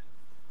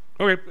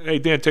 Okay, hey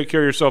Dan, take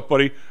care of yourself,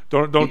 buddy.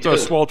 Don't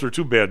swelter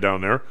too bad down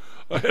there.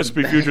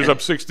 S&P futures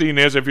up 16,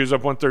 NASDAQ futures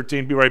up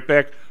 113. Be right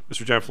back,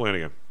 Mr. John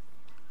Flanagan.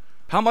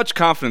 How much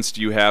confidence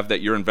do you have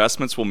that your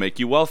investments will make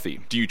you wealthy?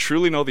 Do you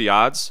truly know the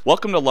odds?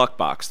 Welcome to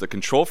Luckbox, the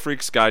control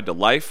freak's guide to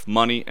life,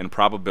 money, and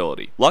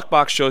probability.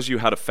 Luckbox shows you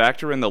how to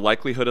factor in the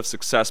likelihood of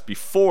success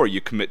before you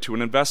commit to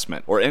an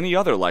investment or any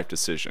other life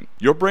decision.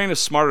 Your brain is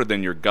smarter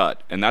than your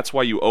gut, and that's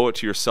why you owe it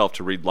to yourself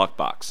to read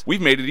Luckbox.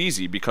 We've made it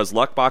easy because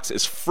Luckbox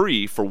is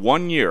free for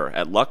 1 year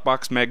at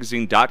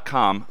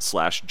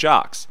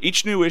luckboxmagazine.com/jocks.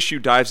 Each new issue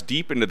dives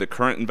deep into the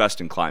current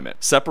investing climate,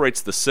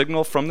 separates the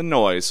signal from the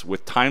noise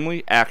with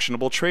timely,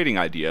 actionable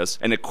trading ideas,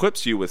 and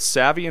equips you with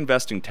savvy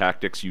investing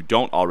tactics you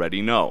don't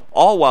already know,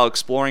 all while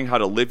exploring how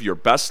to live your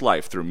best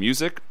life through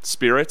music,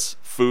 spirits,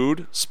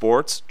 food,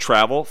 sports,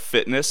 travel,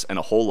 fitness, and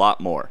a whole lot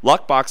more.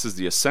 Luckbox is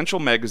the essential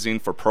magazine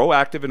for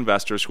proactive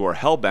investors who are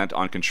hell-bent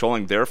on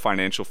controlling their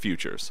financial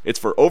futures. It's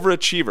for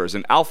overachievers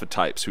and alpha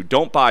types who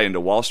don't buy into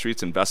Wall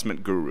Street's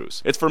investment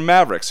gurus. It's for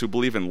mavericks who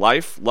believe in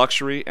life,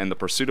 luxury, and the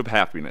pursuit of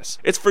happiness.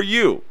 It's for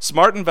you.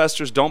 Smart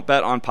investors don't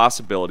bet on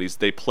possibilities,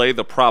 they play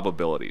the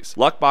probabilities.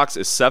 Luckbox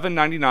is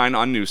 $7.99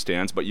 on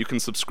newsstands, but you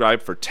can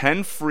subscribe for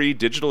 10 free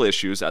digital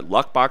issues at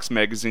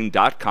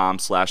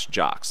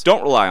luckboxmagazine.com/jocks.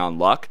 Don't rely on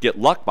luck. Get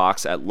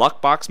Luckbox at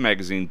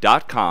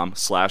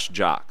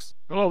luckboxmagazine.com/jocks.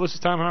 Hello, this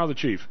is Tom Howell, the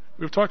Chief.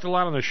 We've talked a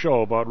lot on the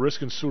show about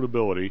risk and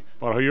suitability,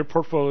 about how your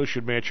portfolio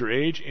should match your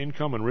age,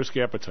 income, and risk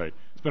appetite.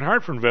 It's been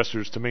hard for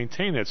investors to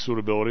maintain that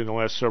suitability in the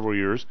last several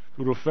years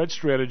due to a Fed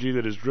strategy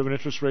that has driven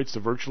interest rates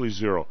to virtually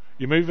zero.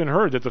 You may have even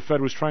heard that the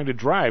Fed was trying to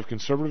drive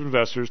conservative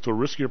investors to a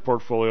riskier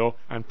portfolio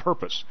on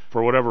purpose,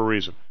 for whatever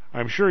reason.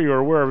 I'm sure you are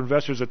aware of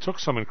investors that took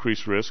some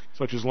increased risk,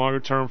 such as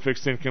longer-term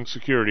fixed-income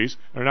securities,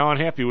 and are now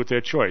unhappy with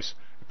that choice.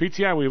 At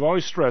PTI, we have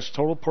always stressed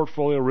total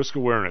portfolio risk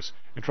awareness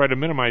and tried to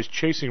minimize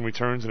chasing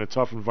returns in a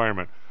tough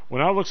environment.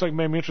 Well, now it looks like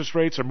maybe interest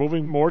rates are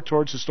moving more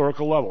towards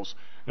historical levels.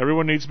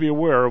 Everyone needs to be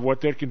aware of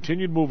what that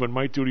continued movement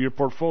might do to your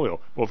portfolio,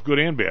 both good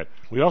and bad.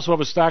 We also have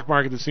a stock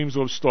market that seems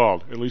to have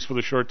stalled, at least for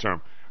the short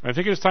term. I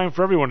think it's time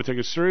for everyone to take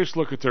a serious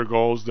look at their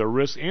goals, their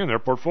risks, and their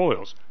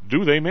portfolios.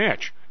 Do they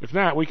match? If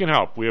not, we can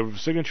help. We have a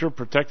signature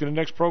protected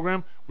index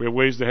program. We have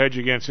ways to hedge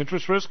against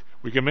interest risk.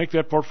 We can make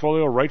that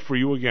portfolio right for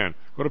you again.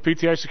 Go to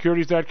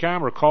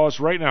PTIsecurities.com or call us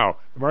right now.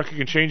 The market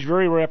can change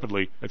very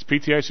rapidly. That's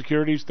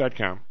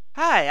PTIsecurities.com.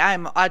 Hi,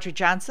 I'm Audrey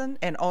Johnson,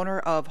 an owner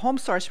of Home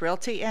Source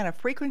Realty and a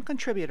frequent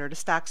contributor to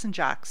Stocks and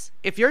Jocks.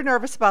 If you're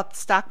nervous about the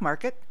stock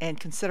market and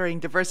considering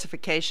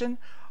diversification,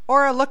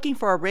 or are looking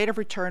for a rate of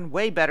return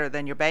way better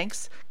than your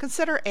banks,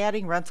 consider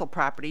adding rental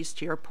properties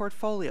to your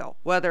portfolio.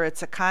 Whether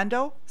it's a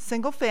condo,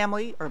 single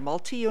family, or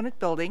multi-unit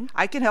building,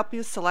 I can help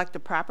you select a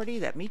property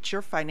that meets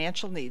your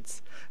financial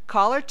needs.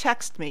 Call or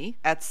text me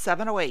at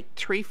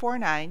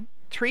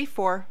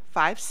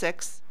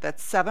 708-349-3456.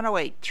 That's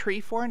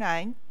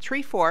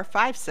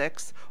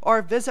 708-349-3456.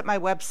 Or visit my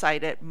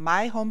website at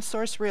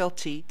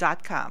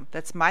myhomesourcerealty.com.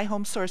 That's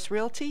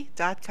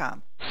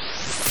myhomesourcerealty.com.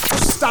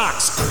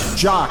 Stocks,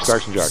 jocks,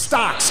 Stocks and jocks.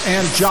 Stocks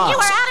and jocks.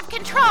 You are out of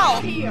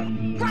control. Here,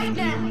 right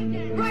now,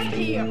 right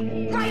here,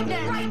 right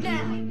now, right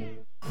now.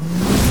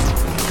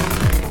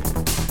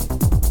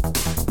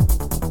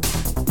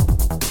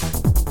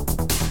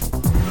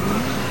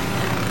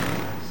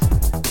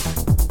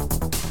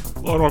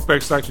 Hello, North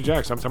Bank Stocks and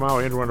Jocks. I'm Tom Howell,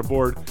 Andrew on the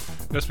board.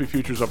 S&P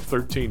futures up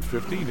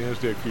 1350,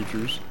 NASDAQ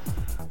futures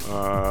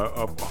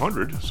up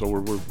 100. So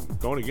we're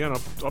going again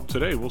up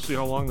today. We'll see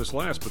how long this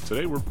lasts, but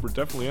today we're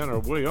definitely on our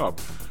way up.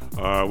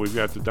 We've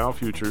got the Dow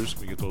futures.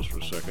 Let me get those for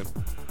a second.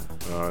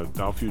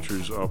 Dow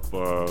futures up.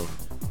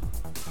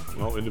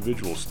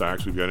 Individual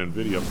stocks. We've got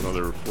NVIDIA up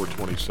another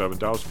 427.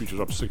 Dow's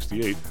futures up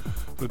 68.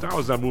 The Dow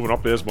is not moving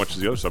up as much as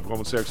the other stuff.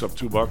 Goldman Sachs up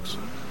 $2.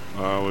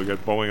 We got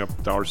Boeing up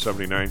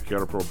 $1.79,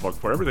 Caterpillar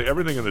 $1.04.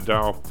 Everything in the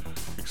Dow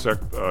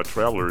except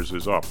Travelers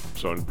is up.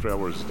 So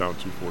Travelers is down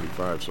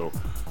 245. So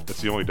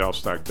that's the only Dow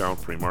stock down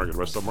pre-market. The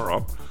rest of them are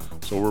up.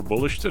 So we're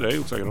bullish today.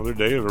 Looks like another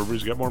day of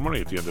everybody's got more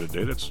money at the end of the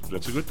day.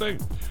 That's a good thing.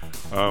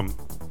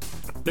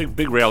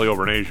 Big rally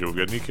over in Asia. We've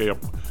got Nikkei up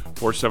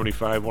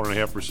 475,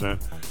 1.5%.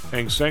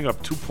 Hang Seng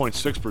up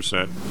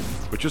 2.6%,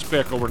 but just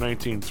back over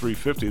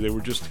 19,350. They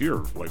were just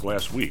here like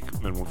last week,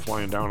 and we're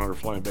flying down or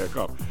flying back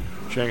up.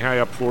 Shanghai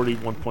up 40,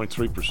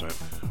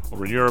 1.3%.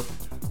 Over in Europe,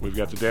 we've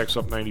got the DAX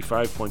up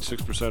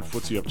 95.6%,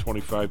 FTSE up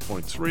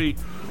 25.3,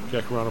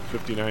 CAC around up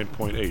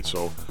 59.8.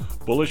 So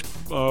bullish.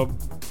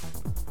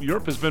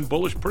 Europe has been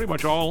bullish pretty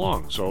much all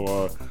along.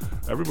 So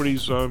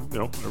everybody's,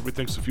 everybody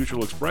thinks the future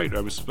looks bright,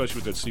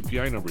 especially with that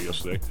CPI number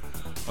yesterday.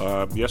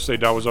 Yesterday,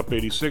 Dow was up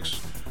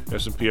 86,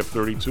 S&P up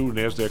 32,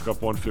 NASDAQ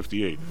up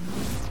 158.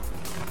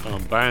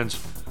 Bonds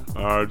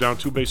are down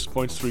 2 basis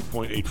points,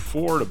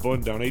 3.84. The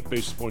Bund down 8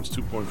 basis points,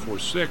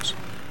 2.46.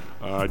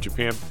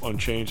 Japan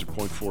unchanged at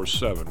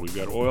 0.47. We've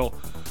got oil.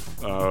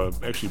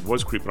 Actually, it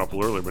was creeping up a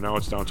little earlier, but now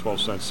it's down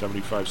 12 cents,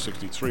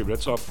 75.63. But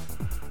that's up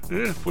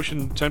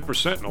pushing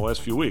 10% in the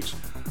last few weeks.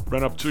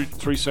 Brent up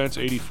 3 cents,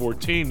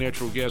 80.14.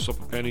 Natural gas up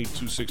a penny,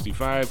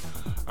 2.65.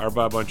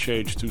 RBOB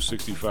unchanged,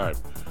 2.65.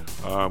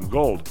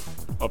 Gold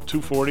up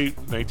 2.40,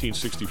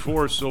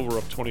 19.64. Silver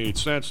up 28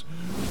 cents,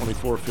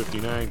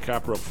 24.59.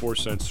 Copper up 4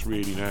 cents,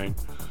 3.89.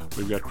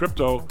 We've got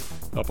crypto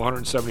up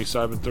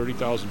 177,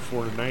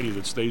 30,490.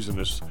 That stays in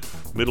this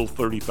middle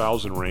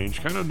 30,000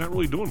 range. Kind of not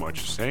really doing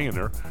much, just hanging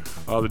there.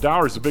 The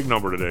Dow is the big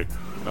number today.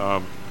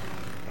 The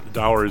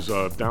Dow is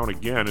down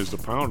again as the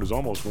pound is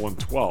almost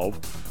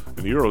 112.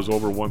 And the euro is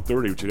over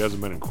 130, which it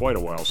hasn't been in quite a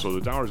while. So the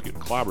dollar is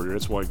getting clobbered here.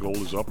 That's why gold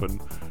is up and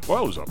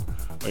oil is up.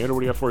 Andrew, what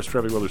do you have for us,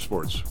 traffic, weather,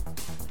 sports?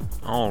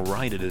 All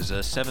right, it is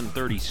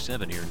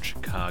 7:37 here in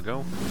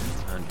Chicago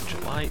on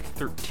July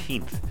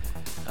 13th.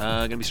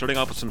 Going to be starting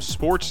off with some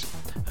sports.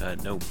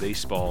 No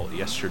baseball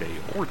yesterday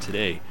or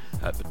today,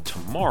 but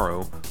tomorrow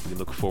we can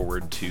look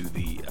forward to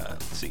the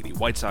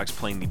White Sox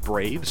playing the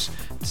Braves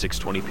at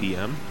 6:20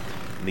 p.m.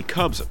 and the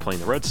Cubs playing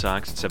the Red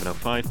Sox at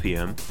 7:05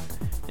 p.m.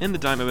 And the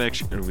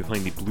Diamondbacks are going to be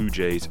playing the Blue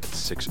Jays at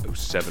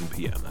 6:07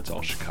 p.m. That's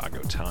all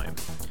Chicago time.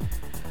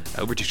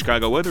 Over to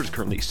Chicago weather, it's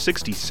currently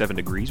 67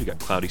 degrees. We've got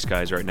cloudy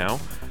skies right now.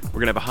 We're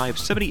going to have a high of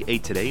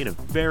 78 today and a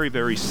very,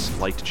 very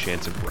slight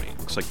chance of rain.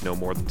 Looks like no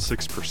more than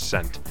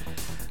 6%.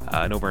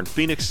 And over in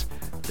Phoenix,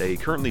 they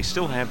currently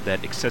still have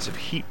that excessive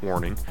heat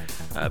warning,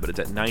 but it's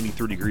at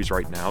 93 degrees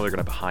right now. They're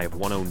going to have a high of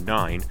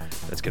 109.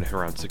 That's going to hit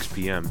around 6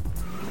 p.m.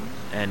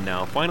 And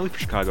now, finally, for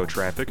Chicago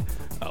traffic,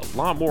 a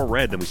lot more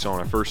red than we saw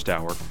in our first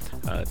hour.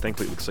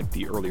 Thankfully, it looks like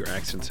the earlier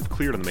accidents have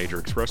cleared on the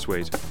major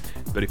expressways.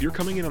 But if you're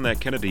coming in on that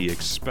Kennedy,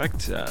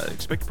 expect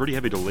pretty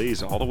heavy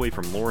delays all the way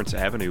from Lawrence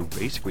Avenue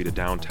basically to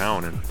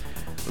downtown. And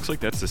looks like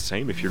that's the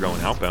same if you're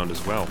going outbound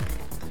as well.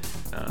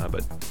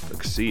 But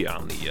let's see,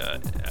 on the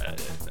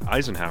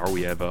Eisenhower,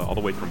 we have all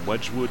the way from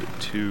Wedgwood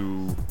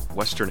to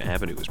Western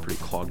Avenue is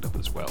pretty clogged up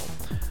as well.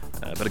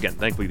 But again,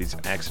 thankfully these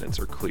accidents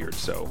are cleared,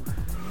 so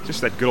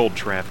just that good old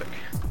traffic.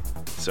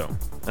 So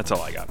that's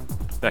all I got.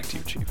 Back to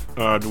you, Chief.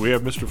 Do we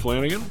have Mr.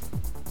 Flanagan?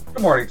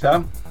 Good morning,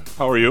 Tom.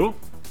 How are you?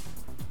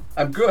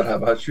 I'm good. How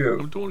about you?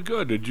 I'm doing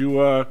good. Did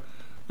you,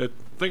 that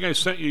thing I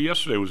sent you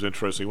yesterday was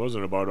interesting,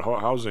 wasn't it? About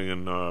housing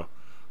and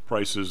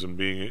prices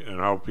and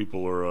how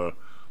people are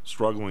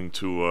struggling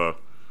to,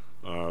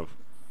 in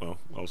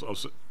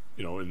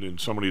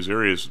some of these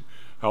areas,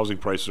 housing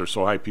prices are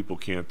so high people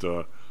can't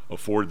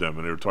afford them.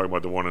 And they were talking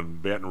about the one in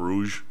Baton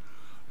Rouge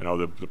and how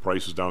the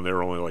prices down there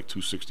are only like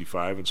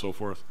 $265 and so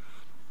forth.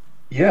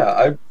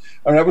 Yeah,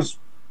 I was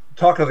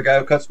talking to the guy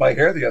who cuts my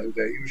hair the other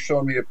day. He was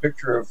showing me a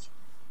picture of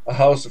a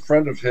house a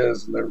friend of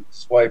his and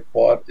his wife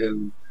bought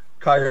in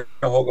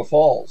Cuyahoga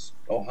Falls,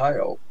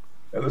 Ohio.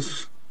 And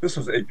this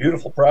was a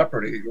beautiful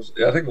property.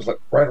 I think it was like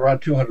right around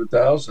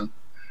 200,000.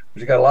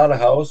 But you got a lot of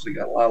houses, you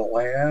got a lot of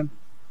land.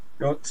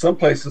 Some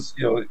places,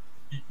 you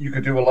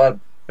could do a lot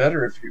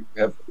better if you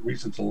have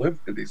reason to live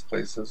in these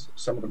places.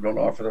 Some of them don't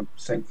offer the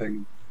same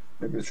thing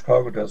maybe that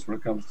Chicago does when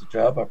it comes to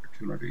job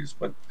opportunities,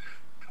 but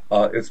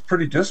it's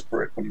pretty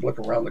disparate when you look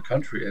around the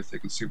country. I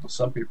think and see what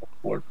some people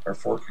are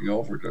forking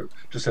over to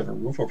just have a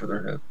roof over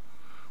their head.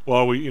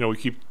 Well, we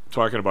keep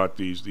talking about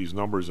these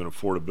numbers and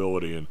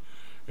affordability,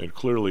 and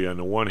clearly on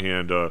the one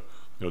hand,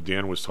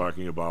 Dan was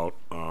talking about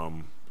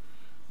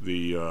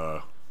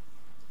the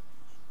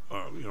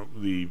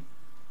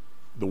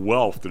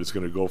wealth that is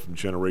going to go from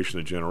generation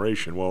to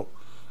generation. Well,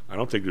 I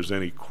don't think there's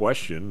any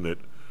question that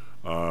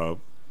 40%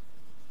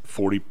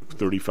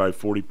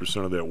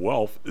 of that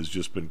wealth has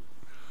just been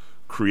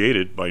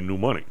created by new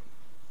money.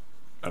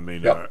 I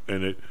mean, yep.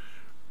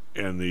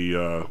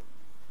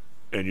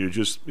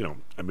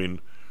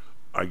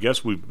 I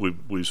guess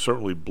we've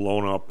certainly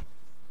blown up,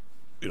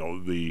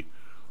 the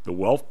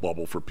wealth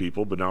bubble for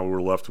people, but now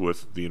we're left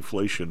with the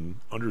inflation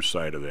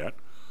underside of that.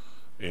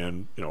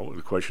 And,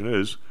 the question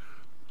is,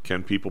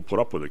 can people put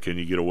up with it? Can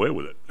you get away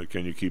with it? Or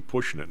can you keep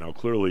pushing it? Now,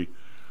 clearly,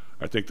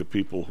 I think the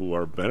people who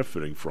are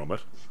benefiting from it,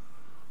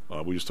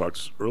 we just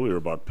talked earlier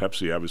about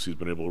Pepsi, obviously has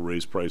been able to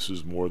raise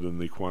prices more than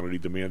the quantity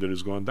demanded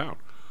has gone down.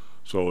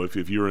 So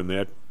if you're in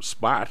that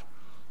spot,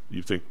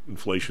 you think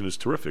inflation is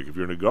terrific. If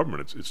you're in the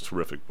government, it's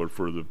terrific. But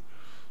for the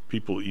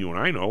people that you and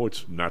I know,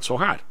 it's not so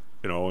hot.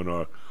 And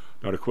now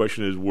the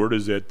question is, where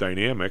does that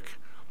dynamic,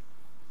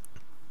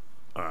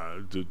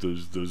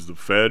 does the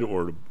Fed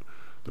or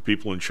the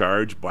people in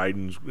charge,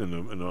 Biden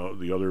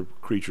and the other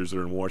creatures that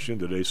are in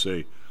Washington, do they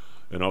say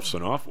enough's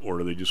enough, or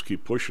do they just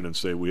keep pushing and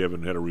say we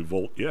haven't had a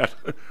revolt yet?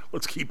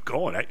 Let's keep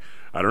going. I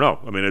don't know.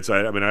 I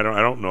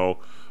don't know.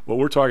 What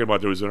we're talking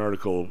about, there was an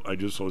article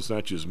so it's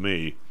not just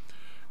me.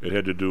 It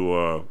had to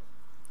do.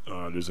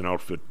 There's an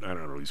outfit. I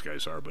don't know who these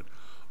guys are, but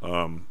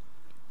and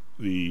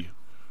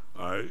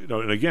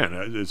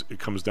again, it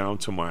comes down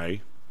to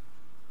my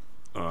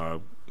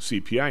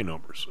CPI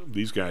numbers.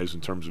 These guys, in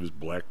terms of his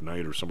Black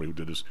Knight or somebody who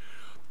did this,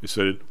 they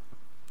said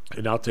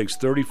it now takes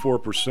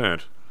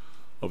 34%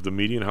 of the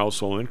median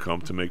household income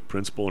to make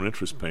principal and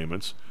interest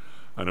payments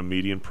on a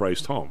median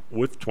priced home,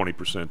 with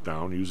 20%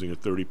 down using a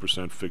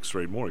 30% fixed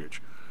rate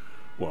mortgage.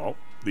 Well,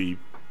 the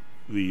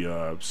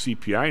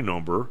CPI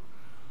number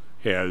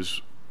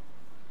has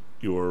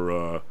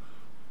your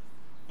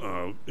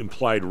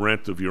implied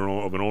rent of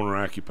an owner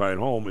occupied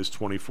home is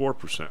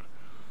 24%.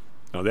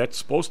 Now that's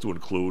supposed to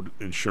include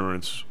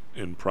insurance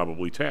and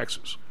probably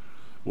taxes.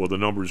 Well, the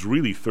number is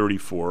really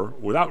 34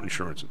 without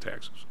insurance and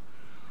taxes.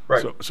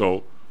 Right.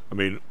 So I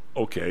mean,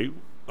 okay,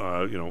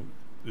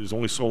 there's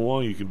only so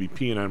long you can be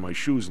peeing on my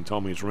shoes and tell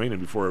me it's raining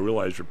before I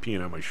realize you're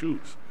peeing on my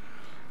shoes.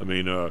 I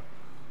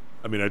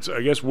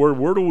guess where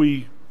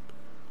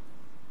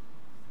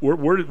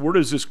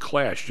does this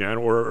clash, John?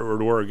 Or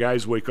do our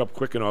guys wake up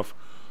quick enough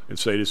and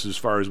say this is as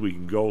far as we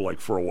can go,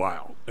 like for a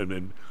while,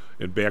 and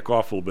back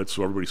off a little bit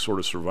so everybody sort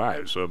of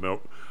survives?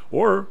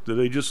 Or do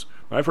they just?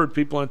 I've heard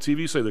people on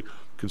TV say the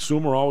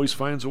consumer always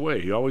finds a way.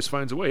 He always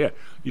finds a way. Yeah,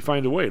 you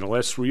find a way. In the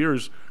last 3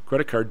 years,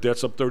 credit card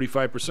debt's up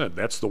 35%.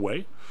 That's the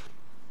way.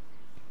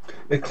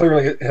 It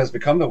clearly has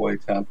become the way,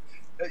 Tom.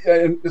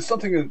 And it's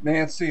something that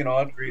Nancy and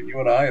Audrey and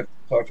you and I have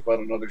talked about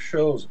in other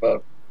shows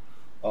about.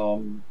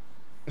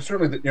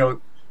 Certainly, that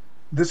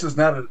this is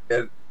not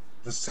the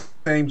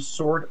same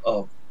sort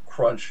of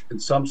crunch in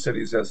some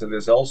cities as it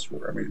is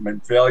elsewhere. I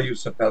mean,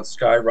 values have not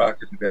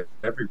skyrocketed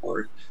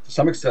everywhere. To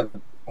some extent,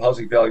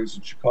 housing values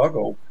in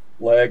Chicago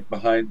lag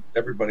behind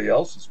everybody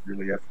else's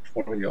really after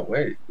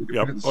 2008. We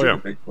didn't see the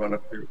big run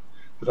up here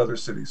that other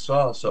cities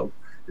saw. So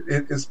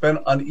it's been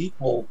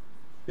unequal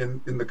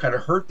in the kind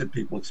of hurt that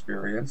people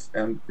experience,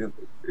 and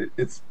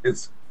it's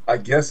I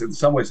guess in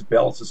some ways it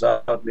balances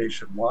out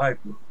nationwide.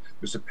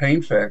 There's a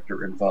pain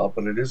factor involved,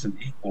 but it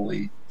isn't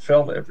equally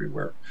felt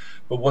everywhere.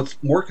 But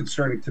what's more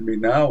concerning to me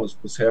now is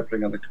what's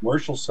happening on the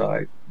commercial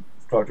side.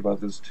 We've talked about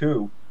this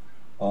too.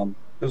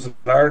 There's an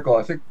article,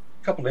 I think,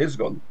 a couple of days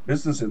ago in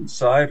Business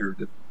Insider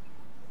that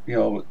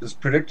is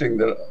predicting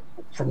that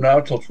from now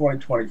till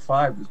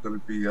 2025, there's going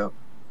to be a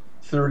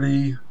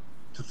 30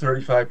 to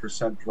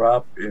 35%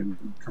 drop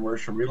in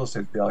commercial real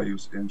estate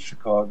values in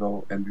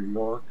Chicago and New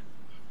York,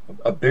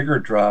 a bigger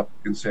drop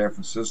in San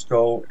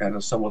Francisco, and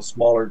a somewhat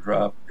smaller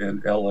drop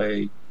in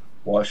LA,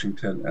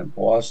 Washington, and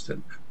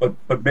Boston, but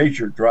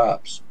major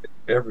drops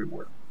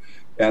everywhere.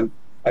 And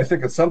I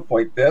think at some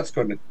point that's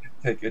going to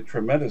take a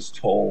tremendous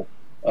toll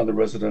on the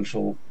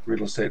residential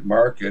real estate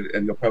market,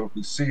 and you'll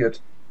probably see it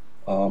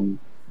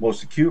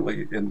most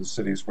acutely in the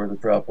cities where the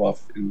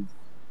drop-off in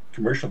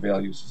commercial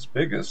values is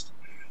biggest,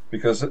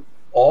 because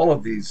all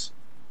of these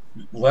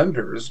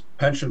lenders,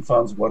 pension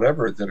funds,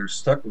 whatever, that are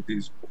stuck with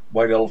these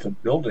white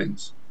elephant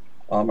buildings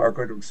are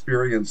going to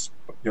experience,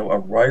 a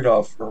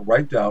write-off or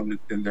write-down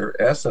in their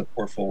asset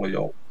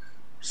portfolio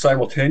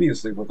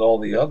simultaneously with all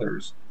the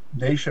others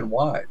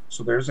nationwide.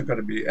 So there isn't going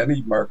to be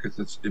any market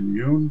that's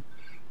immune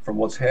from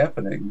what's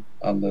happening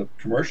on the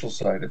commercial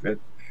side of it,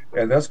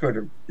 and that's going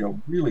to,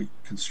 really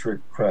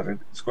constrict credit.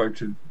 It's going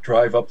to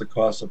drive up the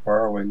cost of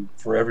borrowing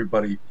for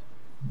everybody,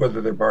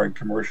 whether they're borrowing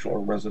commercial or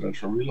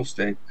residential real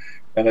estate.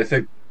 And I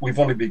think we've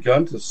only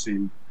begun to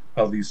see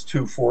how these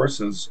two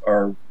forces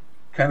are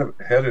kind of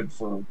headed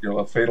for,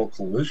 a fatal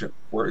collision,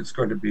 where it's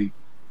going to be,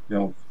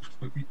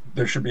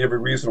 there should be every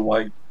reason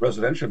why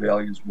residential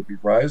values will be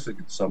rising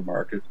in some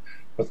market,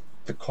 but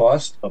the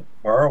cost of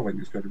borrowing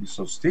is going to be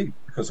so steep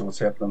because of what's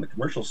happened on the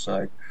commercial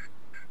side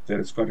that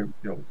it's going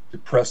to,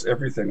 depress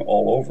everything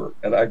all over.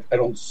 And I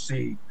don't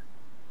see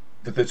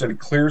that there's any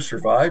clear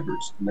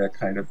survivors in that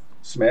kind of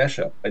smash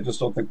up. I just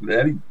don't think that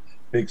any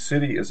big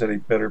city is any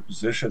better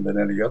position than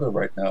any other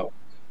right now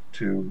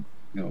to,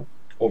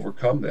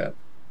 overcome that.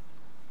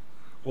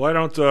 Well, I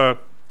don't.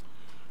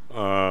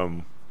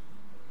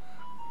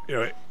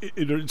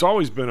 It's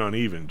always been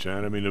uneven,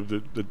 John. I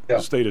mean,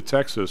 the state of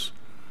Texas,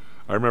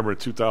 I remember in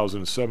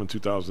 2007,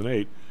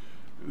 2008,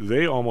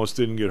 they almost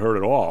didn't get hurt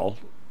at all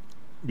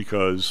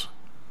because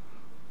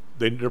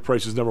their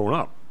prices never went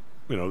up.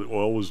 The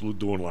oil was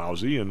doing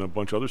lousy and a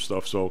bunch of other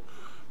stuff, so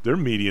their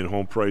median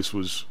home price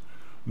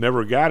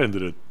never got into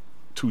the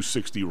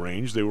 260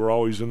 range. They were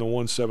always in the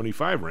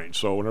 175 range.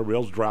 So when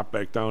everybody else dropped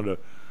back down to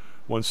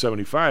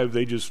 175,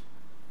 they just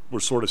were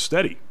sort of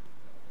steady.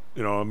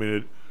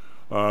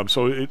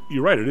 So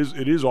you're right.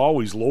 It is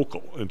always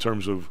local in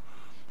terms of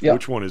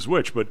which one is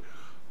which. But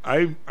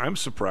I'm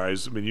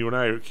surprised. I mean, you and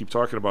I keep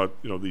talking about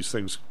these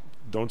things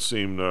don't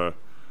seem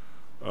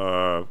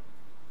you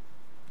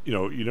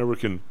never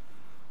can.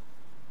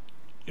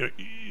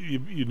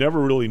 You never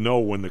really know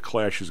when the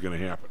clash is going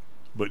to happen.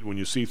 But when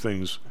you see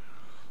things,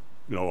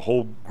 a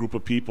whole group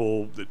of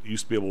people that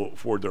used to be able to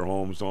afford their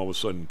homes and all of a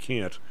sudden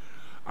can't.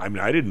 I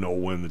mean, I didn't know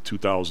when the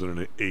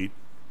 2008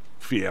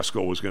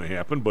 fiasco was going to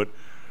happen, but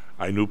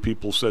I knew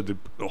people said that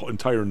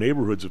entire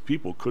neighborhoods of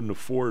people couldn't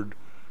afford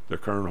the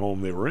current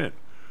home they were in.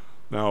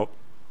 Now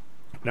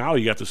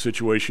you got the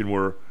situation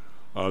where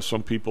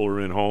some people are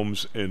in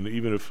homes, and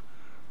even if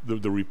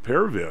the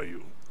repair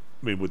value,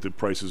 with the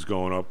prices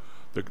going up,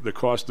 the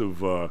cost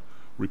of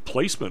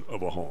replacement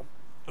of a home.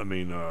 I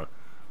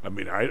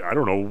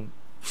don't know.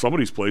 Some of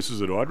these places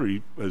that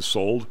Audrey has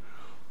sold,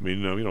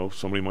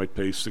 somebody might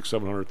pay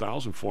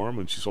 $600,000-$700,000 for them,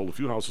 and she sold a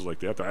few houses like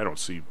that. I don't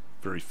see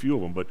very few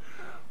of them, but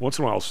once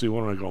in a while I'll see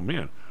one and I go,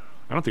 man,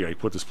 I don't think I can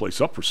put this place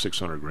up for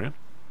 $600,000.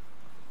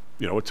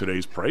 At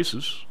today's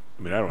prices.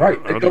 I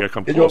don't think I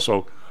come close.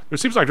 So it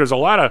seems like there's a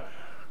lot of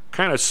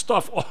kind of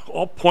stuff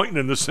all pointing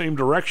in the same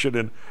direction,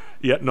 and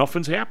yet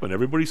nothing's happened.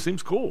 Everybody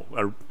seems cool.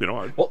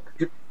 Well,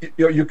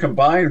 you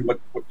combine what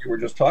you were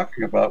just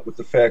talking about with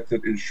the fact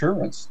that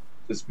insurance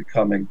is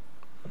becoming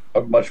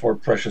a much more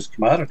precious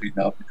commodity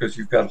now, because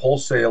you've got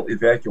wholesale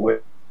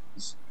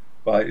evacuations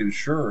by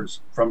insurers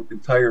from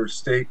entire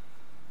state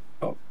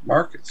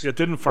markets. Yeah,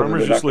 didn't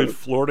farmers just leave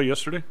Florida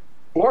yesterday?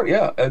 Florida,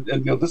 yeah,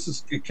 and this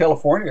is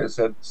California has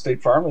had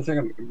State Farm, I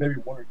think, and maybe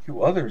one or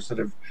two others that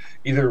have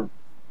either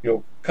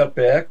cut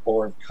back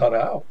or have cut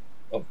out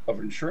of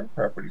insurance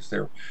properties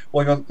there.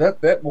 Well,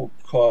 that will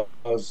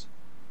cause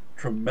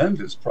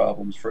tremendous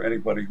problems for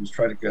anybody who's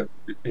trying to get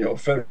a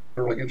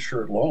federally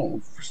insured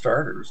loan, for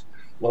starters,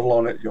 let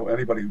alone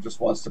anybody who just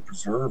wants to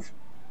preserve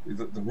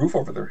the roof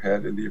over their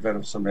head in the event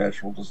of some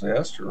natural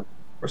disaster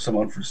or some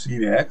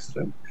unforeseen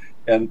accident.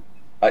 And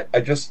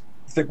I just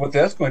think what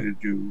that's going to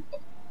do,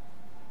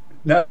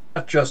 not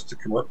just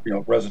to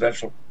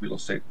residential real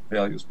estate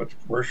values, but to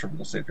commercial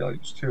real estate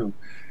values too,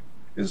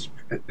 it's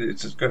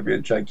going to be a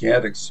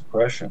gigantic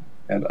suppression.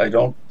 And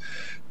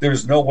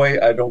there's no way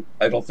I don't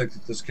think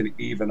that this can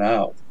even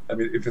out. I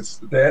mean, if it's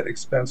that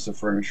expensive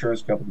for an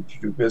insurance company to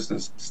do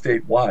business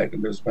statewide,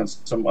 and there's been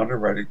some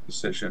underwriting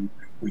decision,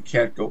 we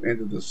can't go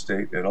into the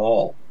state at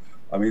all.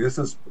 I mean, this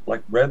is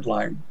like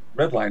redlining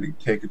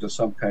taken to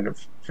some kind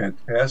of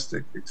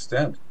fantastic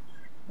extent,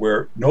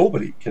 where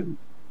nobody can,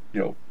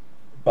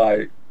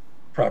 buy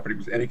property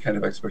with any kind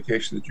of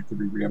expectation that you could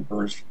be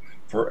reimbursed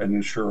for an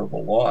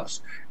insurable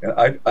loss.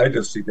 And I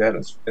just see that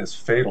as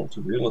fatal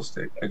to real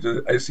estate.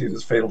 I see it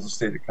as fatal to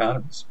state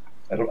economies.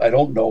 I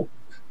don't know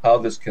how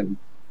this can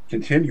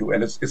continue.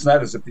 And it's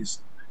not as if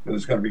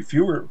there's going to be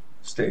fewer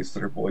states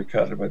that are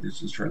boycotted by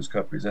these insurance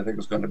companies. I think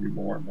it's going to be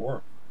more and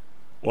more.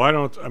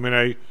 Well,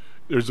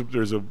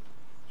 there's a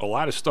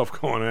lot of stuff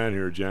going on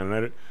here, Jen.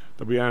 And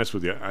to be honest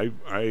with you,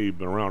 I've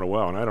been around a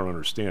while and I don't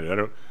understand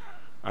it.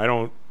 I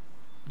don't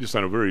just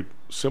on a very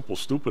simple,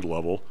 stupid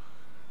level,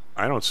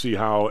 I don't see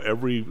how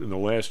in the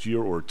last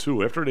year or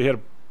two, after they had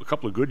a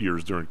couple of good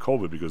years during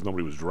COVID because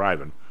nobody was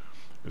driving,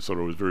 and so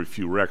there was very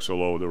few wrecks,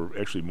 although there were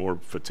actually more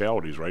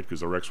fatalities, right, because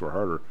the wrecks were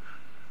harder.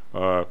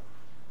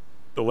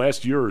 The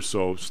last year or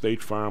so,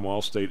 State Farm,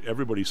 Allstate,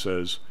 everybody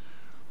says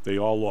they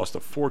all lost a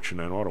fortune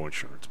on auto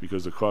insurance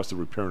because the cost of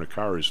repairing a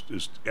car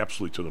is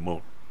absolutely to the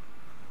moon.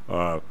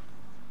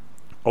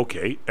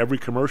 Okay, every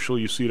commercial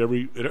you see at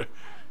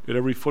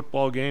every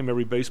football game,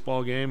 every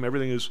baseball game,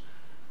 everything is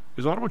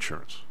auto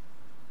insurance.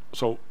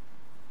 So,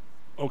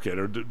 okay,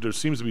 there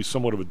seems to be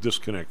somewhat of a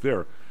disconnect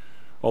there.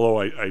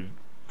 Although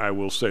I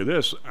will say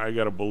this, I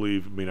got to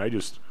believe, we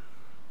have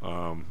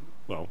a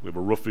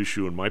roof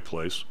issue in my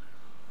place,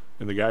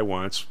 and the guy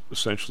wants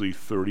essentially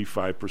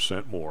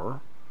 35%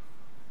 more,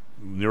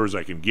 near as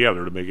I can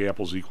gather, to make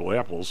apples equal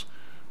apples,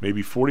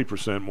 maybe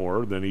 40%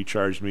 more than he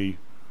charged me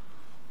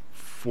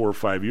 4 or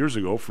 5 years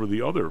ago for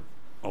the other,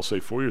 I'll say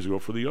 4 years ago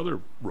for the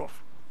other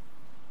roof.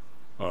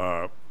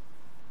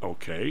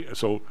 Okay,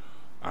 so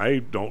I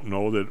don't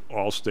know that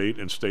Allstate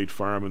and State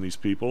Farm and these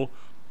people,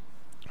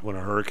 when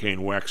a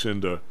hurricane whacks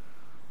into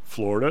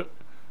Florida,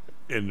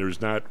 and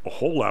there's not a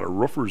whole lot of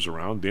roofers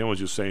around. Dan was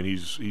just saying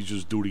he's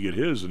just due to get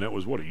his, and that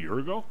was, a year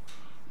ago?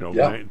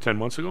 10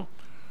 months ago?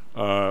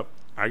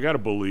 I got to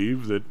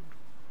believe that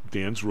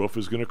Dan's roof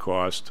is going to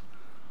cost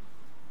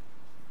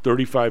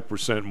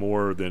 35%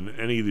 more than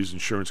any of these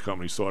insurance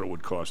companies thought it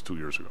would cost 2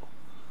 years ago.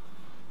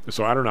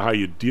 So I don't know how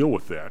you deal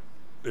with that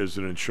as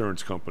an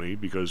insurance company,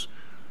 because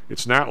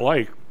it's not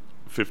like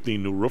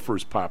 15 new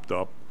roofers popped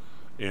up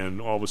and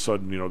all of a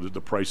sudden,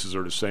 the prices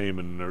are the same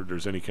and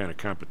there's any kind of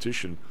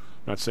competition.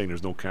 I'm not saying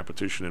there's no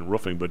competition in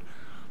roofing, but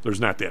there's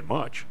not that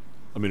much.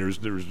 I mean,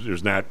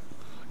 there's not.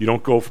 You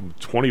don't go from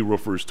 20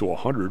 roofers to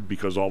 100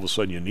 because all of a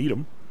sudden you need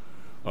them.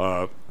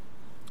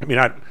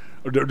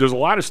 There's a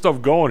lot of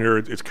stuff going here.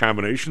 It's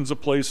combinations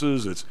of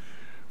places. It's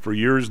for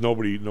years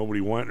nobody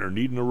wanting or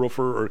needing a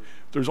roofer. Or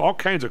there's all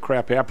kinds of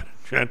crap happening,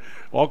 and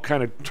all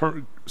kind of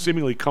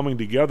seemingly coming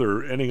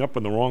together, ending up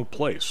in the wrong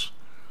place.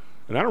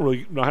 And I don't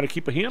really know how to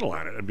keep a handle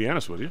on it, to be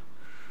honest with you.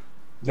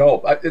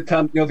 No,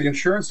 Tom, the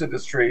insurance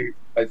industry,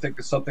 I think,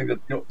 is something that,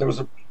 there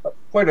was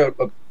quite a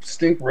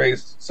stink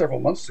raised several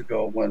months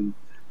ago when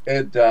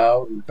Ed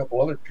Dowd and a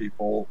couple other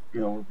people,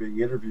 were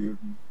being interviewed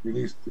and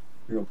released,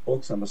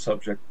 books on the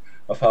subject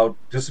of how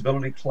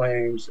disability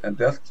claims and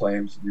death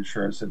claims in the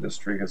insurance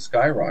industry has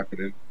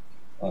skyrocketed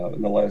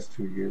in the last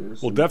 2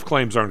 years. Well, death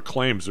claims aren't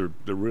claims;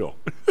 they're real.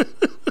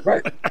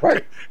 Right.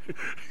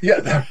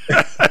 Yeah,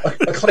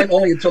 a claim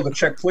only until the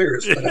check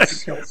clears.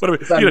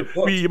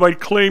 You might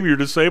claim you're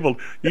disabled,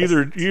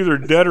 either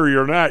dead or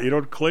you're not. You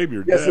don't claim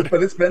you're dead. Yes,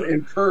 but it's been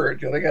incurred.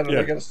 They got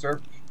to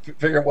start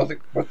figuring out what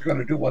they're going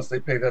to do once they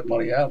pay that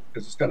money out,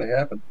 because it's going to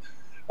happen.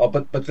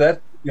 But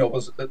that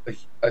was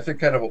I think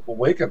kind of a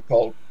wake up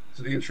call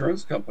to the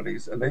insurance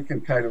companies, and they can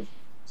kind of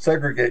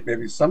segregate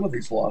maybe some of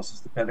these losses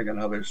depending on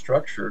how they're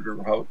structured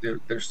or how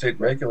their state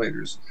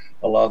regulators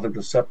allow them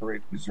to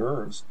separate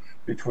reserves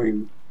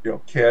between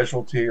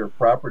casualty or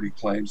property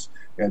claims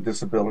and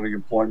disability,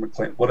 employment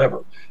claims,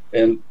 whatever.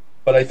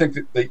 But I think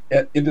that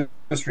the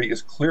industry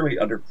is clearly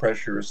under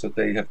pressures that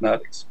they have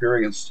not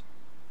experienced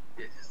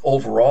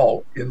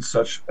overall in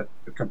such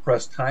a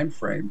compressed time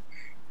frame,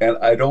 and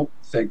I don't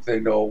think they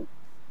know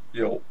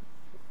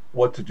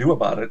what to do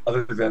about it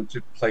other than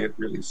to play it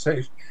really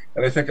safe.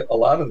 And I think a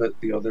lot of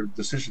their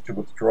decision to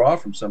withdraw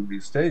from some of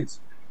these states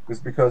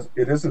is because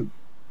it isn't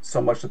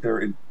so much that they're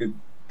in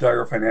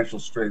dire financial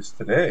straits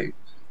today,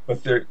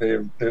 but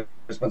there's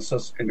been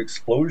such an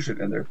explosion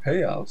in their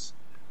payouts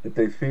that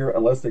they fear,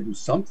 unless they do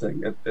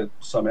something at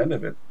some end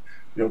of it,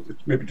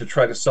 maybe to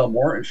try to sell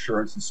more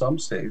insurance in some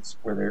states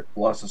where their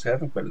losses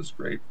haven't been as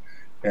great,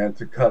 and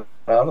to cut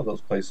out of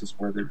those places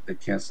where they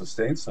can't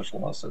sustain such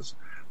losses.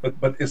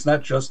 But it's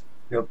not just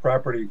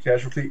property and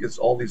casualty; it's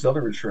all these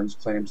other insurance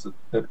claims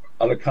that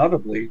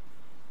unaccountably,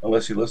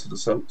 unless you listen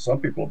to some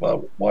people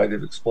about why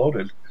they've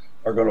exploded,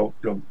 are going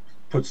to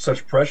put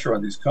such pressure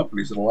on these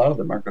companies that a lot of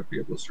them aren't going to be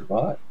able to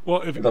survive. Well,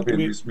 there'll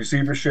be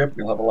receivership,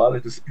 you'll have a lot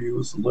of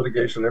disputes and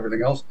litigation and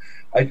everything else.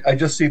 I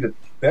just see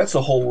that's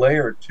a whole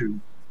layer to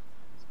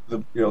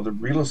the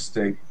real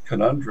estate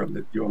conundrum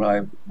that you and I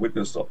have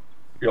witnessed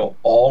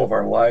all of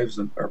our lives,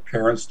 and our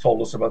parents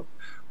told us about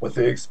what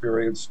they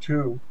experienced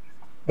too.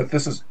 But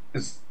this is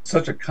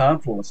such a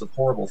confluence of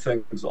horrible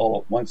things all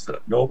at once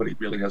that nobody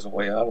really has a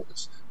way out of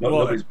this.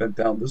 Nobody's been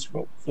down this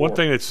road before. One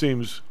thing that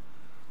seems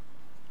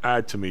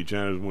odd to me,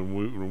 John, is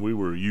when we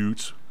were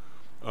youths,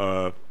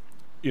 when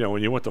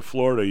you went to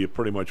Florida, you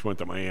pretty much went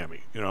to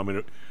Miami.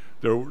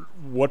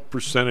 What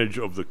percentage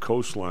of the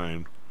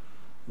coastline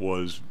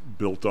was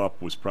built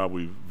up was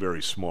probably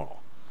very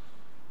small.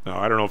 Now,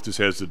 I don't know if this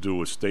has to do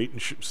with state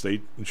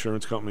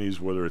insurance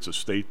companies, whether it's a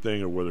state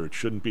thing or whether it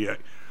shouldn't be.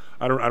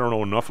 I don't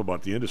know enough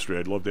about the industry.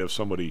 I'd love to have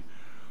somebody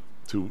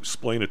to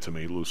explain it to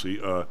me, Lucy.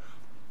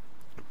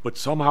 But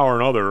somehow or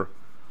another,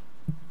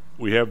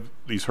 we have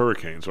these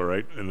hurricanes, all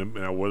right? And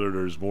whether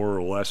there's more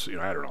or less,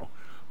 I don't know.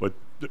 But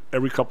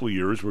every couple of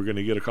years, we're going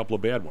to get a couple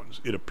of bad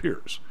ones, it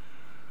appears.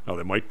 Now,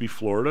 that might be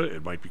Florida.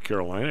 It might be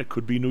Carolina. It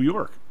could be New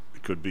York.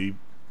 It could be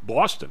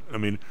Boston. I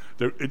mean,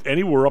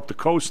 anywhere up the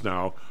coast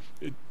now,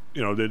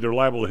 they're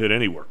liable to hit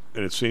anywhere,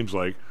 and it seems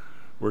like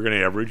we're going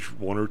to average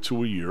one or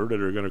two a year that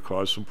are going to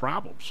cause some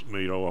problems.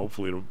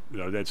 Hopefully,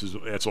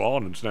 that's all,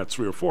 and it's not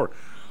three or four.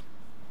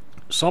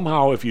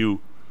 Somehow, if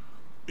you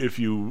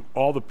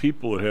all the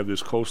people that have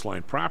this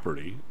coastline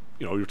property,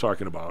 you're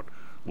talking about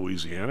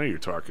Louisiana, you're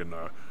talking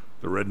the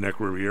Redneck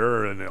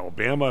Riviera in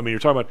Alabama. You're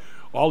talking about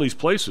all these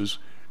places.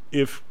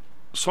 If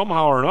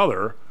somehow or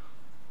another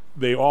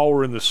they all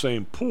were in the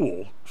same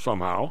pool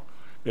somehow,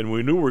 and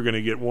we knew we were going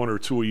to get one or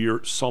two a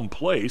year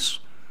someplace,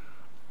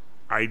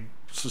 I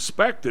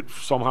suspect that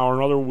somehow or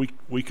another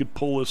we could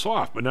pull this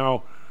off. But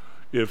now,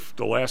 if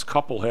the last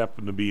couple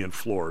happened to be in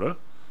Florida,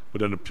 but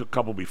then a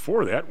couple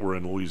before that were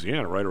in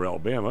Louisiana, right, or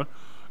Alabama,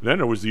 then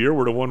there was the year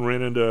where the one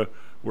ran into,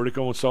 where'd it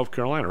go in South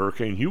Carolina,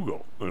 Hurricane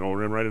Hugo,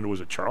 ran right into, was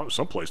it Charlotte,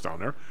 someplace down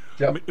there.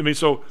 Yep.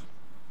 So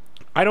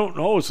I don't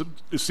know.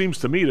 It seems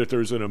to me that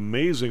there's an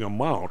amazing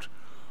amount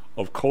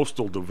of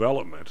coastal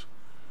development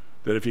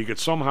that if you could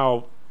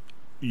somehow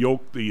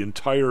yoke the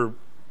entire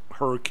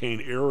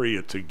hurricane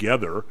area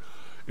together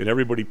and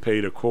everybody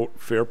paid a, quote,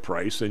 fair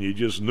price, and you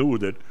just knew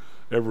that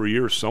every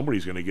year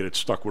somebody's going to get it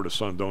stuck where the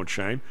sun don't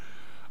shine,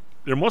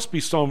 there must be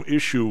some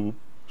issue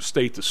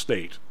state to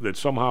state that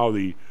somehow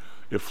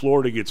if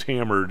Florida gets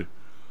hammered,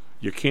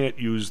 you can't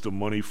use the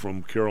money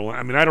from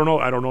Carolina. I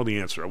don't know the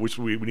answer. I wish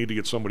we need to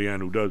get somebody on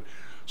who does.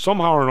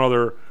 Somehow or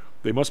another,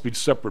 they must be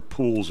separate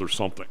pools or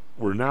something,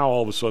 where now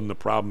all of a sudden the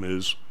problem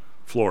is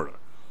Florida.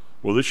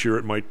 Well, this year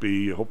it might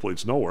be, hopefully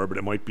it's nowhere, but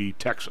it might be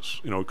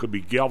Texas. It could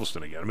be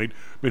Galveston again. I mean,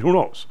 who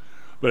knows?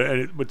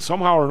 But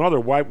somehow or another,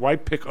 why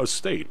pick a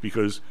state?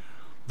 Because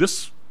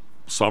this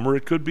summer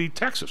it could be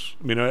Texas.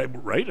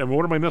 Right?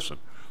 What am I missing?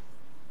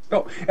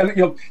 No, and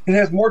it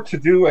has more to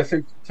do, I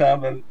think,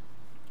 Tom, than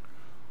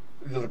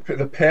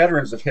the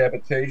patterns of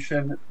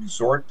habitation,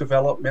 resort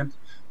development,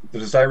 the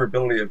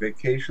desirability of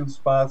vacation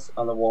spots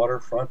on the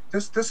waterfront.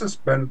 This has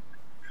been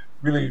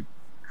really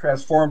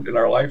transformed in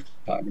our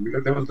lifetime.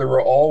 There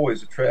were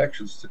always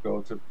attractions to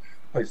go to,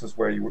 places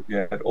where you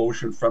had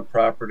oceanfront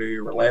property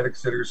or Atlantic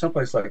City or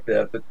someplace like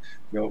that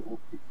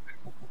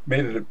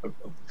made it a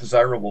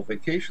desirable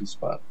vacation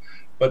spot.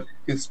 But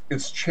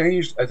it's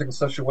changed, I think, in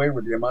such a way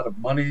where the amount of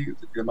money,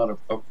 the amount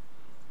of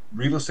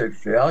real estate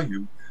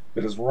value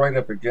that is right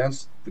up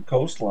against the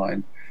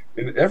coastline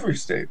in every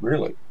state,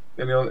 really.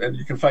 And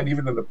you can find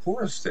even in the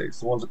poorest states,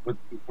 the ones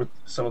with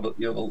some of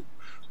the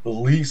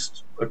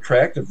least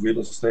attractive real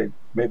estate,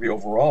 maybe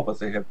overall, but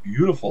they have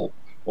beautiful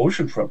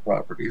oceanfront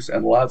properties,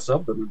 and lots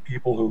of them, and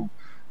people who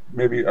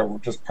maybe are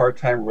just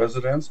part-time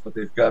residents, but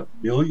they've got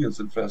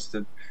millions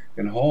invested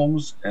in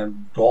homes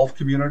and golf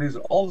communities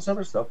and all this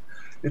other stuff.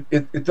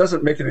 It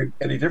doesn't make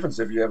any difference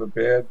if you have a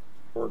bad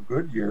or a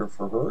good year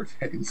for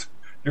hurricanes.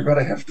 You're going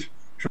to have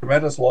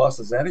tremendous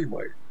losses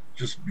anyway,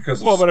 just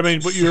because. Well,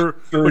 but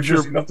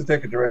you're enough to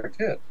take a direct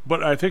hit.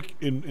 But I think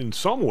in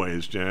some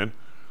ways, Jan,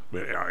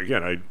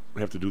 again, I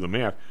have to do the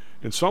math.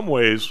 In some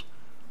ways,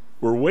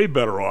 we're way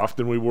better off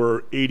than we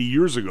were 80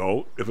 years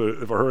ago if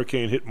a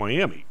hurricane hit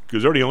Miami,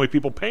 because they're the only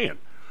people paying.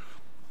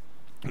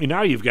 And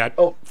now you've got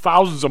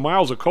thousands of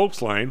miles of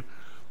coastline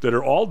that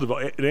are all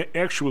developed.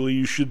 Actually,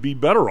 you should be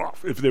better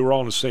off if they were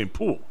all in the same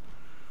pool.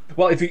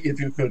 Well, if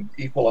you could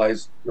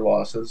equalize your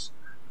losses,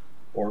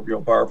 or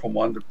borrow from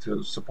one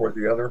to support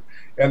the other,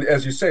 and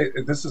as you say,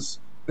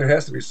 there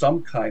has to be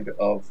some kind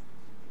of,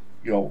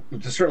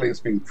 certainly it's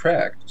being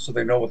tracked, so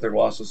they know what their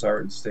losses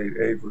are in state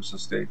A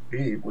versus state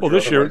B. Well,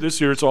 this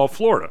year it's all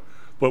Florida.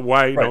 But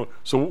why? Right.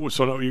 So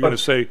you're going to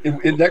say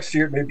in next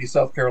year maybe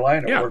South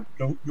Carolina, yeah,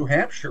 or New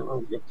Hampshire,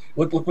 or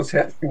look what's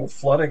happening with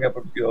flooding up.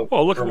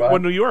 Well, look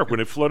at New York when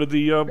it flooded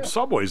the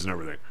subways and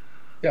everything.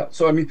 Yeah.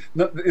 So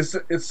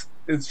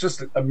it's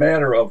just a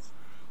matter of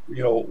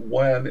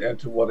when and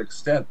to what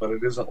extent, but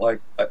it isn't like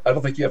I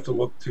don't think you have to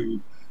look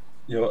to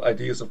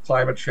ideas of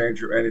climate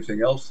change or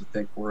anything else to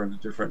think we're in a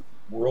different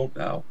world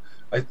now.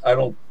 I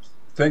don't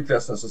think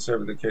that's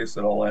necessarily the case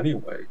at all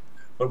anyway,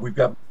 but we've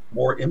got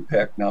more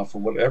impact now for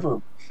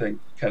whatever thing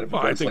kind of.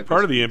 Well, I think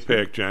part of the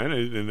impact, John,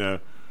 and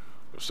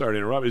sorry to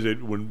interrupt, is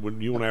that when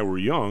you and I were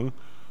young,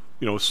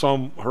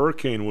 some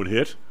hurricane would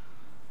hit,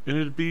 and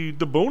it'd be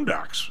the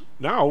boondocks.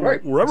 Now,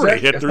 wherever they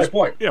hit,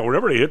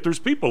 wherever they hit, there's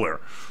people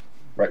there.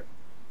 Right,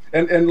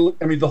 and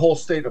the whole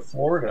state of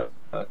Florida,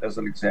 as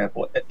an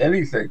example,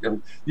 anything.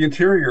 The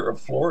interior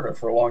of Florida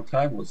for a long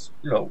time was,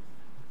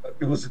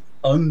 it was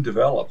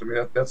undeveloped.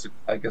 That's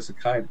I guess a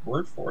kind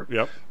word for it.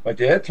 Yep. My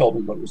dad told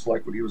me what it was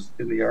like when he was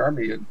in the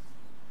Army in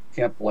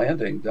Camp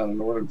Landing down in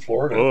northern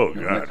Florida. Oh,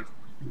 God.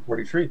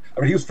 1943.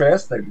 He was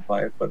fascinated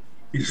by it, but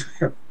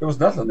there was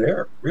nothing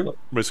there, really.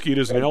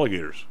 Mosquitoes and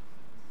alligators.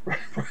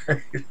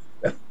 Right.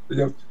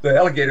 The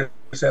alligators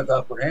had the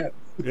upper hand.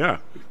 Yeah.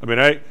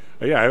 I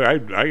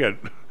got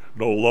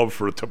no love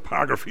for the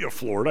topography of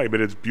Florida.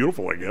 It's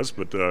beautiful, I guess,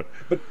 but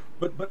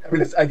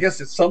I guess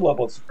at some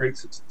level it's a great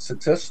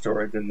success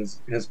story that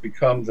has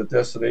become the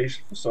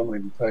destination for so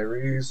many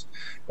retirees,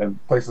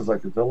 and places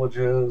like the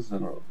Villages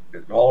and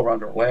all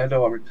around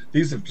Orlando.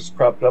 These have just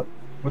cropped up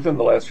within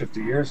the last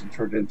 50 years and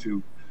turned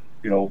into,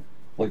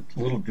 like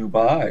little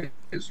Dubais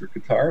or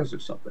Qatars or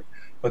something.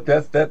 But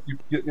that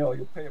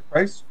you'll pay a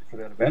price for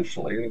that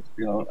eventually.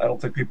 And, I don't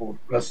think people would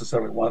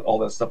necessarily want all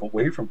that stuff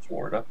away from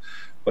Florida,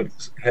 but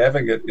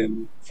having it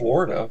in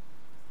Florida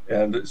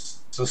and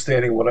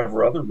sustaining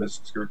whatever other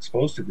risks you're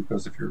exposed to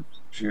because of your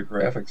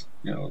geographic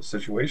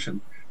situation,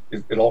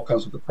 it all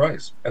comes with a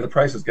price, and the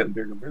price is getting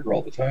bigger and bigger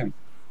all the time.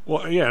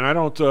 Well, yeah, and I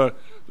don't.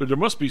 There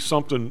must be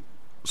something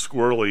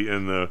squirrely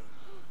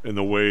in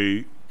the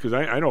way, because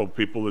I know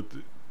people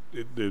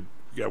that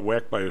got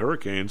whacked by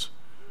hurricanes.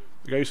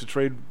 The guy used to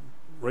trade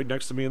right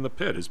next to me in the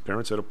pit. His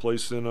parents had a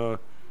place in it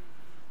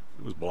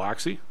was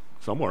Biloxi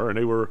somewhere, and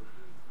they were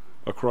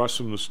across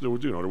from there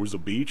was the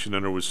beach, and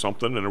then there was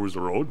something, and there was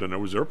the road, and then there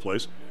was their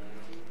place.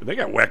 And they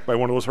got whacked by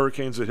one of those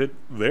hurricanes that hit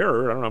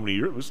there. I don't know how many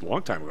years. It was a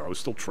long time ago. I was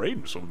still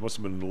trading, so it must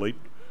have been in the late,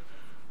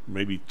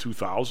 maybe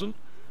 2000.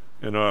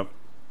 And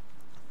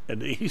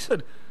he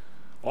said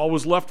all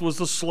was left was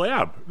the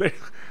slab. They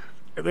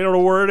don't know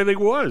where anything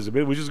was. I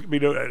mean, it was just,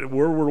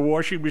 where were the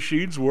washing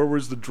machines? Where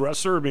was the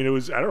dresser? I mean, it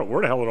was, I don't know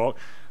where the hell it all,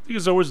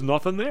 because there was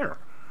nothing there.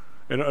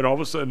 And all of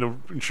a sudden, the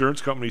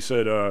insurance company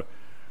said,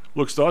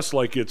 looks to us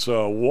like it's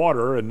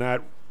water and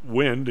not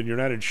wind, and you're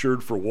not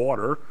insured for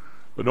water.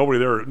 But nobody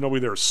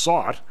there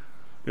saw it.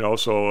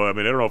 So, I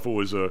mean, I don't know if it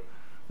was the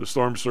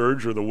storm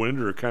surge or the wind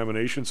or a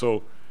combination.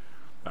 So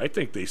I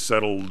think they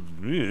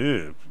settled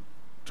 2-3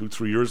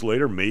 years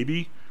later,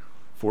 maybe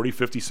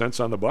 40-50 cents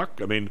on the buck.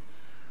 I mean,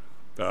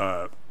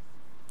 I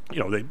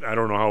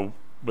don't know how,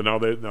 but now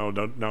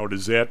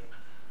does that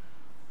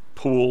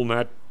pool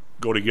not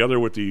go together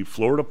with the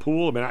Florida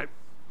pool? I mean, I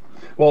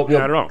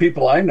don't know.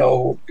 People I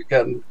know who've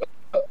gotten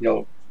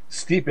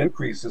steep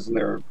increases in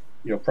their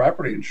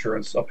property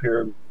insurance up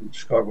here in the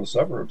Chicago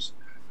suburbs.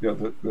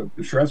 The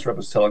insurance rep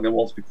is telling them,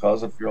 well, it's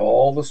because of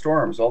all the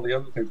storms, all the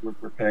other things we're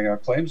paying our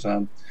claims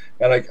on,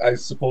 and I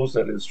suppose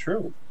that is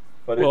true.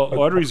 But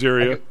Audrey's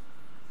area,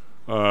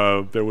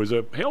 there was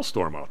a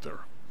hailstorm out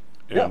there,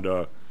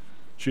 and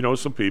she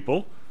knows some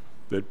people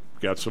that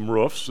got some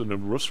roofs, and the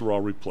roofs were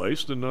all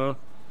replaced, and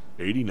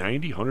 80,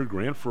 90, 100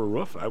 grand for a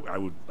roof.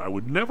 I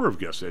would never have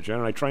guessed that, Jan.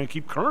 And I try and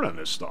keep current on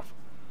this stuff.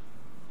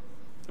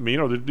 I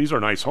mean, these are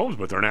nice homes,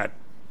 but they're not.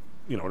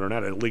 They're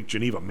not a Lake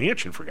Geneva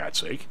mansion, for God's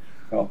sake.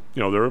 No.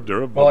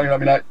 They're.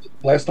 Well,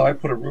 last time I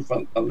put a roof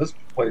on this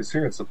place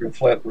here, it's a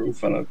flat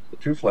roof and a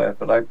 2-flat,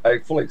 but I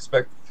fully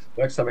expect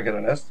the next time I get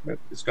an estimate,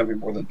 it's going to be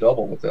more than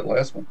double what that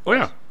last one was.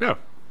 Oh yeah,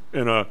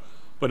 and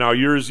but now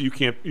yours, you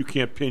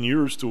can't pin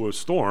yours to a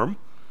storm,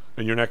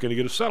 and you're not going to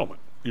get a settlement.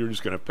 You're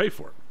just going to pay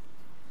for it,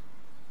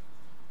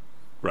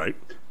 right?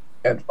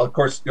 And of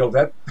course,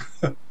 that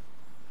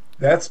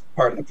that's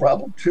part of the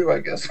problem too, I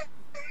guess.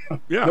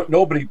 Yeah.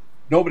 Nobody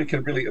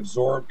can really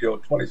absorb,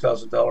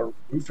 $20,000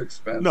 roof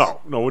expense. No,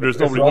 there's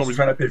nobody. Nobody's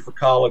trying to pay for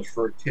college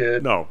for a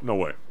kid. No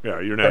way. Yeah,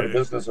 you're not a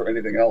business or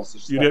anything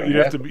else. You'd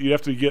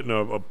have to be getting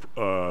a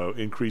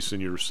increase in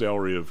your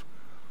salary of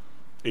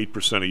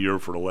 8% a year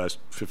for the last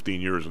 15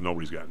 years, and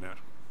nobody's gotten that.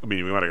 I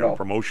mean, we might have got a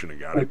promotion and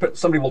got it.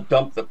 Somebody will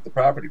dump the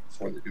property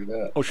before they do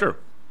that. Oh, sure.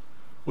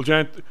 Well,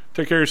 John,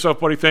 take care of yourself,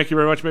 buddy. Thank you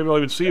very much. Maybe I'll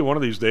even see you one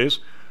of these days.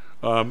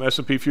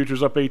 S&P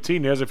futures up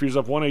 18. NASDAQ futures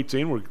up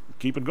 118. We're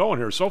keeping going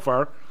here so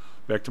far.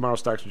 Back tomorrow,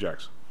 Stocks and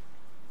Jocks.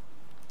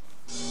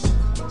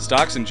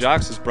 Stocks and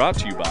Jocks is brought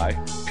to you by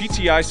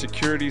PTI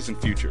Securities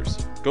and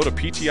Futures. Go to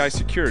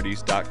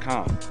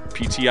PTIsecurities.com.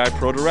 PTI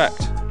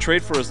ProDirect.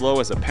 Trade for as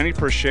low as a penny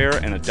per share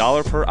and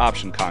 $1 per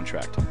option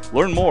contract.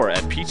 Learn more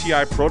at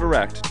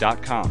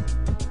PTIProDirect.com.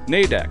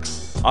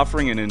 Nadex,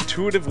 offering an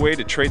intuitive way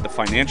to trade the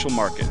financial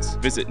markets.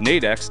 Visit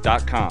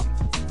nadex.com.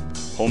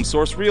 Home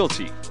Source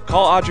Realty.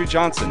 Call Audrey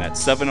Johnson at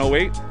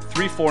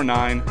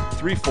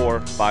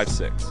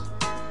 708-349-3456.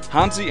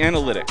 Hamzy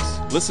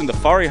Analytics. Listen to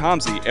Fari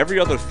Hamzy every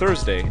other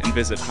Thursday and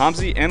visit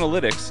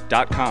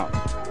HamzyAnalytics.com.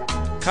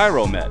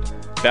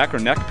 ChiroMed. Back or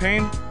neck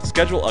pain?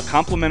 Schedule a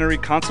complimentary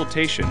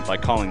consultation by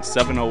calling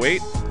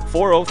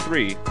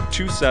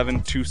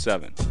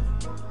 708-403-2727.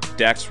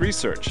 DAX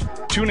Research.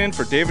 Tune in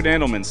for David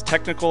Andelman's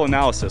technical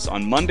analysis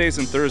on Mondays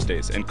and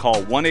Thursdays and call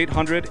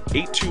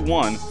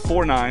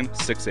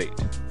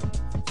 1-800-821-4968.